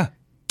did. Yeah.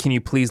 Can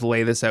you please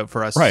lay this out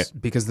for us? Right.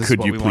 Because this Could is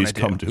what you we want please to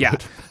come do. do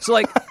it? So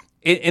like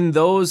in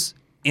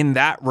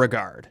that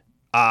regard,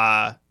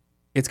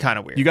 it's kind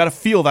of weird. You got to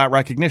feel that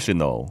recognition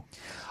though.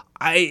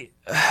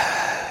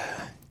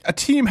 A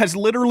team has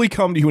literally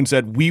come to you and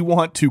said, we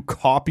want to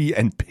copy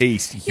and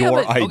paste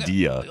your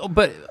idea. Okay,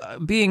 but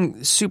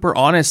being super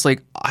honest,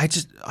 like I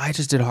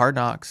just did Hard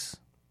Knocks.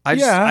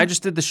 I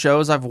just did the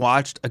shows I've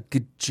watched a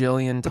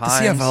gajillion times. But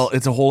the CFL,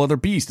 it's a whole other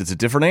beast. It's a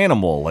different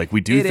animal. Like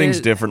we do things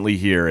differently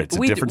here. It's a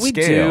different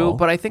scale. We do,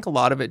 but I think a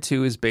lot of it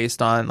too is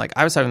based on, like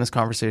I was having this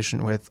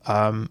conversation with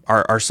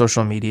our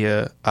social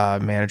media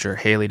manager,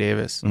 Haley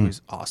Davis,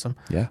 who's awesome.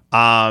 Yeah.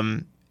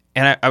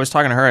 And I was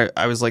talking to her.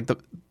 I was like,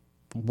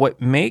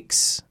 what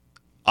makes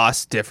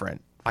us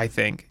different, I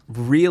think,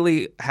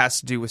 really has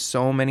to do with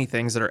so many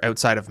things that are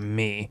outside of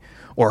me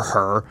or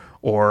her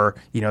or,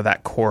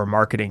 that core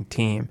marketing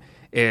team,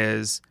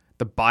 is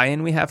the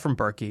buy-in we have from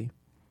Berkey,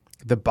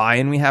 the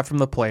buy-in we have from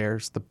the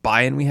players, the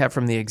buy-in we have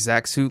from the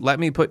execs who let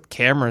me put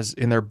cameras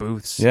in their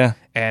booths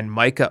and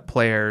mic up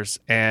players.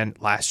 And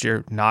last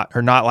year, not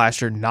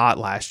last year,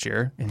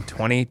 in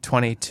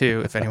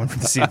 2022, if anyone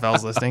from the CFL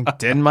is listening,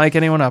 didn't mic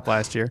anyone up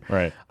last year.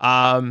 Right.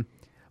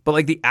 But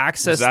like the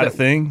access, is that a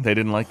thing? They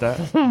didn't like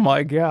that? Oh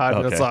my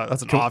God, okay.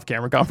 That's an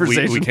off-camera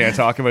conversation. We can't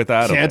talk about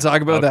that. Can't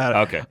talk about that.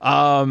 Okay.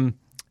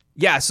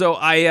 So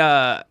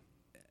I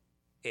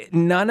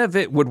none of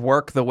it would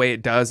work the way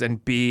it does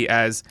and be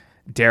as,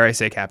 dare I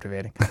say,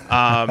 captivating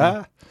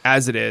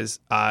as it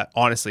is.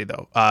 Honestly,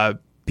 though,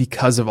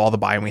 because of all the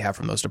buy-in we have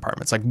from those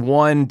departments, like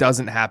one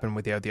doesn't happen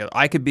without the other.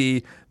 I could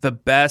be the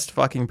best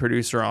fucking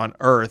producer on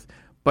earth,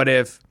 but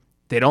if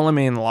they don't let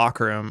me in the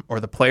locker room, or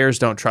the players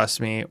don't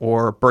trust me,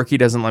 or Berkey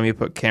doesn't let me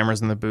put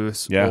cameras in the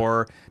booths,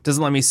 or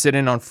doesn't let me sit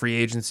in on free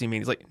agency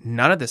meetings, like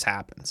none of this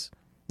happens.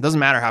 It doesn't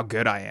matter how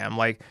good I am.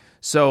 Like,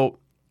 so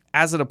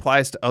as it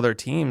applies to other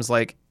teams,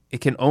 like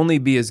it can only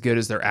be as good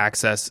as their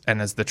access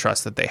and as the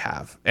trust that they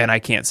have. And I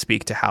can't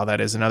speak to how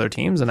that is in other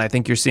teams. And I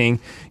think you're seeing,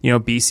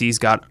 BC's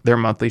got their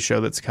monthly show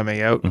that's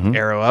coming out,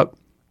 Arrow Up,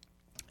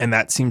 and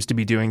that seems to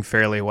be doing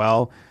fairly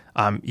well.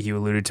 You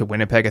alluded to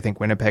Winnipeg. I think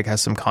Winnipeg has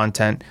some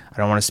content. I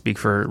don't want to speak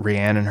for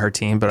Rianne and her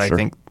team, but sure. I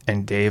think,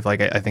 and Dave, like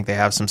I think they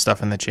have some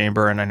stuff in the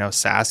chamber, and I know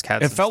Sask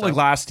had. It felt like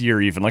last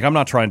year, even. Like I'm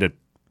not trying to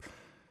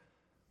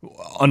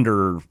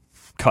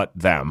undercut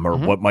them or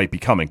what might be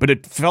coming, but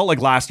it felt like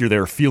last year they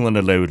were feeling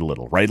it out a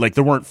little, right? Like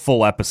there weren't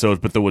full episodes,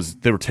 but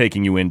they were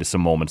taking you into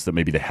some moments that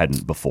maybe they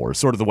hadn't before.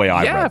 Sort of the way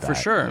I read that.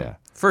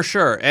 For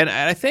sure. And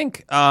I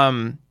think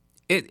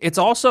it's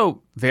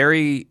also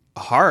very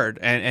hard.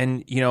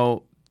 And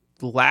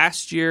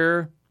last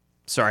year,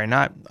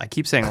 I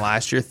keep saying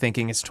last year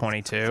thinking it's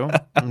 22.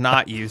 I'm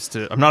not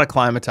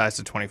acclimatized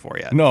to 24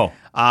 yet. No.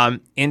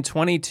 In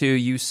 22,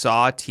 you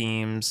saw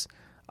teams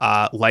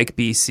like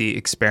BC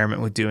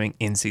experiment with doing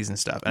in-season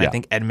stuff. And I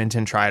think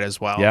Edmonton tried as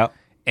well. Yeah.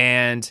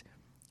 And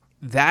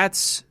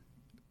that's,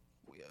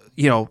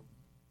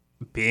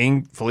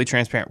 being fully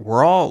transparent,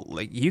 we're all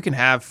like, you can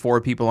have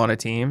 4 people on a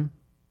team.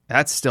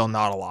 That's still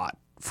not a lot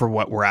for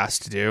what we're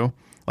asked to do.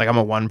 Like, I'm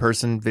a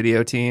 1-person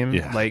video team,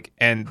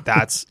 and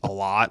that's a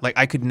lot. Like,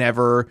 I could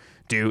never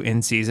do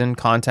in-season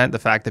content. The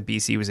fact that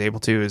BC was able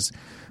to is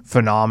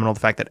phenomenal. The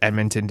fact that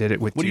Edmonton did it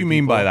with What do 2 you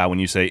mean people. by that when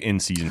you say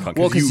in-season content?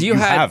 Well, because you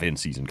have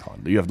in-season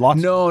content. You have lots.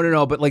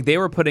 No. But like, they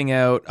were putting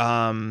out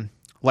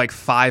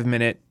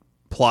 5-minute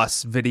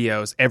plus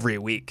videos every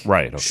week,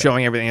 right? Okay.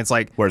 Showing everything. It's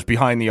like, whereas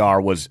Behind the R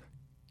was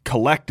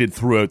collected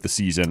throughout the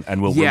season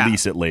and we'll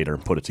release it later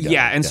and put it together.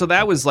 Yeah, and so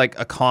that was like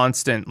a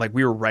constant, like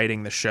we were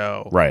writing the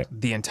show right.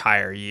 the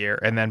entire year.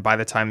 And then by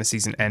the time the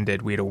season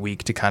ended, we had a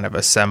week to kind of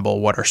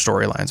assemble what our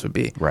storylines would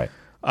be. Right.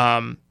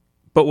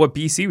 But what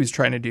BC was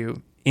trying to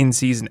do in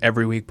season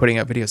every week, putting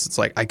out videos, it's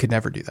like, I could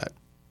never do that.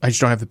 I just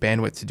don't have the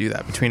bandwidth to do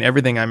that. Between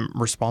everything I'm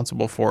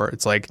responsible for,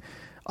 it's like,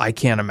 I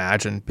can't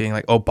imagine being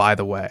like, oh, by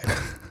the way,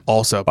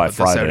 also by put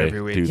Friday, this out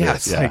every week.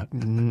 Like,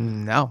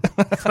 no,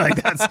 like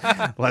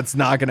that's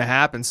not going to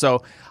happen.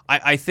 So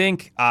I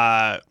think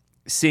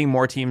seeing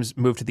more teams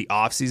move to the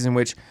off season,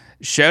 which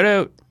shout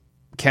out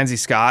Kenzie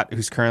Scott,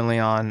 who's currently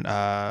on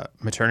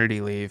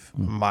maternity leave,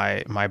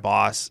 my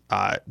boss.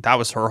 That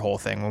was her whole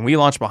thing. When we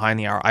launched Behind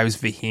the Hour, I was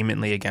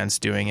vehemently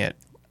against doing it.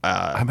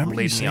 I remember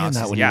you saying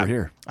that when you were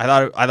here. I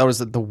thought it was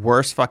the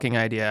worst fucking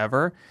idea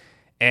ever.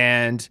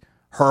 And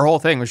her whole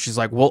thing was, she's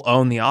like, we'll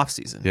own the off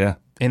season. Yeah.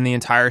 In the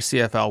entire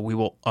CFL, we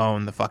will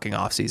own the fucking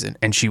off season.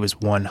 And she was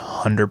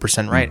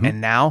 100% right. Mm-hmm. And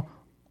now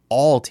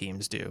all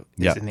teams do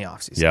is in the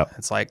off season. Yep.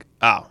 It's like,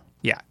 oh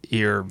yeah,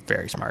 you're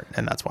very smart,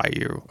 and that's why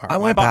you are. I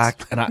went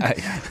back and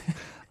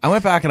I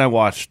went back and I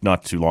watched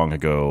not too long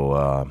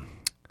ago.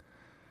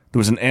 There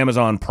was an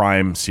Amazon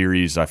Prime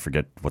series. I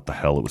forget what the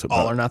hell it was about.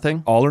 All or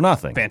Nothing. All or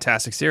Nothing.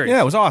 Fantastic series.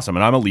 Yeah, it was awesome.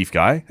 And I'm a Leaf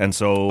guy, and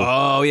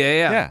so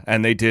yeah.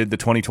 And they did the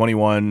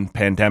 2021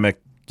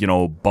 pandemic,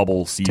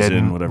 bubble season,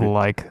 Didn't whatever.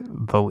 Like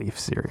the Leaf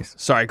series.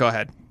 Sorry, go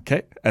ahead.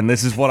 Okay, and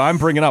this is what I'm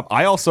bringing up.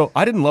 I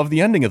didn't love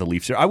the ending of the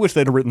Leaf series. I wish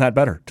they'd have written that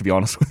better, to be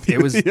honest with you.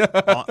 It was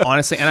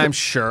honestly, and I'm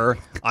sure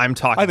I'm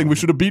talking. I think we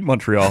should have beat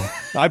Montreal.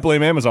 I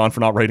blame Amazon for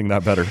not rating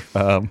that better.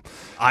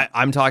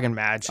 I'm talking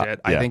mad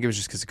shit. I think it was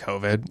just because of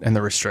COVID and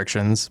the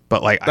restrictions.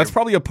 But like, that's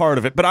probably a part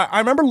of it. But I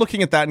remember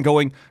looking at that and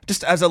going,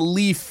 just as a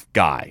Leaf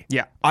guy,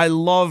 I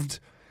loved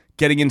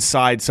getting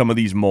inside some of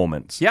these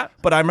moments. Yeah.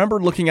 But I remember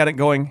looking at it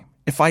going,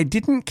 if I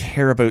didn't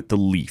care about the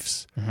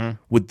Leafs,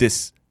 would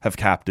this have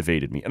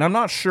captivated me? And I'm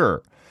not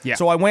sure. Yeah.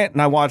 So I went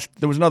and I watched,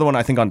 there was another one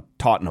I think on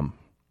Tottenham.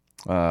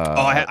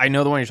 I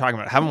know the one you're talking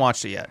about. I haven't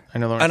watched it yet. I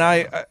know the one.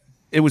 And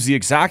it was the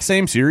exact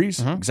same series,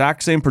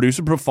 exact same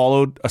producer, but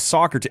followed a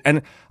soccer team.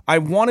 And I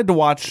wanted to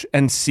watch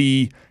and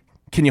see,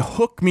 can you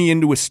hook me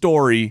into a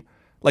story?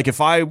 Like if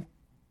I,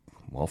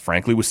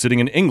 frankly, was sitting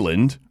in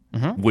England,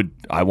 would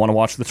I want to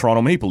watch the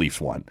Toronto Maple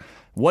Leafs one?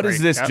 What is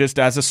this just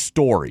as a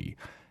story?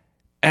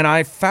 And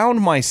I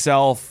found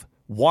myself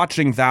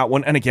watching that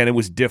one, and again, it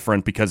was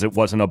different because it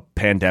wasn't a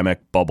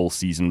pandemic bubble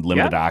season,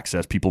 limited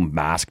access, people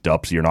masked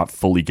up, so you're not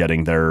fully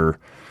getting their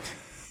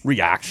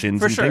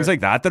reactions and things like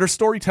that are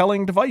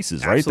storytelling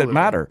devices, right? That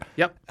matter.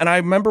 Yep. And I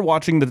remember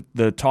watching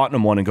the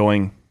Tottenham one and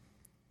going,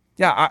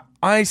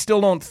 I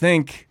still don't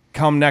think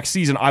come next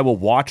season I will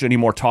watch any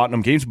more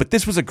Tottenham games, but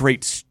this was a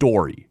great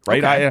story,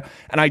 right?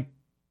 Okay.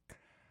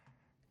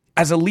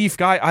 As a Leaf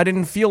guy, I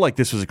didn't feel like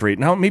this was great.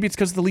 Now, maybe it's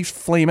because the Leafs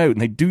flame out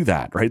and they do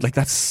that, right? Like,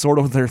 that's sort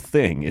of their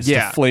thing, is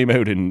to flame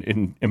out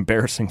in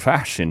embarrassing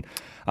fashion.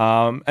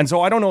 And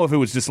so I don't know if it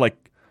was just, like,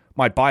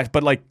 my bias.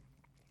 But, like,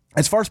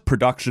 as far as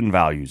production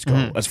values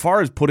go, as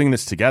far as putting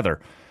this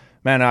together,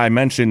 man, I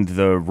mentioned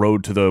the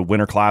Road to the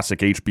Winter Classic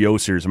HBO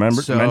series.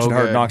 Remember? So I mentioned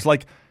Hard good. Knocks.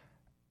 Like,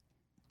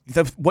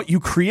 what you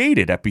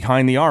created at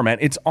Behind the Arm, man,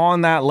 it's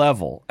on that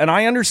level. And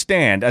I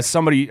understand as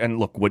somebody, and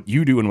look, what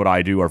you do and what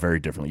I do are very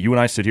different. You and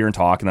I sit here and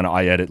talk, and then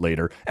I edit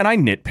later, and I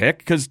nitpick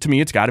because to me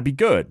it's got to be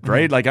good,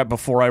 right? Like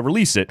before I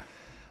release it.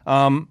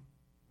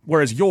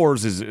 Whereas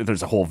yours is,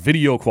 there's a whole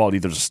video quality,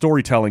 there's a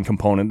storytelling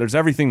component, there's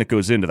everything that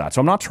goes into that.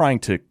 So I'm not trying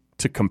to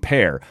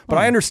compare, but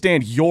I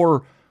understand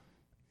your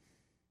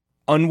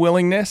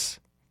unwillingness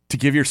to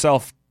give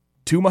yourself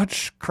too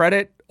much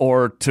credit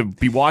or to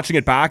be watching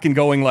it back and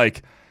going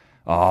like,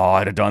 oh,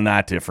 I'd have done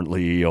that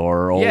differently,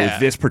 or if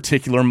this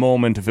particular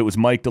moment, if it was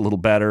mic'd a little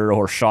better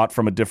or shot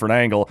from a different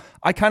angle.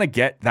 I kind of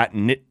get that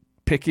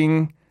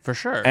nitpicking for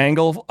sure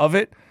angle of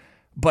it.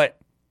 But,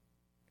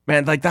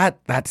 man, like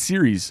that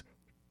series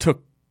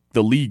took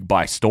the league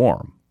by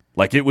storm.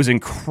 Like, it was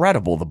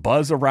incredible. The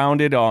buzz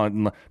around it,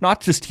 on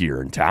not just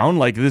here in town.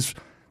 Like, this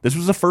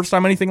was the first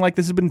time anything like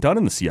this had been done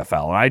in the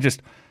CFL.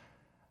 And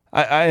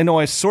I know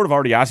I sort of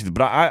already asked you,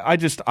 but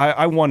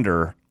I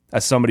wonder,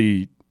 as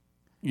somebody,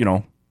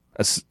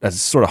 as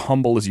sort of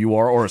humble as you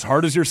are, or as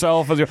hard as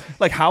yourself as you're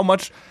like, how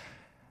much,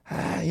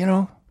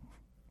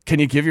 can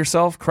you give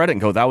yourself credit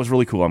and go, that was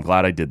really cool. I'm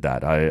glad I did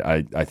that.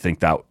 I think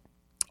that.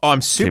 Oh,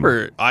 I'm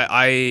super.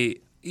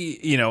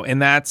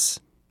 And that's,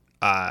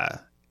 and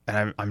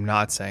I'm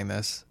not saying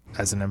this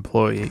as an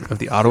employee of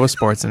the Ottawa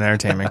Sports and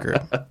Entertainment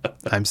Group.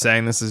 I'm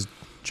saying this is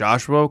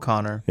Joshua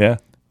O'Connor. Yeah.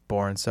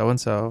 Born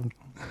so-and-so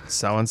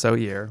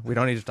year. We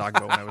don't need to talk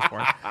about when I was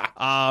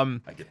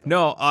born.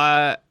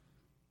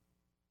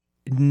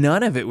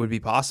 None of it would be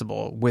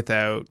possible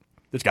without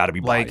there's got to be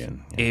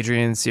buy-in.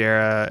 Adrian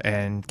Sierra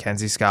and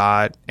Kenzie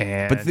Scott.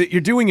 But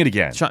you're doing it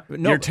again.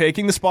 You're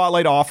taking the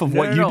spotlight off of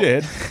what you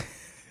did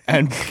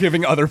and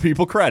giving other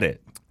people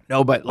credit.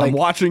 No, but I'm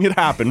watching it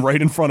happen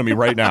right in front of me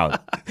right now.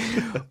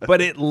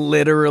 But it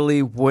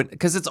literally would,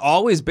 because it's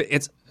always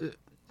been,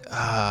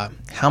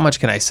 how much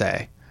can I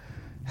say?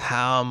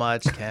 How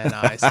much can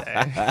I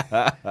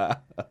say?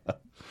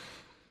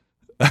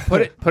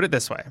 Put it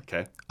this way.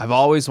 Okay. I've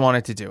always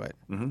wanted to do it.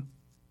 Mm-hmm.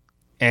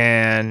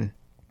 And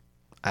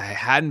I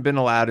hadn't been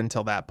allowed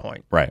until that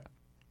point. Right.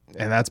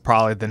 And that's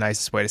probably the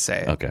nicest way to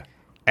say it. Okay.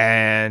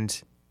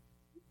 And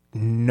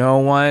no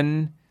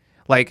one,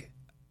 I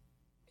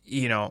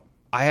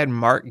had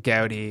Mark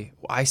Gowdy.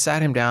 I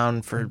sat him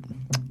down for,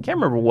 I can't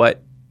remember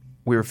what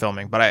we were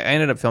filming, but I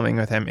ended up filming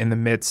with him in the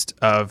midst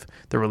of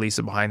the release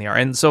of Behind the R.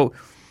 And so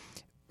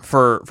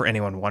for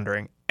anyone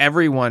wondering,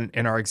 everyone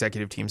in our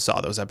executive team saw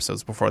those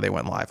episodes before they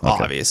went live.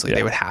 Okay. Obviously,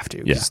 they would have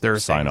to. Yeah. There are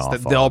Sign things off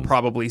that they'll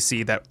probably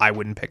see that I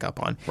wouldn't pick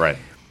up on. Right.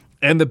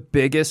 And the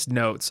biggest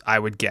notes I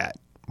would get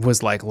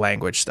was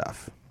language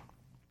stuff,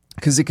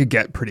 because it could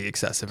get pretty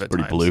excessive at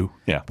times. Pretty blue.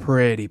 Yeah.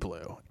 Pretty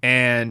blue.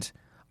 And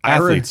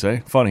athletes,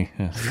 funny.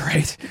 Yeah.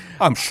 Right.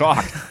 I'm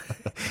shocked.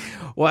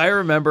 Well, I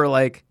remember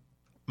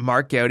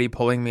Mark Gowdy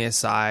pulling me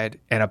aside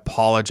and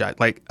apologize,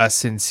 a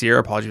sincere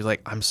apology. He was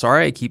like, I'm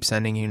sorry I keep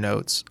sending you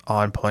notes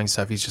on pulling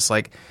stuff. He's just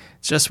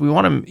we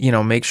want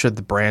to, make sure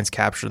the brand's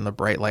captured in the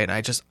bright light.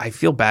 And I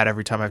feel bad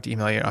every time I have to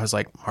email you. I was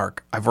like,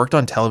 Mark, I've worked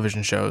on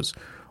television shows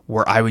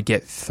where I would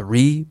get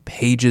 3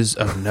 pages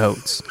of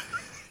notes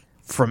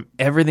from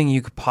everything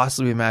you could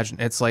possibly imagine.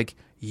 It's like,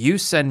 you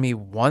send me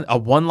a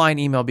one-line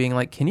email being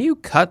like, can you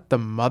cut the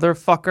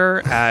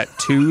motherfucker at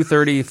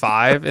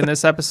 2:35 in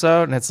this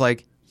episode? And it's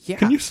like, yeah.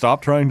 Can you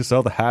stop trying to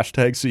sell the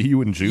hashtag see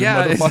you in June,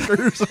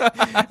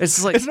 motherfuckers?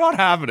 It's it's not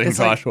happening,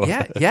 Joshua.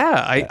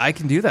 I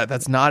can do that.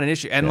 That's not an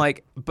issue. And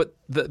but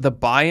the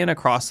buy-in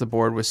across the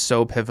board was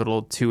so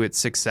pivotal to its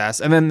success.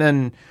 And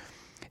then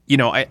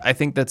I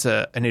think that's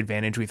an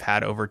advantage we've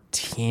had over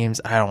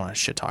teams. I don't want to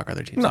shit talk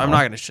other teams. No. I'm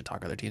not going to shit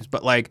talk other teams,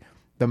 but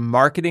the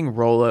marketing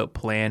rollout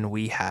plan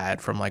we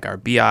had from our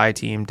BI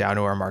team down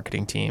to our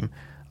marketing team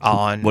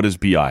on what is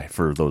BI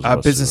for those of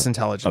us business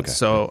intelligence. Okay.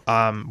 So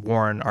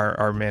Warren,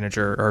 our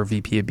manager, our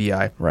VP of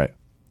BI, right?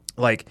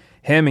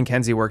 Him and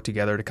Kenzie worked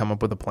together to come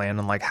up with a plan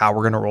on how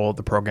we're going to roll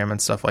the program and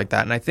stuff like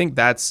that. And I think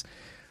that's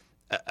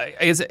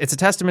it's a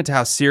testament to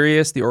how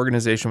serious the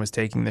organization was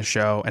taking the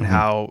show and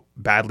how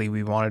badly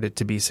we wanted it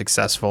to be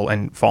successful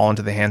and fall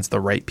into the hands of the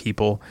right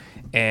people.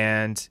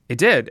 And it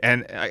did.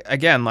 And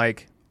again,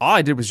 all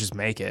I did was just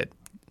make it.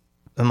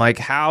 And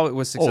how it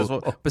was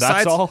successful. Besides,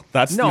 that's all?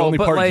 That's the only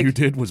part you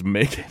did was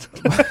make it.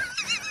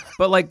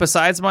 But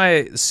besides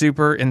my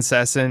super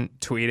incessant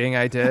tweeting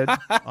I did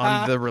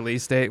on the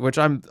release date, which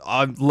I'm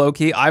low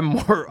key, I'm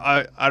more,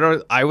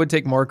 I would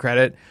take more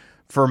credit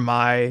for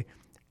my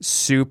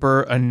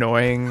super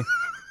annoying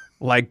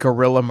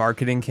guerrilla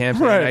marketing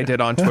campaign I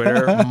did on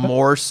Twitter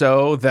more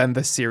so than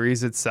the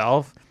series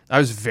itself. I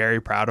was very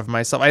proud of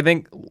myself. I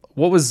think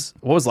what was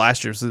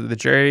last year? Was it the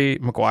Jerry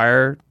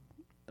Maguire?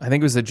 I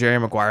think it was the Jerry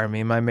Maguire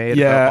meme I made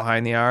about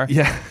Behind the R.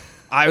 Yeah.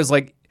 I was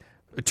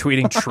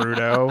tweeting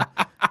Trudeau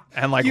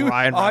and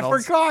Ryan Reynolds.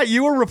 I forgot.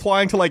 You were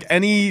replying to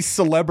any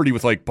celebrity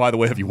with by the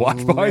way, have you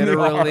watched Behind the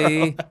R?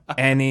 Literally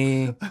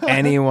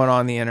anyone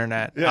on the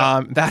internet.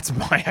 Yeah. That's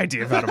my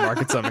idea of how to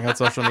market something on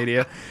social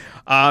media.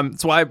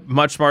 That's why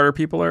much smarter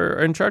people are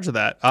in charge of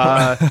that.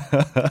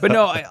 But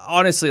no,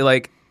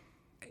 honestly,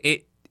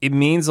 it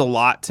means a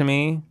lot to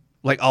me.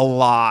 A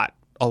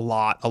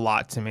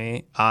lot to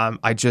me.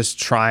 I just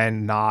try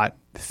and not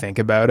think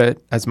about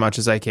it as much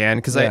as I can,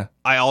 because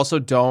I also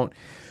don't,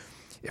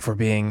 if we're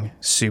being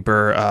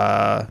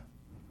super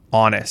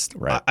honest,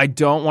 right. I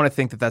don't want to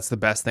think that that's the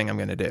best thing I'm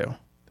going to do.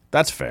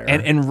 That's fair.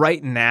 And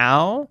right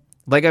now,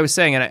 like I was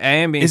saying, and I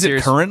am being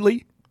serious. Is it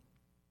currently?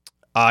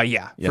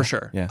 Yeah, for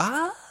sure.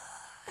 Yeah.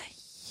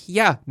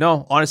 Yeah.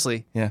 No,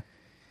 honestly. Yeah.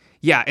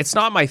 Yeah, it's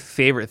not my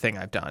favorite thing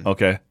I've done.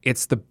 Okay.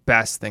 It's the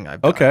best thing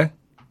I've done. Okay.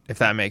 If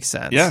that makes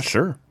sense. Yeah,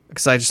 sure.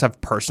 Because I just have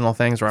personal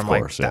things where I'm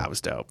that was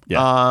dope.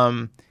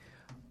 Yeah.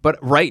 But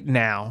right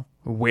now,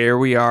 where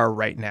we are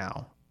right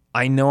now,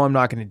 I know I'm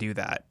not going to do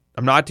that.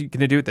 I'm not going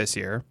to do it this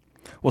year.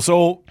 Well,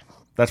 so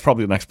that's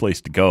probably the next place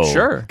to go.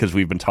 Sure. Because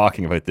we've been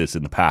talking about this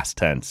in the past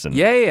tense. And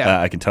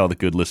I can tell the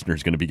good listener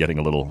is going to be getting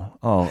a little,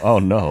 oh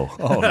no.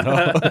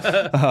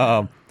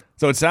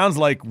 So it sounds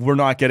like we're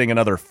not getting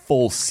another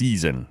full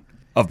season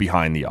of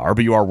Behind the R,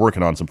 but you are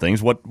working on some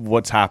things.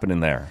 What's happening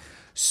there?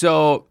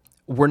 So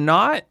we're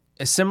not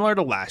similar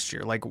to last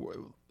year. Like,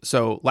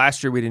 so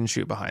last year we didn't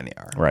shoot behind the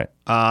hour. Right.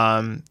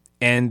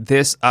 And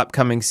this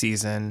upcoming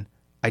season,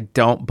 I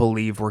don't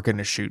believe we're going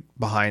to shoot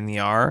behind the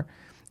hour.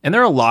 And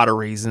there are a lot of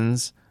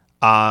reasons,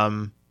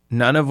 none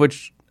of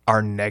which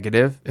are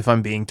negative, if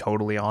I'm being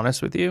totally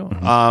honest with you.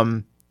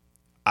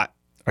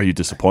 Are you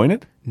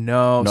disappointed?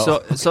 No.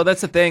 So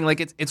that's the thing. Like,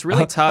 it's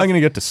really tough. I'm going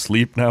to get to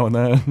sleep now and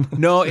then.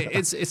 No,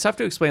 it's tough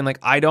to explain. Like,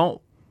 I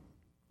don't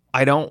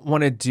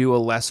want to do a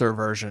lesser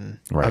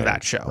version of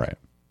that show. Right.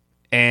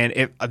 And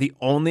if the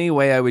only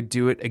way I would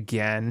do it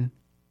again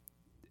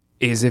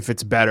is if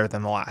it's better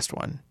than the last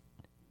one.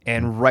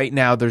 And right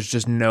now, there's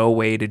just no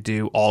way to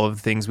do all of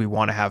the things we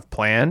want to have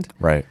planned.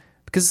 Right.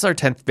 Because it's our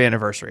 10th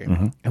anniversary.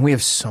 And we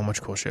have so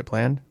much cool shit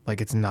planned.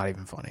 Like, it's not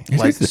even funny.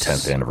 It's like the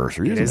 10th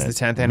anniversary, isn't it? It is the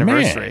 10th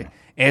anniversary. Man.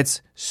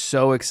 It's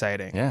so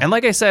exciting. Yeah. And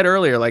like I said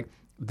earlier, like,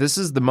 this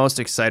is the most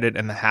excited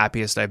and the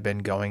happiest I've been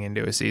going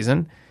into a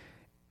season.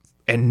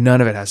 And none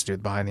of it has to do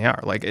with behind the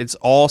hour. Like, it's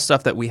all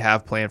stuff that we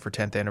have planned for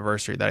 10th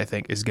anniversary that I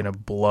think is going to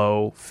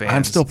blow fans.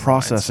 I'm still minds.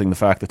 processing the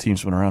fact the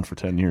team's been around for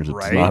 10 years. It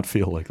does not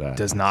feel like that.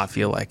 Does not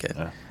feel like it.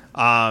 Yeah.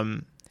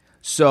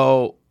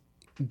 So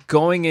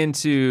going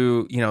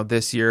into,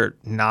 this year,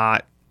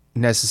 not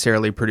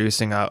necessarily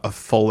producing a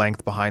full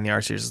length behind the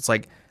hour series, it's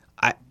like,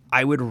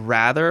 I would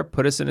rather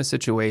put us in a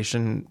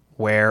situation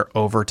where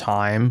over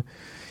time,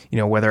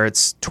 whether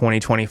it's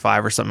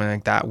 2025 or something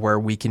like that, where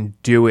we can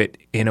do it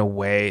in a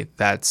way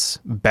that's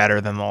better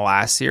than the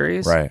last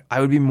series. Right.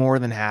 I would be more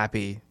than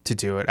happy to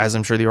do it, as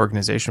I'm sure the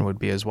organization would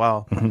be as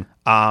well.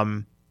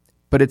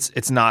 But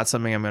it's not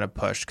something I'm going to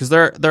push, because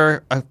there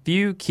are a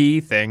few key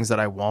things that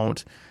I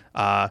won't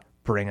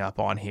bring up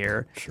on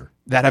here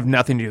that have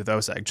nothing to do with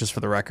OSEG. Just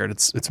for the record,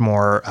 it's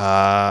more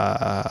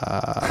not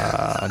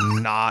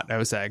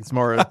OSEG. It's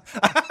more like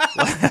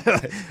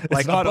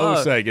it's not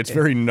above. OSEG. It's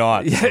very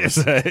not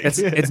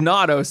OSEG. It's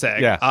not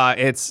OSEG. Yeah.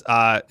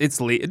 It's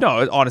league.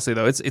 No, honestly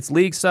though, it's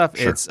league stuff.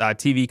 Sure. It's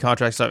TV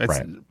contract stuff.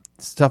 It's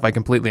stuff I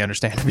completely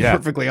understand, to be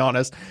perfectly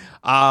honest.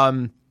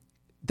 That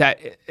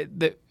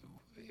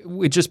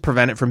we just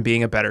prevent it from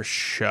being a better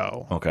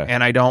show. Okay.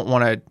 And I don't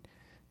want to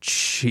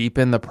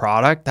cheapen the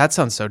product. That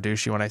sounds so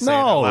douchey when I say it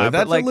out loud,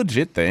 that's but like, a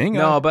legit thing.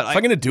 No, but if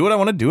I'm going to do it, I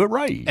want to do it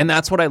right. And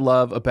that's what I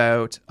love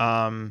about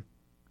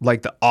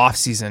like the off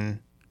season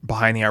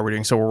behind the hour we're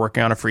doing. So we're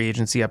working on a free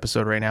agency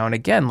episode right now. And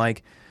again,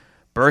 like,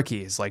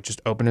 Berkey is like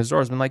just opened his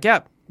doors, been like, yeah,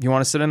 you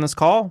want to sit in this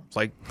call? It's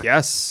like,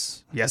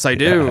 yes, I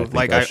do.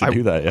 I should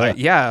do that.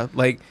 Yeah.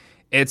 Like,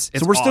 it's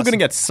so we're still awesome. going to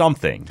get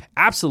something.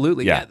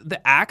 Absolutely. Yeah.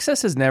 The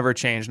access has never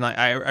changed.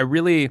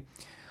 And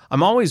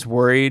I'm always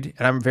worried,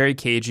 and I'm very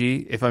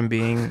cagey, if I'm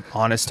being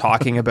honest,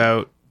 talking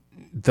about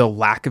the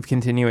lack of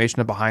continuation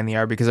of behind the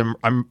hour, because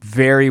I'm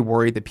very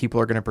worried that people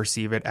are going to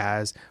perceive it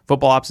as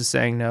Football Ops is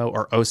saying no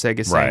or OSEG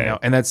is saying no,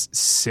 and that's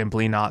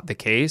simply not the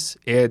case.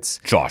 It's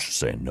Josh is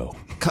saying no.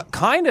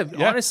 Kind of,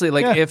 honestly.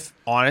 Like, if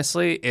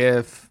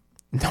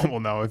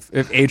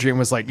Adrian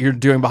was like, you're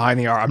doing behind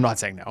the hour, I'm not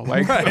saying no.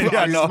 Like, he's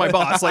my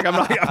boss. Like, I'm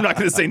not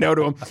going to say no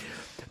to him.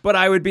 But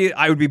I would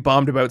be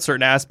bummed about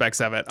certain aspects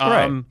of it.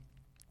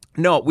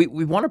 No,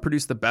 we want to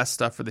produce the best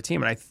stuff for the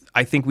team, and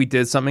I think we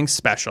did something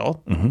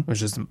special,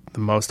 which is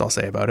the most I'll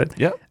say about it.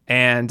 Yeah,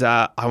 and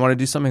I want to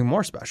do something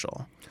more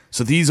special.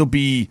 So these will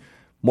be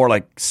more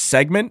like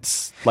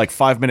segments, like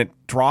 5-minute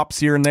drops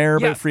here and there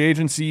about free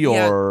agency,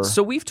 or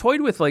so we've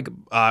toyed with like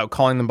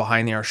calling them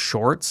behind the hour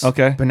shorts.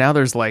 Okay, but now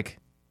there's like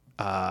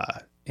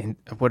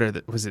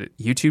was it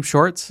YouTube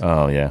shorts?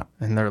 Oh yeah,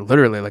 and they're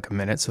literally like a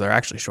minute, so they're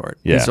actually short.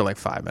 Yeah. These are like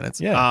 5 minutes.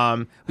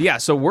 Yeah.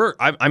 So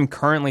I'm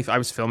currently, I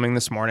was filming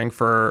this morning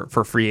for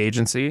free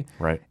agency.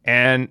 Right.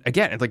 And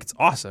again, it's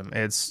awesome.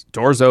 It's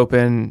doors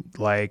open.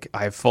 Like,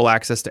 I have full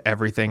access to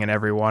everything and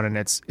everyone, and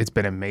it's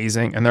been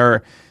amazing. And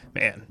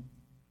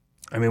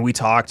we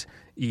talked.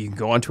 You can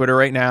go on Twitter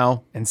right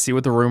now and see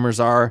what the rumors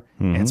are.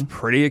 And it's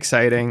pretty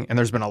exciting. And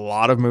there's been a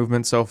lot of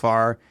movement so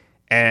far.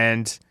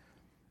 And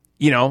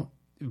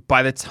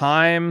by the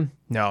time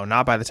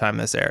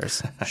this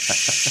airs.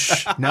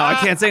 Shh. No, I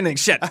can't say anything.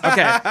 Shit.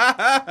 Okay.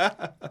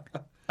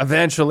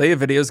 Eventually, a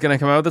video is going to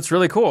come out that's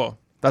really cool.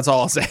 That's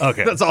all I'll say.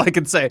 Okay. That's all I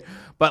can say.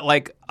 But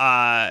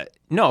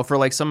for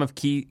like some of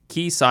key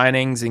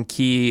signings and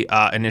key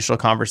initial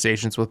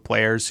conversations with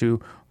players who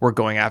we're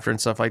going after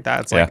and stuff like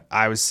that, it's like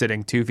I was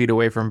sitting 2 feet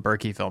away from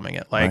Berkey filming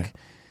it.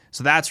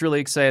 So that's really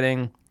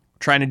exciting.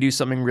 Trying to do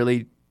something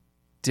really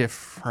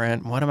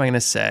different. What am I going to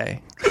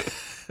say?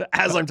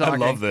 As I'm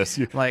talking, I love this.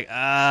 Like, what can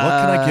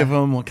I give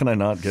him? What can I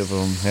not give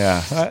him?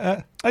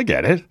 Yeah, I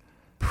get it.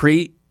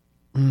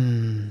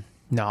 No,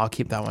 I'll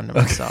keep that one to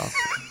myself.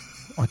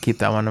 I'll keep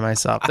that one to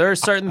myself. There are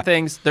certain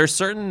things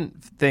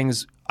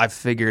we've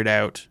figured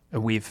out,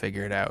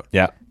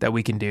 that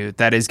we can do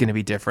that is going to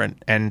be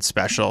different and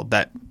special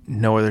that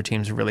no other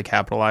teams have really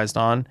capitalized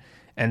on.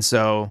 And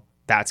so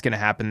that's going to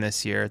happen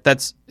this year.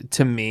 That's,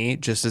 to me,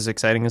 just as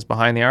exciting as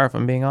behind the hour, if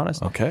I'm being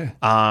honest. Okay.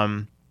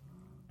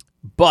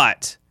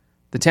 But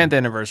the 10th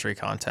anniversary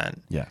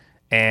content. Yeah.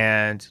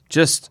 And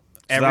just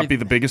Would that be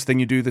the biggest thing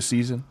you do this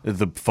season? Is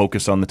the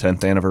focus on the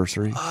 10th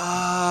anniversary?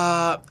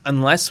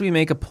 Unless we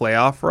make a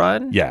playoff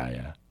run.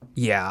 Yeah.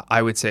 Yeah,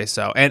 I would say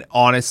so. And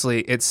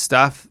honestly, it's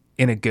stuff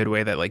in a good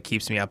way that like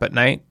keeps me up at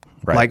night.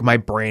 Right. Like my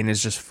brain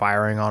is just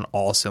firing on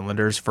all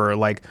cylinders for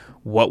like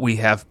what we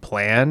have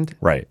planned.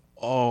 Right.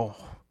 Oh.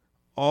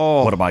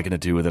 What am I going to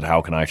do with it?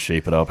 How can I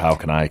shape it up? How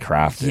can I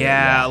craft it?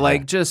 Yeah,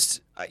 like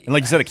just... And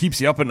like you said, it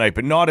keeps you up at night,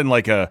 but not in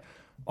like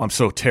I'm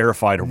so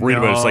terrified or worried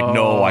about it. It's like,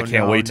 no, I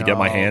can't wait to get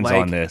my hands like,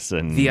 on this.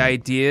 And the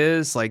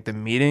ideas, like the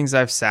meetings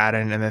I've sat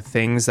in and the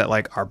things that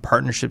like our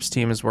partnerships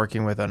team is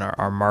working with and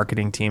our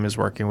marketing team is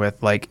working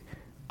with, like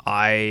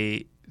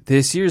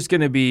this year's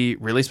going to be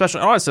really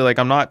special. Honestly, like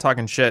I'm not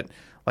talking shit.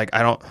 Like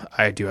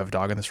I do have a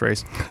dog in this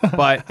race,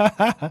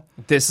 but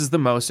this is the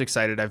most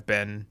excited I've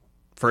been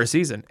for a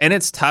season. And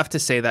it's tough to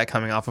say that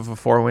coming off of a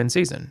 4-win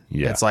season.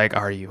 Yeah. It's like,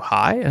 are you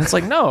high? And it's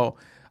like, no.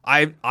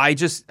 I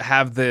just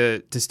have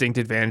the distinct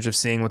advantage of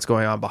seeing what's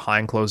going on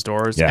behind closed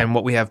doors and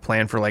what we have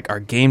planned for like our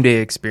game day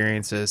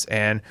experiences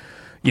and,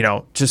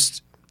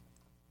 just,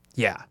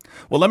 yeah.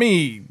 Well, let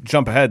me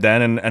jump ahead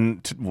then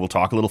and we'll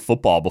talk a little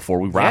football before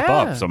we wrap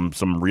up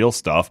some real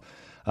stuff.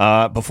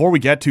 Before we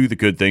get to the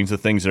good things, the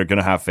things that are going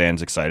to have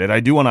fans excited, I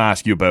do want to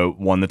ask you about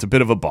one that's a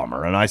bit of a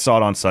bummer. And I saw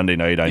it on Sunday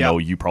night. I know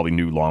you probably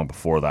knew long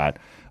before that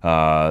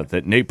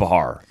Nate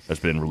Behar has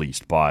been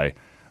released by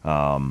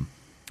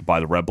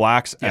the Red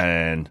Blacks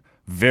and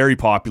very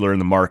popular in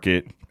the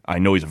market. I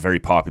know he's a very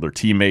popular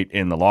teammate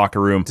in the locker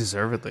room.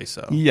 Deservedly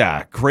so.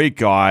 Yeah, great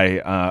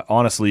guy.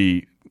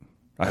 Honestly,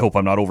 I hope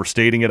I'm not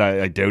overstating it.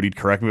 I doubt he'd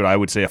correct me, but I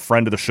would say a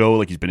friend of the show.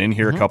 Like he's been in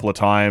here a couple of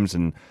times,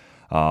 and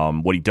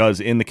what he does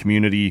in the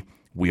community,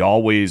 we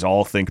always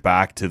all think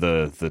back to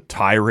the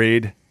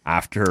tirade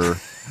after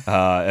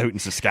out in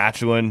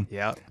Saskatchewan.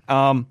 Yeah.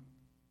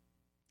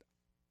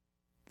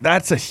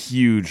 That's a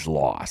huge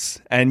loss,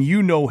 and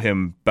you know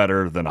him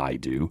better than I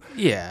do.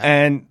 Yeah.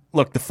 And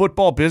look, the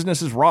football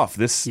business is rough.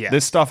 This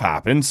stuff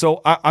happens. So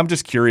I'm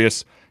just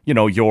curious,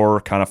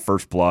 your kind of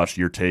first blush,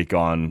 your take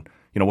on,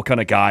 what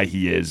kind of guy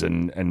he is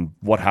and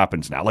what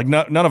happens now. Like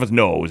none of us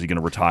know, is he going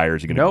to retire?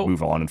 Is he going to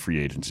move on in free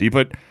agency?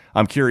 But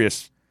I'm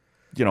curious,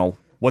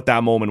 what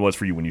that moment was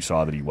for you when you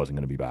saw that he wasn't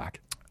going to be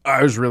back.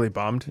 I was really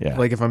bummed. Yeah.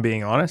 Like if I'm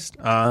being honest.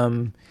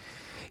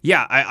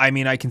 Yeah, I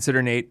mean, I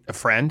consider Nate a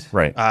friend.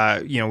 Right.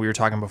 We were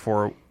talking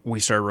before we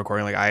started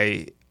recording.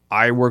 Like,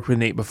 I worked with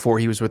Nate before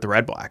he was with the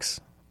REDBLACKS.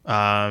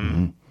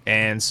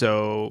 And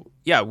so,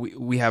 yeah,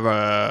 we have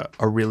a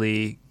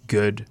really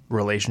good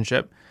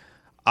relationship.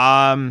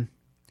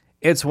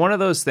 It's one of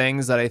those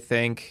things that I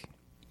think,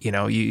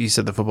 you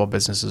said the football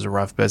business is a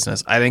rough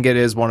business. I think it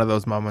is one of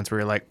those moments where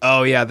you're like,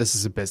 oh, yeah, this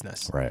is a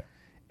business. Right.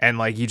 And,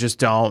 like, you just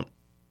don't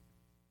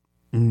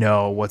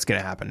know what's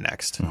going to happen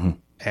next. Mm-hmm.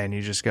 And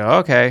you just go,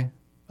 okay,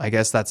 I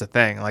guess that's a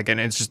thing. Like, and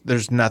it's just,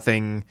 there's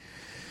nothing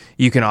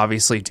you can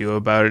obviously do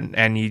about it.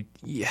 And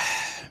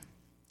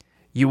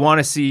you want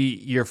to see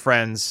your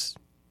friends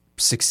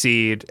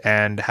succeed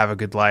and have a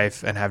good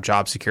life and have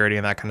job security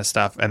and that kind of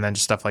stuff. And then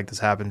just stuff like this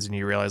happens and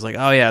you realize like,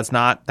 oh yeah, it's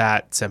not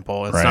that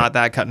simple. It's not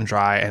that cut and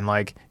dry. And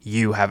like,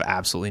 you have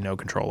absolutely no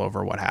control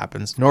over what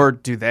happens, nor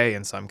do they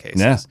in some cases.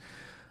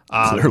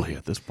 Yeah. Clearly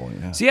at this point.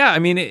 Yeah. So yeah, I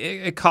mean,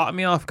 it caught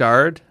me off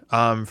guard,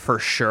 for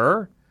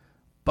sure.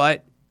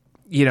 But,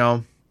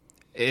 I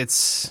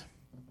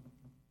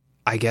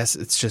guess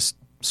it's just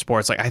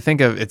sports. Like I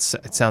think of it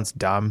sounds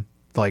dumb,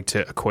 like to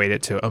equate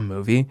it to a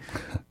movie,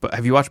 but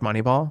have you watched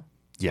Moneyball?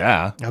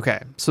 Yeah.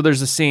 Okay. So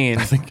there's a scene.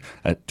 I think,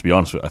 to be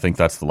honest with you, I think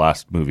that's the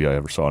last movie I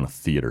ever saw in a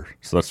theater.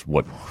 So that's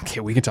what.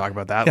 Okay, we can talk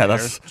about that. Yeah,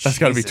 later. that's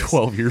got to be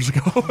 12 years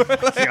ago.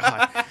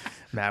 God.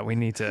 Matt, we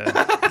need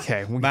to.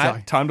 Okay,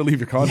 Matt, time to leave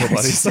your condo,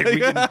 buddy. we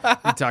can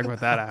talk about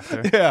that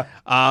after. Yeah.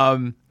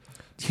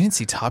 You didn't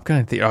see Top Gun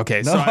in theater?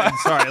 Okay, no.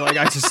 Sorry. Like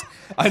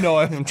I know.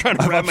 I'm trying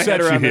to wrap my head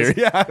around here. this.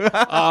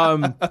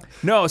 Yeah.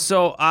 No.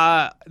 So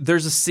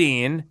there's a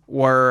scene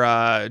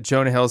where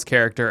Jonah Hill's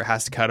character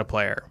has to cut a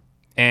player.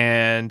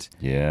 And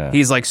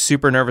he's like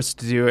super nervous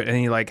to do it, and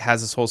he like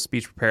has this whole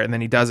speech prepared, and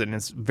then he does it, and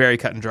it's very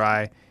cut and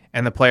dry.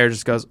 And the player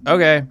just goes,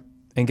 "Okay,"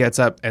 and gets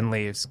up and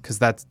leaves because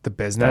that's the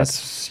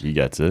business. He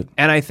gets it.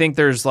 And I think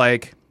there's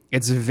like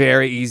it's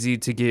very easy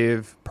to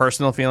give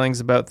personal feelings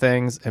about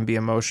things and be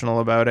emotional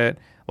about it.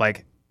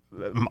 Like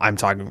I'm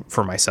talking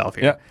for myself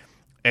here. Yeah.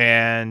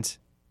 And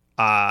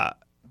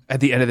at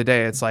the end of the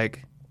day, it's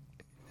like,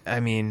 I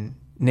mean,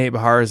 Nate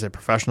Behar is a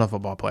professional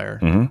football player,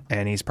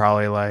 and he's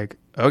probably like,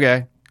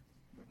 okay.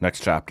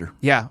 Next chapter.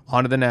 Yeah,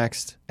 on to the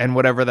next. And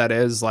whatever that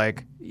is,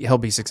 like, he'll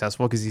be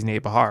successful because he's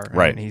Nate Behar.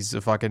 Right. And he's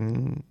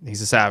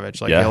a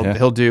savage. Like,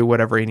 he'll do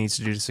whatever he needs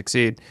to do to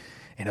succeed,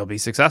 and he'll be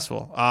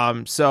successful.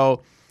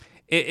 So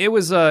it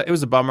was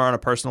a bummer on a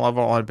personal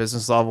level. On a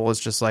business level, it's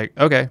just like,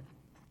 okay,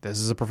 this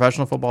is a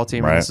professional football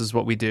team, and this is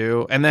what we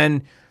do. And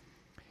then,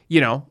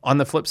 on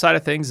the flip side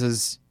of things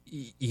is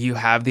you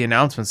have the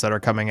announcements that are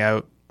coming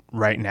out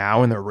right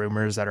now and the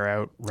rumors that are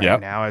out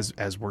right now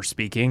as we're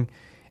speaking.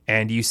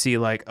 And you see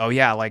like, oh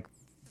yeah, like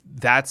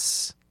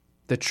that's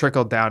the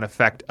trickle down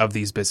effect of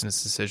these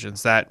business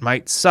decisions that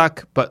might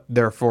suck, but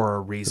they're for a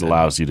reason. It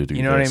allows you to do,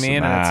 you know what I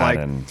mean? And it's like,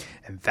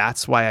 and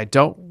that's why I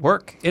don't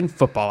work in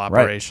football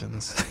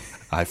operations.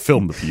 I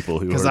film the people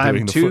who are because doing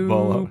I'm the too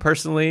football.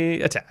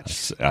 personally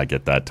attached. I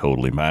get that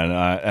totally, man.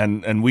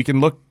 And we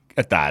can look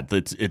at that.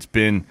 It's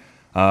been,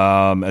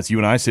 as you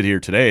and I sit here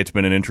today, it's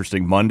been an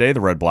interesting Monday. The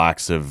Red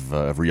Blacks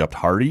have re-upped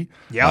Hardy.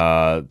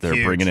 Yep. They're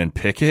Huge. bringing in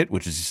Pickett,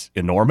 which is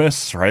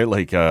enormous, right?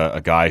 Like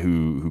a guy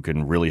who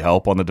can really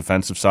help on the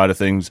defensive side of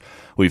things.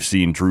 We've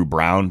seen Drew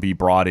Brown be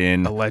brought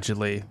in.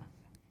 Allegedly.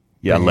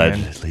 Yeah,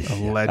 Allegedly.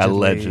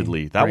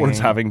 Allegedly. That word's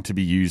having to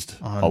be used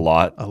a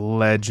lot.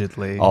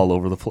 Allegedly. All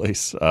over the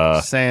place.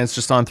 Saying it's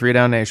just on 3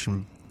 Down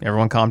Nation.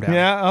 Everyone calm down.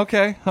 Yeah,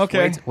 okay.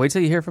 Wait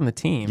till you hear from the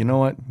team. You know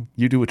what?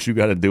 You do what you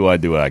got to do. I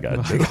do what I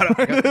got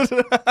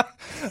to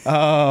do.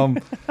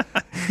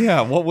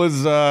 Yeah, what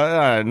was...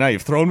 now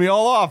you've thrown me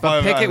all off.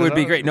 But Pickett would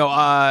be great. No,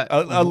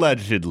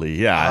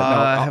 allegedly,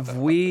 yeah. have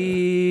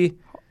we...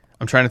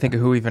 I'm trying to think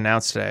of who we've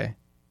announced today.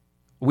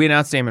 We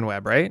announced Damon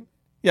Webb, right?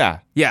 Yeah.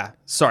 Yeah,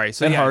 sorry.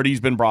 So And Hardy's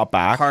been brought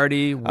back.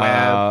 Hardy,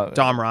 Webb,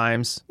 Dom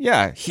Rhymes.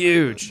 Yeah.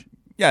 Huge.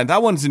 Yeah,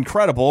 that one's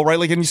incredible, right?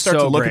 Like, and you start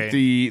So to look great.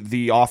 at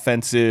the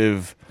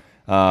offensive...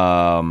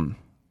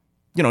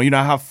 you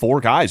now have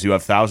 4 guys who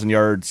have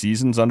 1,000-yard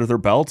seasons under their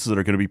belts that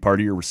are going to be part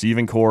of your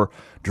receiving core.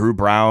 Drew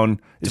Brown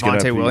is going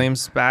to Devontae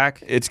Williams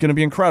back. It's going to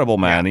be incredible,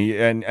 man.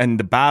 And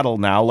the battle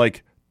now,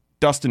 like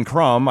Dustin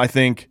Crum, I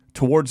think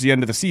towards the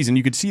end of the season,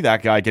 you could see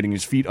that guy getting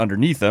his feet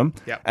underneath him.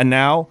 Yep. And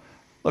now,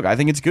 look, I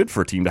think it's good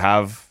for a team to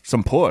have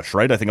some push,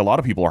 right? I think a lot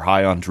of people are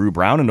high on Drew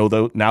Brown and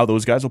know now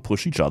those guys will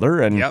push each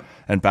other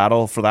and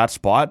battle for that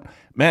spot.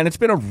 Man, it's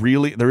been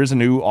there is a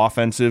new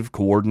offensive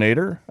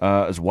coordinator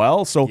as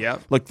well. So,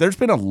 look, there's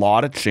been a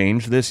lot of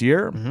change this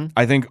year. Mm-hmm.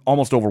 I think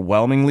almost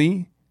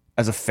overwhelmingly,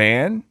 as a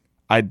fan,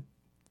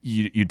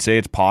 you'd say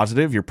it's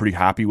positive. You're pretty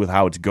happy with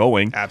how it's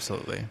going.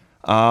 Absolutely.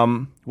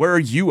 Where are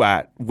you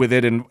at with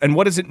it, and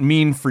what does it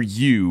mean for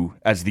you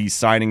as these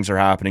signings are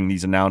happening,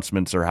 these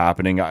announcements are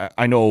happening?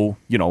 I know,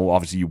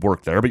 obviously you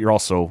work there, but you're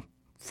also,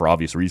 for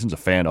obvious reasons, a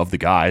fan of the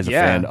guys, a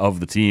fan of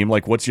the team.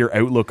 Like, what's your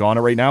outlook on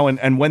it right now?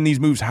 And when these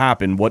moves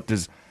happen,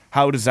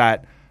 how does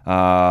that,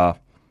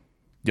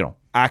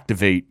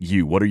 activate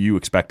you? What are you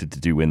expected to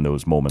do in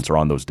those moments or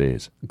on those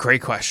days?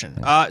 Great question.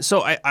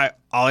 So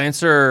I'll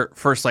answer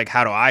first, like,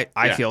 how do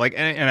I feel like,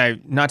 and I,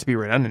 not to be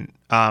redundant,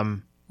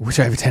 which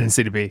I have a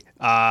tendency to be,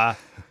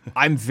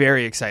 I'm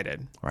very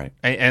excited. Right.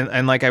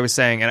 And like I was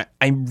saying, and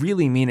I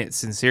really mean it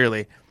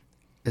sincerely,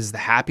 this is the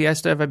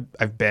happiest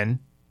I've been,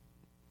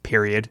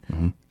 period,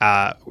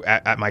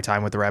 at my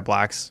time with the Red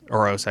Blacks,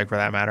 or OSEG for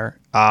that matter,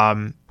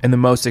 and the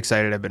most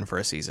excited I've been for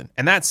a season.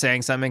 And that's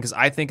saying something, because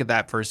I think of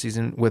that first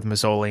season with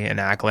Masoli and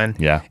Acklin,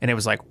 and it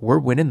was like, we're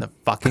winning the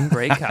fucking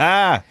Grey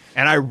Cup.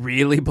 And I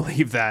really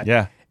believe that.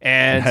 Yeah.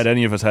 And had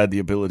any of us had the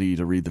ability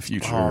to read the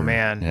future? Oh,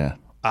 man. Yeah.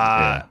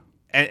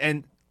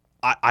 And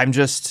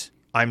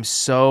I'm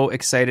so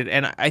excited,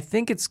 and I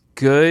think it's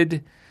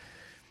good.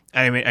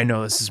 I mean, I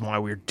know this is why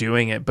we're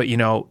doing it, but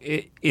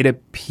it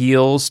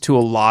appeals to a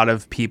lot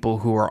of people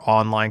who are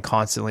online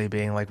constantly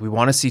being like, we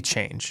want to see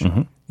change.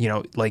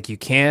 Mm-hmm. Like,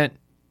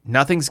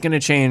 nothing's going to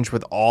change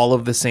with all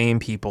of the same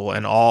people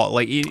and all,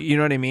 like, you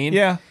know what I mean?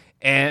 Yeah.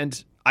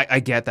 And I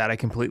get that. I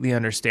completely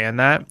understand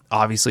that.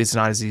 Obviously, it's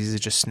not as easy as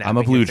just snapping I'm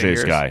a Blue your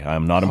Jays fingers. guy.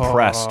 I'm not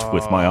impressed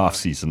with my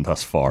offseason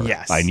thus far.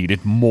 Yes. I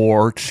needed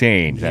more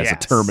change as a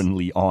Yes.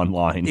 terminally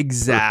online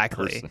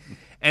Exactly. person.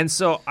 And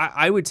so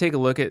I would take a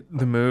look at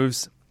the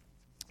moves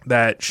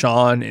that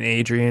Sean and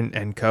Adrian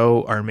and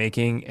co are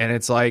making, and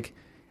it's like,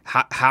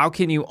 how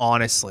can you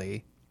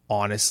honestly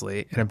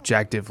and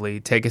objectively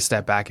take a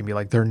step back and be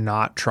like, they're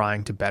not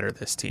trying to better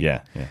this team?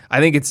 Yeah.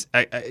 I think it's,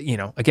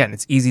 again,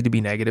 it's easy to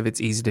be negative.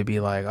 It's easy to be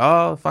like,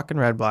 oh, fucking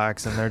Red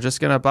Blacks, and they're just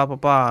going to blah, blah,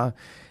 blah.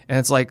 And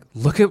it's like,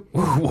 look at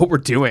what we're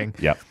doing.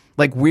 Yep.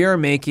 Like, we are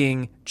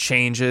making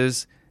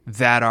changes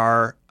that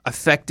are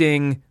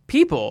affecting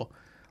people.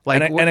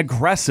 Like, and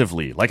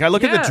aggressively. Like, I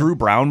look at the Drew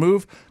Brown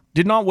move.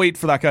 Did not wait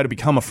for that guy to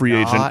become a free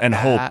agent and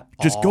hope.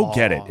 Just go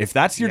get it. If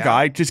that's your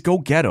guy, just go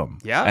get him.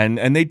 Yeah.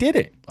 And they did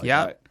it.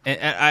 Like,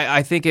 And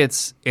I think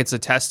it's a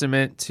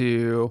testament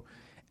to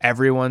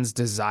everyone's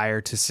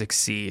desire to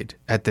succeed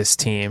at this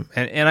team.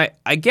 And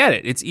I get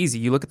it. It's easy.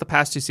 You look at the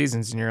past 2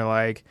 seasons and you're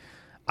like,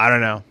 I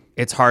don't know.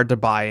 It's hard to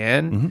buy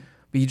in. Mm-hmm.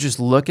 But you just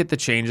look at the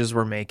changes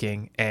we're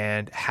making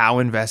and how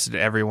invested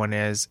everyone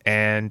is.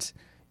 And,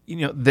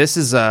 this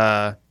is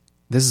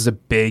a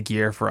big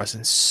year for us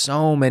in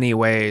so many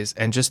ways.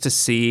 And just to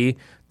see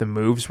the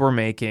moves we're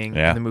making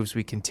and the moves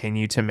we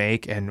continue to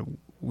make and,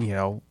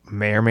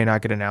 may or may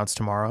not get announced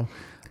tomorrow,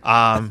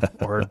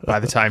 or by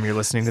the time you're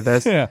listening to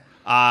this, it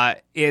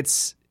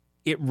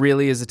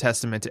really is a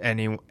testament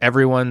to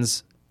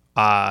everyone's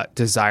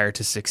desire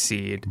to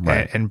succeed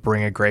and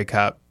bring a Grey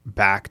Cup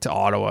back to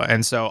Ottawa.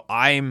 And so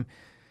I'm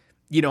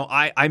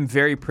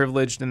very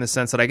privileged in the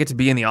sense that I get to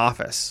be in the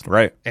office,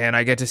 right, and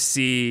I get to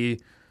see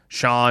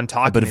Sean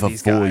talking to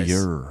these guys.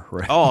 Voyeur,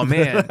 right? Oh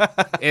man,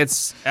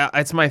 it's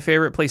my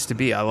favorite place to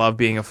be. I love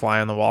being a fly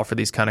on the wall for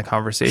these kind of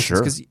conversations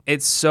because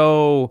it's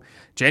so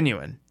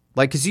genuine.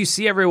 Like, because you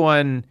see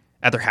everyone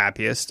at their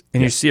happiest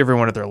and you see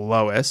everyone at their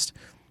lowest,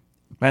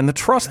 Man, the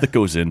trust that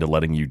goes into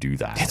letting you do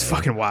that. It's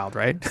fucking wild,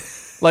 right?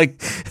 Like,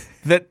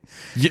 that,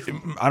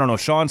 I don't know,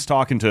 Sean's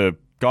talking to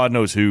God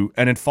knows who,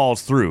 and it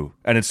falls through,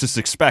 and it's just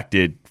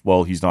expected,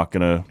 well, he's not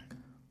going to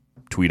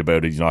tweet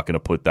about it, he's not going to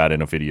put that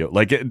in a video.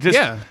 Like, it just...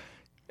 Yeah.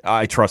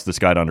 I trust this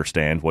guy to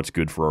understand what's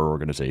good for our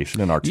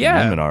organization and our team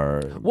and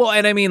our... Well,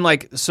 and I mean,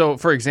 like, so,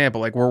 for example,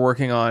 like, we're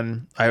working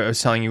on... I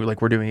was telling you,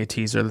 like, we're doing a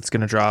teaser that's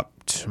going to drop...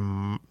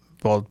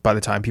 Well, by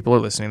the time people are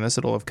listening to this,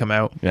 it'll have come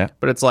out. Yeah.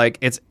 But it's like,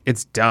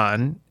 it's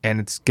done,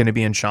 and it's going to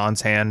be in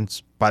Sean's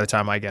hands by the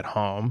time I get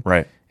home.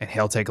 Right. And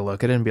he'll take a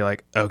look at it and be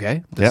like,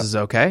 okay, this is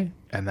okay,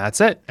 and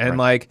that's it. And,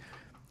 like,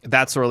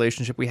 that's the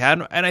relationship we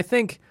had. And I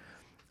think,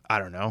 I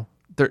don't know,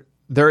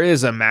 there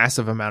is a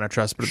massive amount of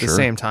trust, but at the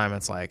same time,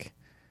 it's like...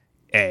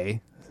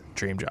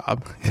 dream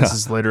job. This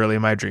is literally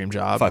my dream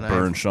job. If I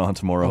burn Sean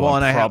tomorrow, well,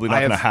 I'm probably not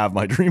going to have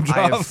my dream job.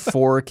 I have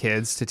 4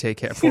 kids to take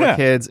care of, 4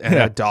 kids and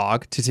a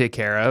dog to take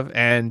care of,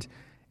 and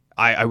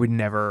I would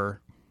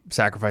never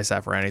sacrifice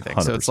that for anything.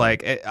 100%. So it's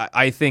like,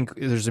 I think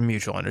there's a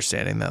mutual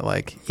understanding that,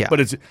 like, yeah.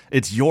 But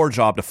it's your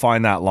job to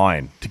find that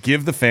line, to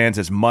give the fans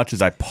as much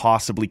as I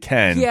possibly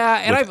can.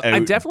 Yeah, and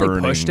I've definitely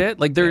pushed it.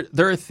 Like, there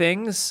are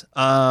things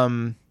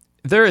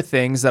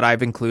that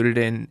I've included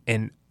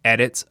in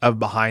edits of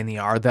Behind the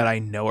R that I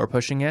know are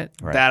pushing it,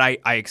 that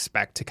I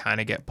expect to kind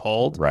of get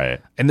pulled.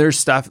 Right. And there's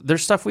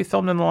stuff we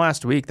filmed in the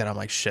last week that I'm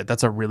like, shit,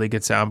 that's a really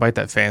good soundbite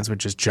that fans would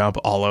just jump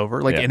all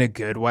over, like in a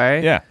good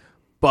way. Yeah.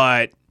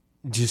 But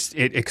just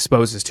it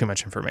exposes too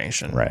much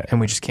information. Right. And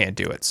we just can't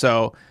do it.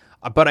 So,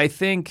 but I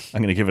think...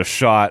 I'm going to give it a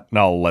shot, and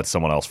I'll let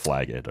someone else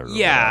flag it. Or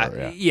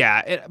whatever.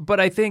 But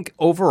I think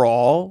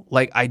overall,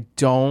 like, I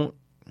don't...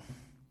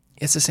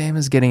 It's the same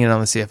as getting in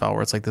on the CFL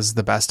where it's like, this is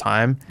the best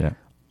time. Yeah.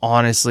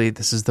 Honestly,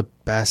 this is the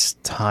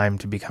best time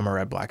to become a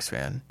Red Blacks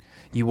fan.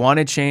 You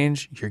wanted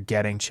change, you're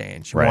getting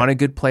change. You wanted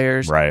good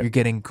players, you're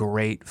getting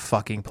great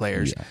fucking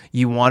players. Yeah.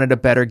 You wanted a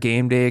better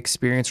game day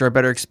experience or a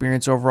better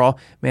experience overall.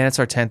 Man, it's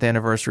our 10th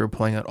anniversary. We're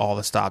pulling out all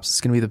the stops. It's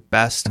going to be the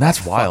best. And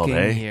that's wild,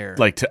 year.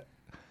 Like,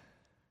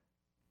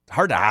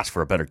 hard to ask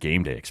for a better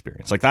game day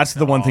experience. Like, that's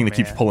the one thing that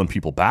keeps pulling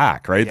people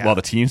back, right? Yeah. While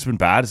the team's been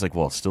bad, it's like,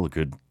 well, it's still a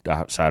good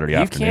Saturday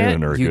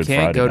afternoon or a good Friday You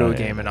can't go to night. a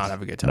game and not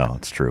have a good time. No,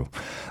 it's true.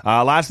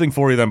 Last thing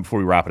for you then before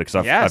we wrap it, because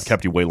I've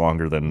kept you way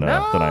longer than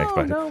I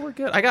expected. No, we're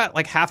good. I got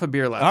like half a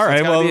beer left. All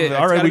right,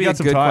 so we got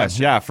some time.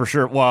 Question. Yeah, for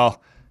sure.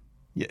 Well,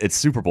 it's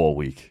Super Bowl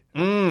week.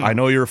 I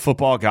know you're a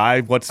football guy. I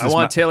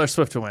want Taylor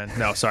Swift to win.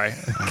 No, sorry.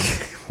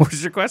 What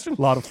was your question?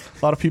 A lot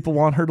of people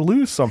want her to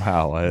lose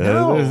somehow.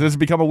 This has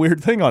become a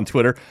weird thing on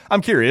Twitter.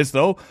 I'm curious,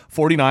 though.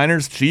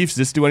 49ers, Chiefs, does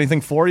this do anything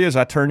for you? Does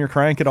that turn your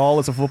crank at all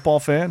as a football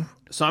fan?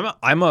 So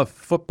I'm a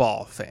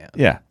football fan.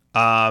 Yeah.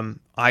 I'm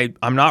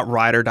not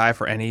ride or die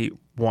for any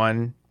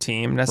one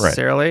team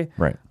necessarily.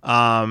 Right.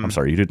 I'm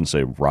sorry, you didn't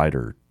say ride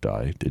or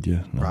die, did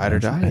you? No, ride or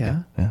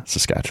die, yeah.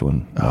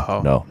 Saskatchewan.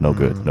 No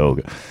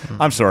good.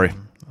 I'm sorry.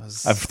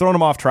 I've thrown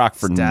him off track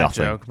for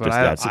nothing. Joke, but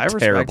that's a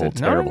terrible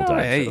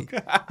dad joke.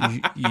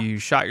 You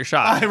shot your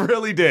shot. I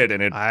really did,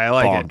 and I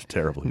like bombed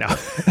terribly.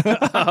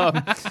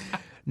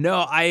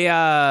 No,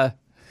 I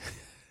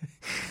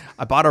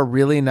bought a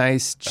really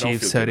nice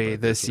Chiefs hoodie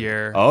this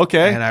year.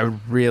 Okay, and I would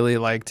really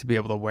like to be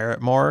able to wear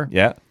it more.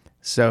 Yeah.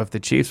 So if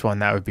the Chiefs won,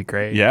 that would be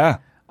great. Yeah.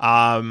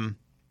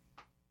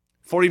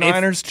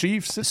 49ers,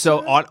 Chiefs.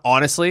 So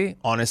honestly,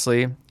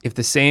 if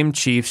the same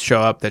Chiefs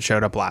show up that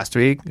showed up last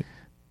week,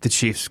 the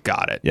Chiefs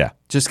got it. Yeah.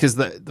 Just because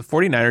the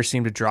 49ers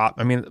seem to drop.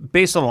 I mean,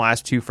 based on the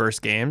last 2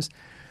 first games,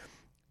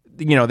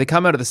 you know, they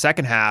come out of the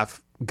second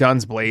half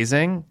guns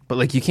blazing, but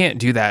like you can't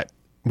do that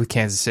with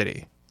Kansas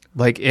City.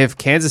 Like if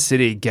Kansas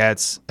City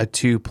gets a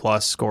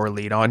 2+ score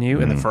lead on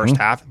you in the first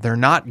half, they're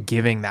not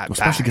giving that back.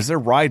 Especially because they're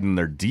riding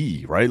their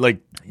D, right? Like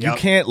you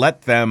can't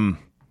let them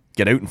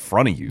get out in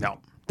front of you. No.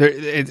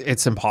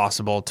 It's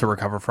impossible to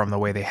recover from the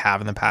way they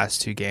have in the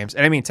past 2 games.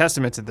 And I mean,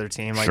 testament to their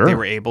team, like they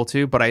were able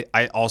to, but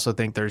I also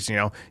think there's, you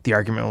know, the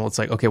argument, well, it's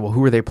like, okay, well,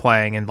 who are they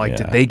playing? And like,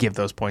 did they give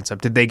those points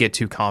up? Did they get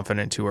too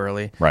confident too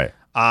early? Right.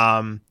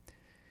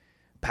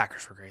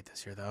 Packers were great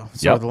this year, though.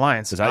 So the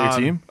Lions. Is that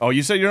your team? Oh,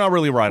 you said you're not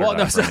really ride or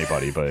die for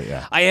anybody, but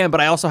yeah. I am, but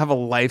I also have a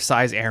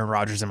life-size Aaron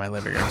Rodgers in my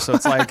living room. So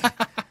it's like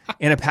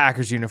in a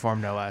Packers uniform,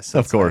 no less. So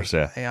of course,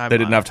 like, yeah. They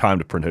didn't have time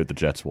to print out the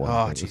Jets one.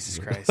 Oh, Jesus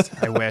Christ.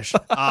 I wish.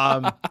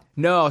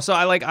 No, so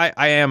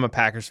I am a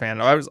Packers fan.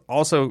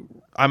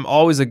 I'm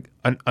always an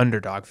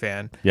underdog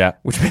fan. Yeah.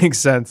 Which makes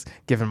sense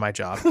given my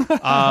job.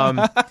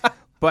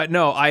 But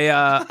no,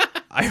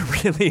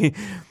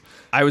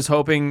 I was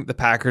hoping the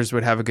Packers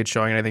would have a good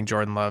showing, and I think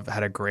Jordan Love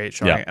had a great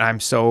showing. And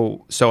I'm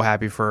so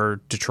happy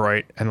for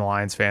Detroit and the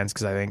Lions fans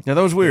because I think that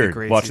was weird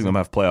watching them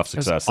have playoff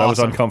success. That was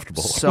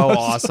uncomfortable. So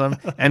awesome.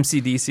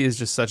 MCDC is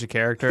just such a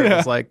character. It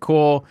was like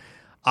cool.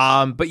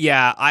 But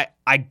yeah,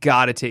 I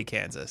gotta take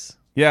Kansas.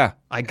 Yeah,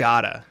 I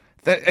gotta.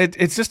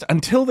 It's just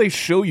until they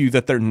show you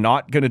that they're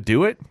not going to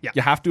do it,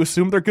 you have to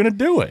assume they're going to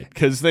do it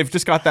because they've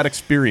just got that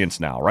experience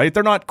now, right?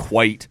 They're not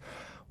quite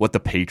what the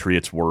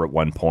Patriots were at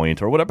one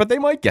point or whatever, but they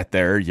might get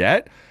there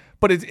yet.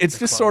 But it's just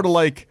close. Sort of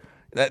like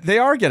they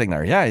are getting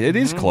there. Yeah, it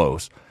is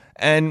close.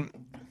 And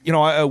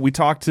we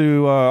talked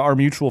to our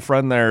mutual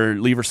friend there,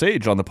 Lever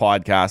Sage, on the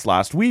podcast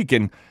last week,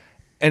 and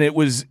it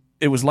was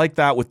like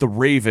that with the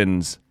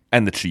Ravens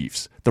and the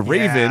Chiefs. The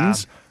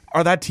Ravens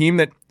are that team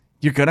that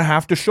you're going to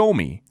have to show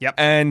me. Yep.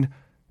 And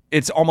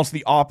it's almost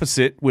the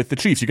opposite with the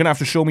Chiefs. You're going to have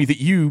to show me that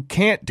you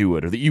can't do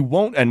it or that you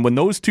won't. And when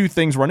those two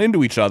things run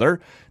into each other,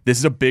 this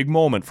is a big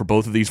moment for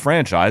both of these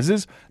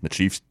franchises. The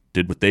Chiefs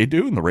did what they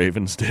do and the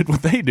Ravens did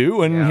what they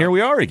do. And here we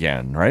are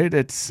again, right?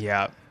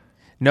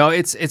 No,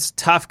 it's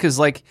tough because,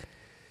 like,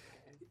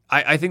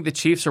 I think the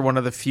Chiefs are one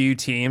of the few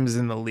teams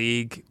in the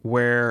league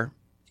where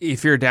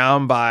if you're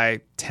down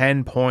by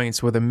 10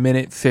 points with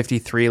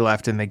 1:53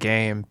 left in the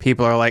game,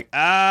 people are like,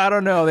 I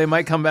don't know, they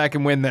might come back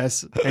and win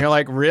this. And you're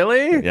like,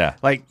 really? Yeah.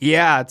 Like,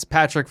 it's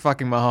Patrick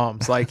fucking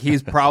Mahomes. Like,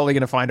 he's probably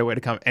going to find a way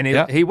to come. And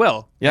he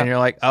will. Yeah. And you're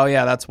like, oh,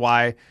 yeah, that's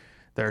why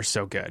they're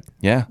so good.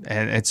 Yeah.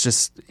 And it's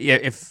just,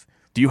 if...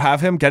 Do you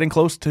have him getting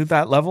close to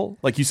that level?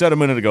 Like you said a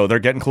minute ago, they're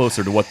getting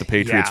closer to what the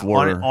Patriots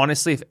were.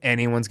 Honestly, if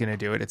anyone's going to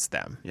do it, it's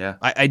them. Yeah.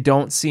 I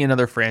don't see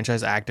another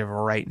franchise active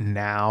right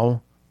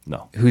now.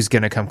 No. Who's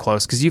going to come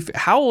close? Because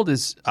how old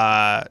is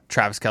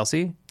Travis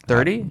Kelce?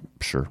 30?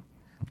 Sure.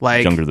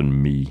 Like, younger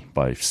than me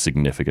by a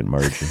significant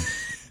margin.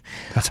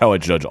 That's how I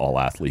judge all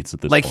athletes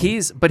at this point.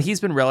 He's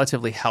been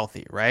relatively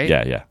healthy, right?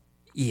 Yeah.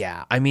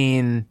 Yeah. I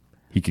mean,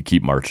 he could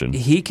keep marching.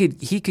 He could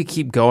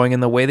keep going.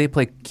 And the way they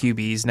play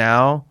QBs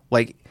now,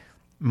 like,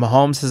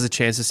 Mahomes has a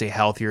chance to stay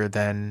healthier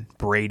than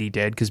Brady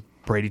did because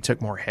Brady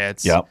took more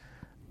hits. Yep.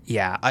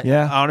 Yeah. I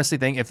honestly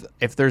think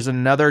if there's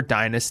another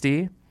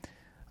dynasty,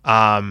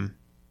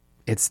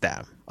 it's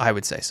them. I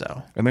would say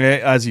so. I mean,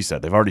 as you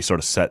said, they've already sort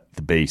of set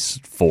the base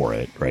for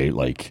it, right?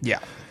 Like,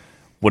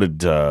 what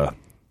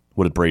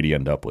did Brady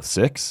end up with?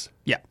 6?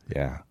 Yeah.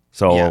 Yeah.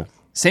 So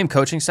same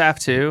coaching staff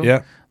too.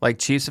 Yeah. Like,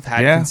 Chiefs have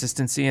had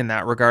consistency in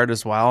that regard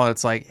as well.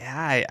 It's like,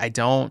 I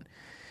don't.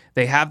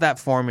 They have that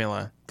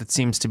formula that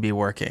seems to be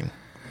working.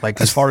 Like,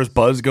 as far as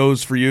buzz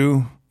goes for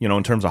you,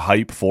 in terms of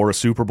hype for a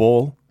Super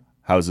Bowl,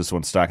 how is this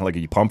one stacking? Like, are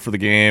you pumped for the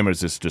game, or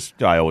is this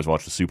just, I always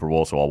watch the Super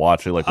Bowl, so I'll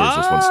watch it? Like, where's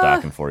this one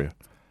stacking for you?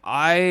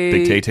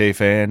 Big Tay-Tay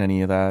fan,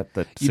 any of that?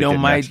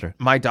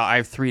 I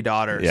have 3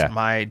 daughters. Yeah.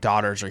 My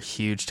daughters are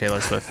huge Taylor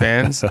Swift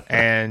fans.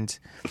 And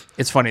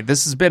it's funny.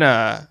 This has been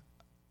I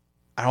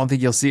don't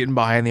think you'll see it in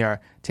Behind the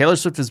Arc. Taylor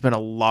Swift has been a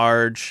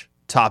large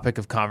topic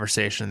of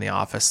conversation in the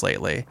office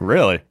lately.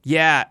 Really?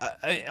 Yeah,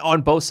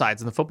 on both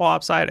sides, on the football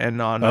ops side and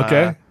on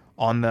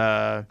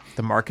the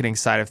marketing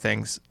side of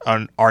things,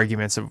 on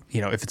arguments of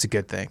if it's a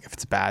good thing, if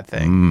it's a bad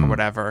thing, or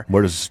whatever.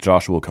 Where does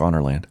Joshua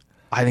O'Connor land?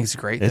 I think it's a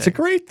great thing. It's a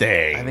great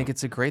thing. I think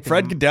it's a great thing.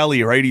 Fred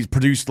Godelli, right? He's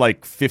produced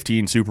like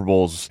 15 Super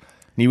Bowls.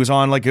 And he was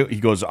on he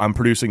goes, I'm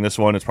producing this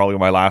one. It's probably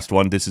my last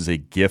one. This is a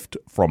gift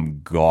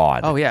from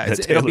God. Oh yeah,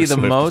 it'll be the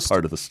most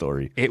part of the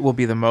story. It will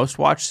be the most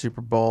watched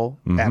Super Bowl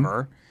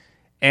ever.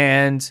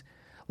 And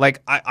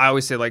like I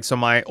always say, like, so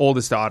my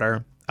oldest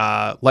daughter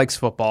likes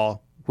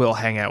football, will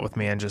hang out with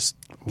me and just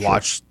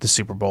watch the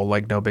Super Bowl,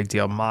 like, no big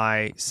deal.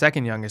 My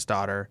second youngest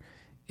daughter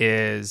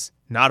is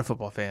not a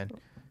football fan,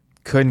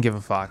 couldn't give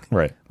a fuck,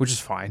 right? Which is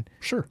fine.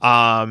 Sure.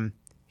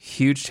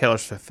 Huge Taylor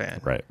Swift fan,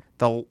 right?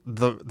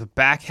 The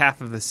back half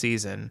of the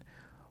season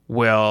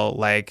will,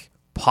 like,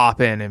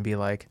 pop in and be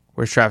like,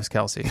 where's Travis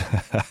Kelce?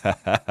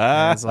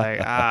 And it's like,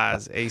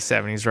 it's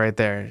A7. He's right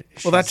there.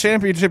 Well, that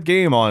championship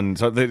game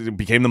it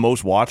became the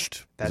most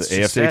watched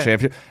AFC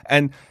championship.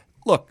 And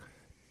look,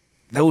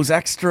 those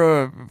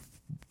extra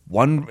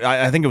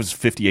I think it was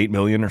 58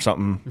 million or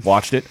something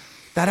watched it.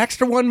 That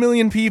extra 1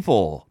 million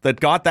people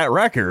that got that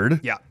record,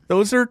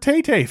 those are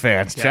Tay-Tay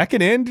fans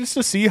checking in just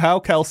to see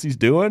how Kelsey's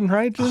doing,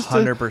 right? Just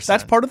 100%.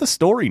 That's part of the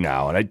story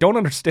now, and I don't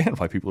understand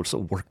why people are so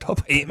worked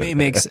up. It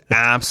makes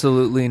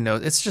absolutely no.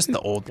 It's just the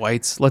old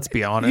whites. Let's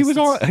be honest. It's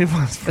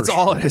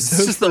all it is.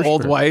 It's just the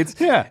old whites.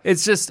 Yeah.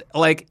 It's just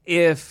like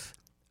if.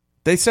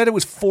 They said it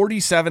was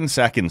 47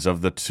 seconds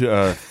of the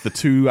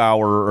 2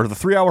 hour or the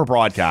 3 hour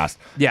broadcast.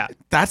 Yeah.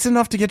 That's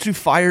enough to get you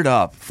fired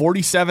up.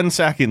 47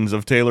 seconds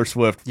of Taylor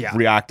Swift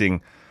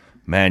reacting.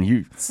 Man,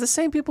 it's the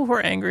same people who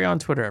are angry on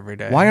Twitter every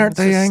day. Why aren't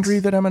they angry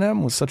that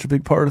Eminem was such a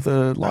big part of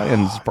the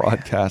Lions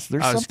broadcast?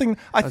 There's something.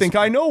 I think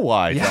I know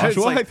why,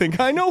 Joshua. I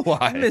think I know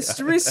why.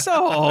 Mystery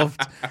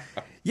solved.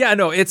 Yeah,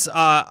 no, it's.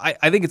 I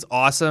think it's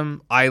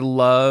awesome. I don't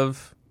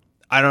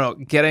know,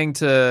 getting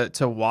to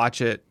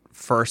watch it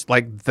first,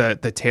 like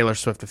the Taylor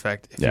Swift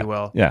effect, if you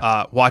will.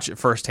 Yeah. Watch it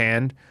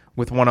firsthand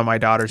with one of my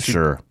daughters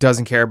who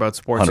doesn't care about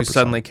sports, 100%. Who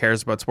suddenly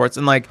cares about sports.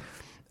 And like,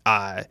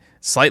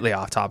 slightly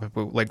off topic,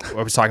 but like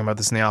I was talking about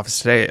this in the office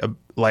today.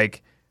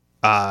 Like,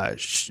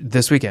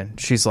 this weekend,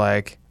 she's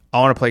like, I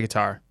want to play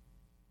guitar.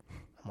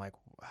 I'm like,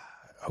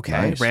 okay,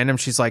 nice. Random.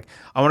 She's like,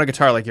 I want a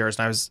guitar like yours.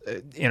 And I was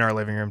in our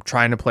living room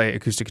trying to play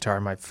acoustic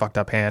guitar. My fucked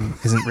up hand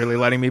isn't really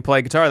letting me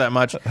play guitar that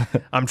much.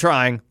 I'm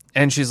trying.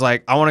 And she's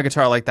like, I want a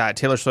guitar like that.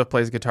 Taylor Swift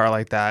plays guitar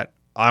like that.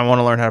 I want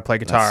to learn how to play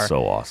guitar. That's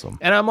so awesome.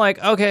 And I'm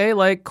like, okay,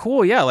 like,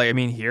 cool. Yeah. Like, I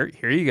mean, here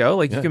you go.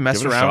 Like, you can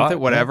mess around with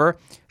it, whatever.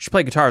 Yeah. She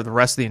played guitar the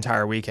rest of the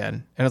entire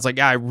weekend. And it's like,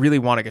 yeah, I really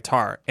want a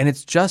guitar. And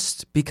it's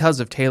just because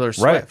of Taylor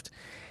Swift.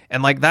 Right.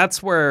 And like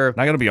that's where And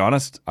I got to be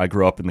honest, I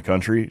grew up in the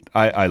country.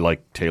 I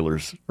like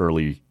Taylor's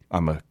early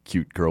I'm a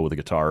cute girl with a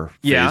guitar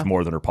phase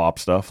more than her pop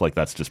stuff. Like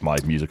that's just my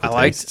musical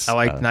tastes. I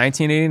liked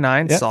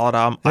 1989, solid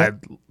album.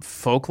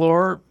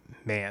 Folklore,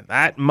 man,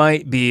 that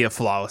might be a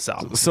flawless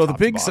album. So the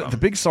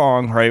big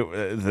song, right,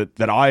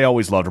 that I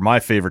always loved, or my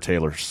favorite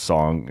Taylor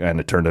song, and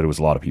it turned out it was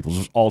a lot of people's,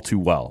 was All Too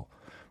Well.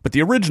 But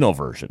the original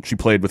version, she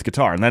played with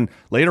guitar. And then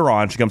later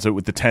on, she comes out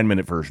with the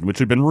 10-minute version, which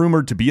had been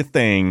rumored to be a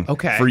thing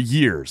for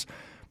years.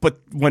 But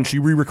when she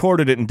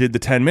re-recorded it and did the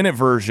 10-minute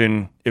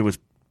version, it was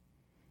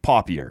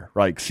poppier.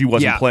 Like she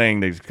wasn't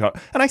playing the guitar.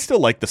 And I still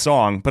like the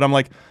song, but I'm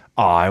like,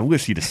 oh, I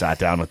wish he'd have sat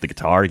down with the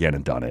guitar again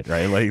and done it,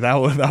 right? Like that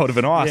would have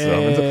been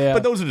awesome.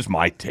 But those are just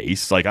my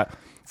tastes. Like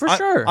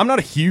sure. I'm not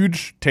a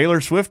huge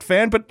Taylor Swift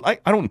fan, but I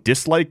don't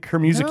dislike her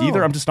music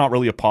either. I'm just not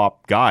really a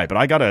pop guy. But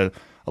I got a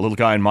little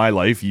guy in my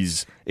life.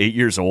 He's 8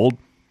 years old.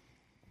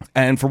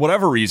 And for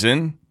whatever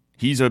reason,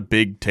 he's a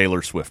big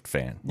Taylor Swift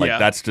fan. Like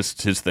that's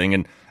just his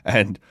thing.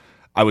 And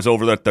I was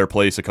over at their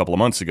place a couple of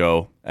months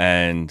ago,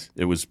 and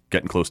it was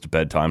getting close to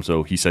bedtime.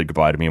 So he said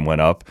goodbye to me and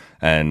went up,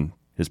 and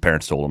his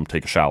parents told him,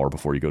 take a shower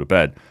before you go to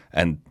bed.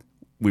 And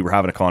we were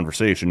having a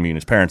conversation, me and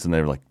his parents, and they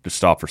were like, just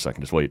stop for a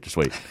second, just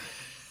wait.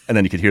 And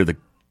then you could hear the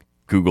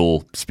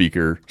Google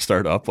speaker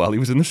start up while he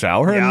was in the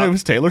shower, and it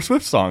was Taylor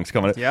Swift songs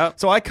coming in.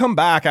 So I come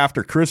back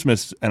after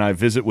Christmas, and I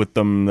visit with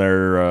them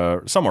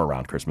there somewhere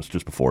around Christmas,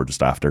 just before,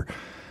 just after.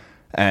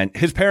 And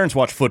his parents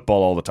watch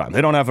football all the time.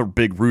 They don't have a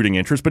big rooting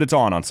interest, but it's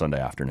on Sunday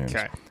afternoons.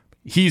 Okay.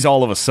 He's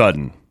all of a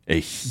sudden a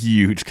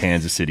huge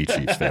Kansas City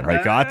Chiefs fan,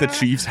 right? Got the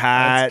Chiefs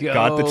hat,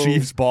 got the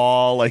Chiefs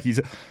ball. Like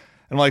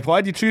I'm like,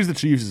 why'd you choose the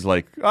Chiefs? He's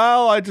like,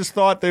 well, I just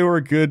thought they were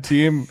a good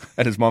team.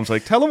 And his mom's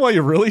like, tell him why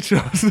you really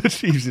chose the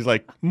Chiefs. He's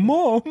like,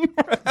 Mom.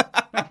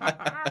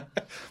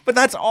 But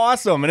that's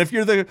awesome. And if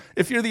you're the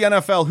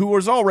NFL, who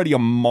was already a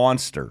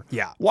monster,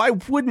 why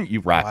wouldn't you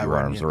wrap your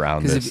arms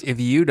around this? Because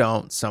if you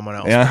don't, someone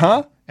else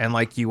will. And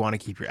like you want to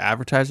keep your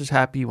advertisers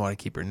happy, you want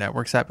to keep your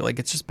networks happy. Like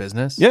it's just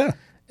business. Yeah.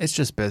 It's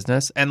just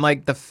business. And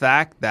like the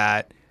fact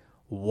that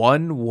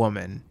one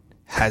woman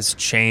has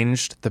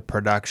changed the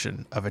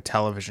production of a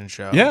television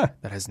show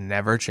that has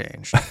never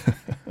changed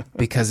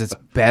because it's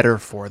better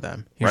for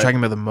them. You're talking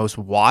about the most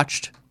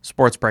watched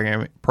sports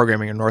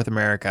programming in North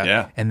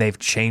America, and they've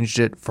changed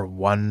it for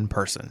one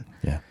person.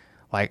 Yeah.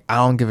 Like, I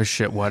don't give a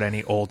shit what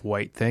any old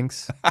white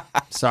thinks.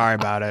 Sorry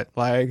about it.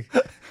 Like,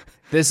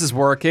 this is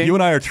working. You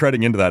and I are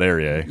treading into that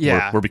area.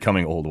 Yeah. We're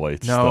becoming old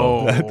whites.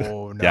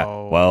 No. Yeah.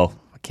 Well,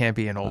 can't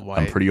be an old white.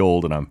 I'm pretty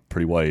old and I'm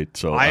pretty white,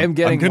 so I'm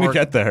going to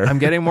get there. I'm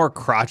getting more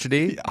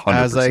crotchety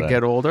as I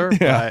get older,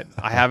 but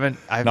I haven't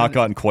not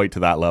gotten quite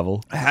to that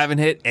level. I haven't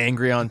hit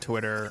angry on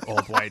Twitter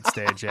old white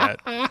stage yet.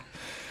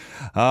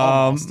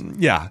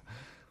 Yeah.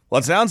 Well,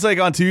 it sounds like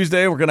on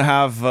Tuesday we're going to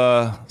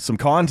have some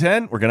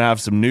content. We're going to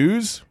have some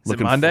news. Is it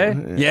Monday?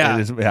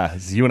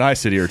 It's you and I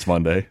sit here. It's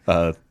Monday.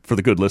 For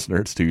the good listener,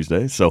 it's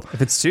Tuesday. So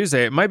if it's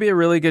Tuesday, it might be a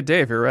really good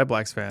day if you're a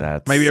REDBLACKS fan.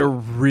 It might be a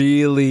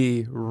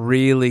really,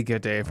 really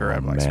good day if you're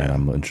a REDBLACKS fan.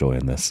 I'm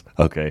enjoying this.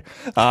 Okay.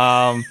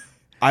 I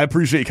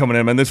appreciate you coming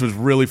in, man. This was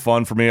really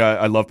fun for me.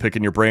 I love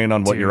picking your brain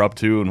on what you're up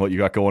to and what you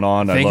got going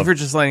on. Thank you for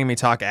just letting me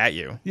talk at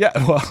you. Yeah,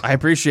 well, I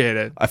appreciate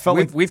it. I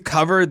felt we've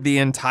covered the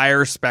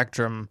entire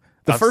spectrum.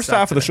 The first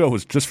half of the show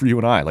was just for you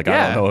and I. Like,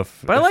 I don't know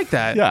if... But I like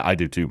that. Yeah, I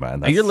do too,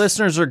 man. Your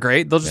listeners are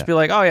great. They'll just be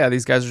like, oh, yeah,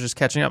 these guys are just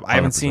catching up. I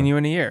haven't seen you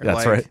in a year.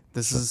 That's right.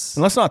 This is...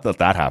 And let's not let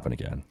that happen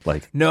again.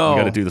 Like, no.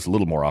 We got to do this a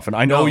little more often.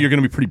 I know you're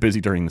going to be pretty busy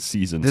during the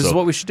season. This is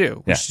what we should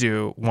do. We should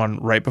do one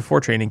right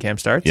before training camp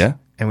starts. Yeah.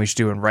 And we should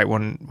do one right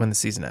when the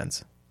season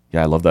ends.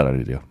 Yeah, I love that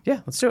idea. Yeah,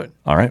 let's do it.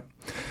 All right.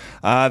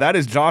 That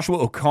is Joshua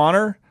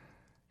O'Connor.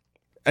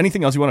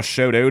 Anything else you want to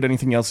shout out?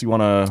 Anything else you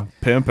want to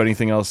pimp?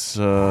 Anything else...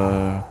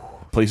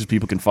 places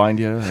people can find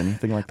you,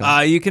 anything like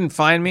that? You can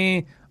find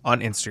me on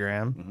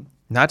Instagram.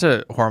 Not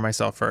to whore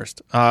myself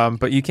first,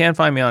 but you can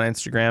find me on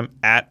Instagram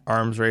at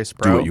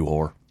ArmsRaceBro. Do it, you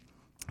whore.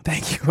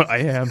 Thank you. I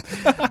am.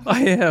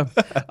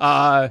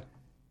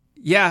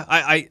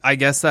 I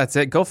guess that's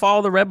it. Go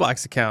follow the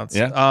REDBLACKS accounts.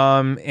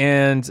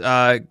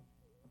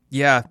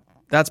 Yeah.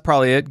 That's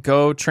probably it.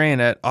 Go train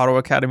at Ottawa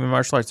Academy of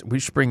Martial Arts. We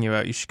should bring you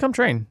out. You should come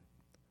train.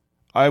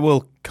 I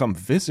will come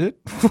visit.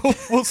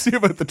 We'll see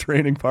about the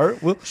training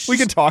part. We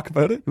can talk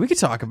about it. We can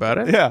talk about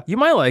it. Yeah. You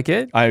might like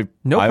it.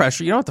 No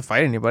pressure. You don't have to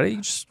fight anybody.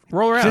 You just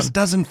roll around. It just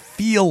doesn't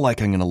feel like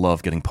I'm going to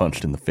love getting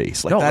punched in the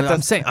face. Like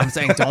I'm saying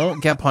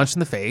don't get punched in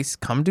the face.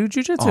 Come do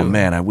jiu-jitsu. Oh,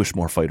 man, I wish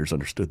more fighters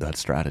understood that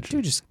strategy.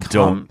 Dude, just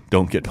come.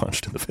 Don't get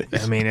punched in the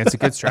face. I mean, it's a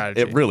good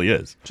strategy. It really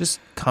is. Just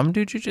come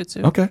do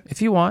jiu-jitsu. Okay.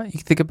 If you want. You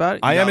can think about it.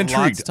 I am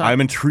intrigued.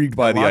 I'm intrigued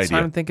by the idea.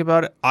 Time to think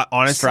about it.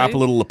 Honestly. Strap a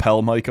little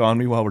lapel mic on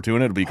me while we're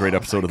doing it. It'll be a great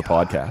episode of the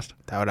podcast.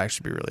 That would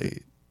actually be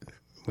really...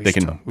 They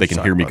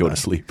can hear me go to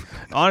sleep.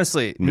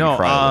 Honestly, no.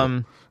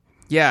 Come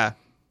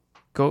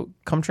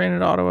train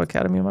at Ottawa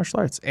Academy of Martial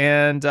Arts,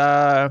 and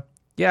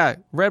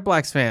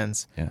REDBLACKS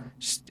fans,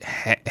 just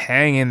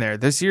hang in there.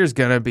 This year's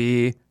gonna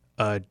be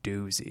a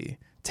doozy.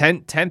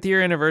 10th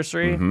year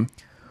anniversary.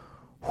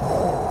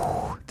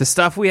 The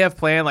stuff we have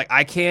planned, like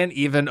I can't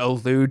even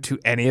allude to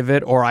any of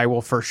it or I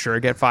will for sure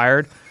get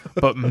fired.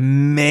 But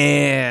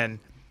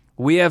man,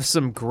 we have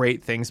some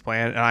great things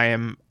planned.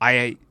 And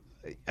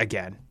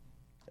again,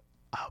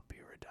 I'll be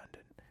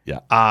redundant. Yeah.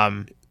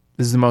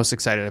 This is the most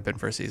excited I've been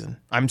for a season.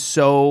 I'm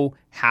so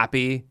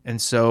happy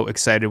and so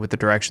excited with the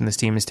direction this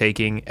team is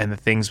taking and the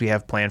things we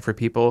have planned for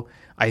people.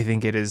 I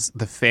think it is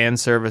the fan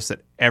service that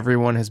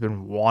everyone has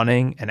been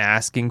wanting and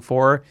asking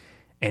for,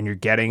 and you're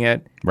getting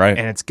it. Right.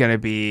 And it's going to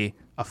be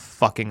a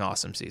fucking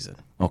awesome season.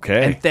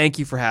 Okay. And thank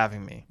you for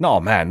having me. No,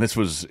 man, this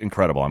was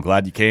incredible. I'm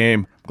glad you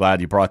came. Glad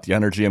you brought the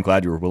energy. I'm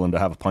glad you were willing to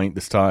have a pint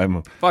this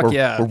time.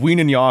 We're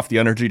weaning you off the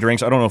energy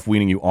drinks. I don't know if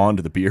weaning you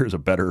onto the beer is a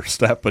better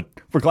step, but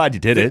we're glad you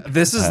did it.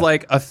 This is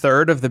like a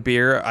third of the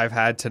beer I've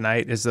had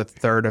tonight is a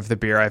third of the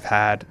beer I've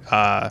had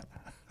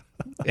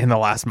in the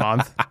last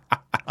month.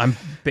 I'm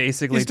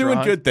basically He's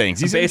doing good things.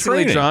 He's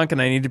basically drunk, and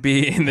I need to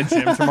be in the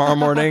gym tomorrow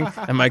morning,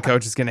 and my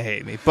coach is going to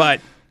hate me. But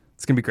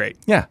it's going to be great.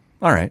 Yeah.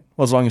 All right.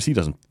 Well, as long as he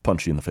doesn't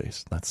punch you in the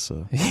face. That's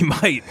He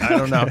might. I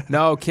don't know.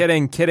 No,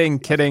 kidding.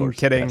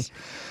 Yes.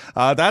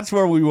 That's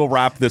where we will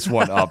wrap this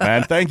one up,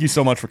 man. Thank you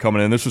so much for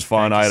coming in. This was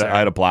fun. I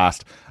had a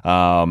blast.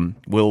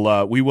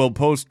 We will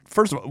post.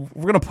 First of all,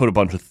 we're going to put a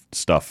bunch of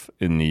stuff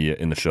in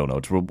the show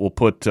notes. We'll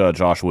put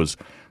Joshua's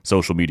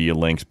social media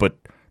links, but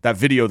that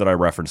video that I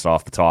referenced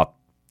off the top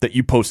that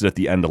you posted at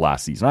the end of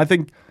last season, I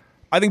think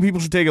people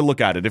should take a look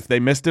at it. If they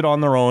missed it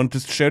on their own,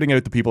 just shouting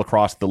out the people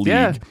across the league.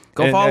 Yeah,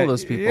 go follow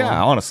those people.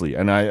 Yeah, honestly.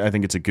 And I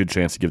think it's a good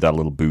chance to give that a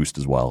little boost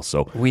as well.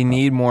 So we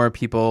need more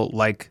people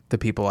like the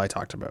people I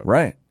talked about.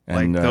 Right.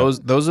 And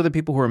those are the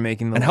people who are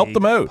making the and help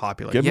them out.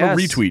 Popular. Give them a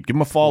retweet. Give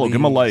them a follow. Please.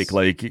 Give them a like.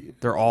 Like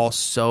they're all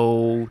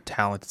so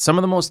talented. Some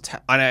of the most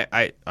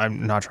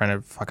I'm not trying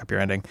to fuck up your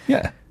ending.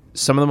 Yeah.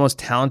 Some of the most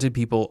talented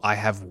people I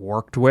have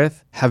worked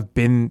with have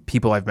been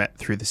people I've met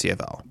through the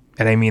CFL.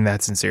 And I mean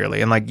that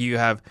sincerely. And like you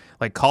have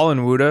like Colin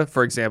Wuda,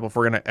 for example, if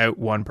we're going to out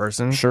one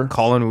person. Sure.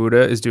 Colin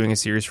Wuda is doing a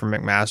series for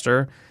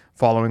McMaster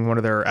following one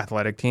of their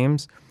athletic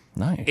teams.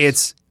 Nice.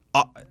 It's,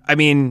 I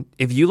mean,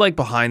 if you like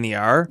Behind the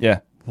R,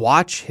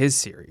 watch his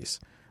series.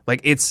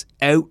 Like it's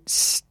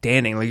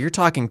outstanding. Like you're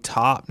talking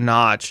top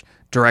notch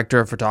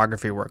director of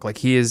photography work. Like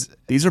he is.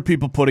 These are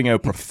people putting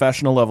out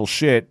professional level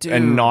shit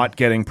and not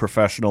getting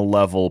professional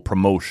level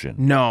promotion.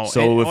 No.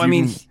 So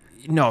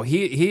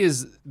he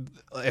is.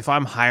 If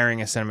I'm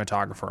hiring a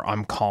cinematographer,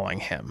 I'm calling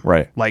him.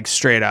 Right. Like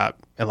straight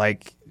up.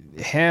 Like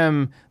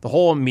him, the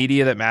whole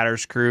Media That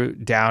Matters crew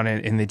down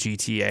in the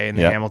GTA in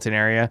the Hamilton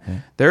area,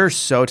 they're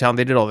so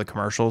talented. They did all the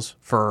commercials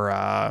for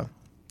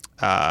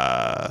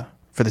the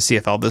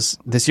CFL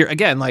this year.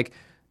 Again, like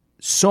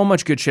so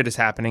much good shit is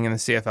happening in the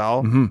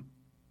CFL. Mm-hmm.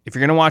 If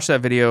you're going to watch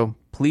that video,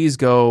 please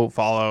go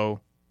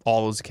follow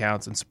all those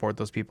accounts and support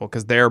those people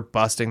because they're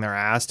busting their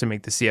ass to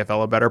make the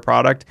CFL a better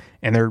product,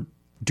 and they're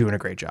doing a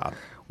great job.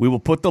 We will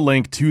put the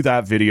link to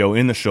that video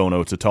in the show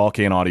notes at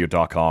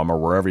tallcanaudio.com or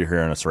wherever you're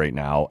hearing us right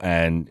now,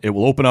 and it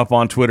will open up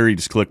on Twitter. You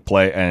just click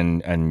play,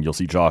 and you'll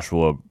see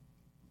Joshua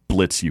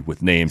blitz you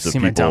with names of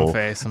people. See my dumb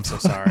face. I'm so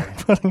sorry.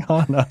 Putting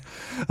on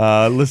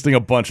listing a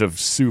bunch of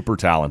super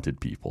talented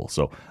people.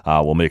 So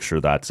we'll make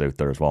sure that's out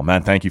there as well.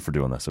 Man, thank you for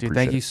doing this. Dude,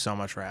 thank you so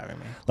much for having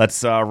me.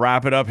 Let's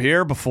wrap it up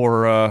here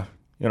before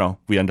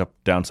we end up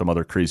down some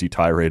other crazy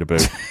tirade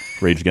about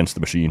Rage Against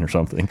the Machine or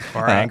something.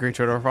 Or angry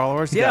Twitter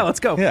followers. Yeah,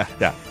 let's go. Yeah.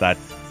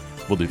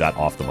 We'll do that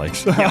off the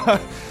mics.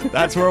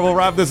 That's where we'll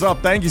wrap this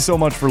up. Thank you so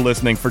much for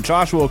listening. For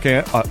Joshua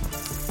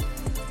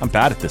I'm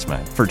bad at this,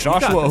 man. For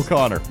Joshua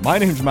O'Connor, my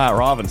name's Matt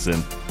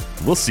Robinson.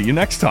 We'll see you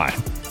next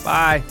time.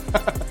 Bye.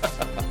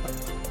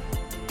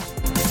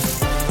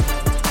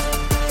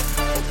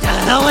 The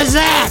hell is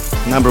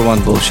that? Number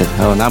one bullshit.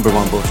 Oh, number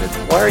one bullshit.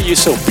 Why are you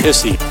so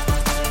pissy?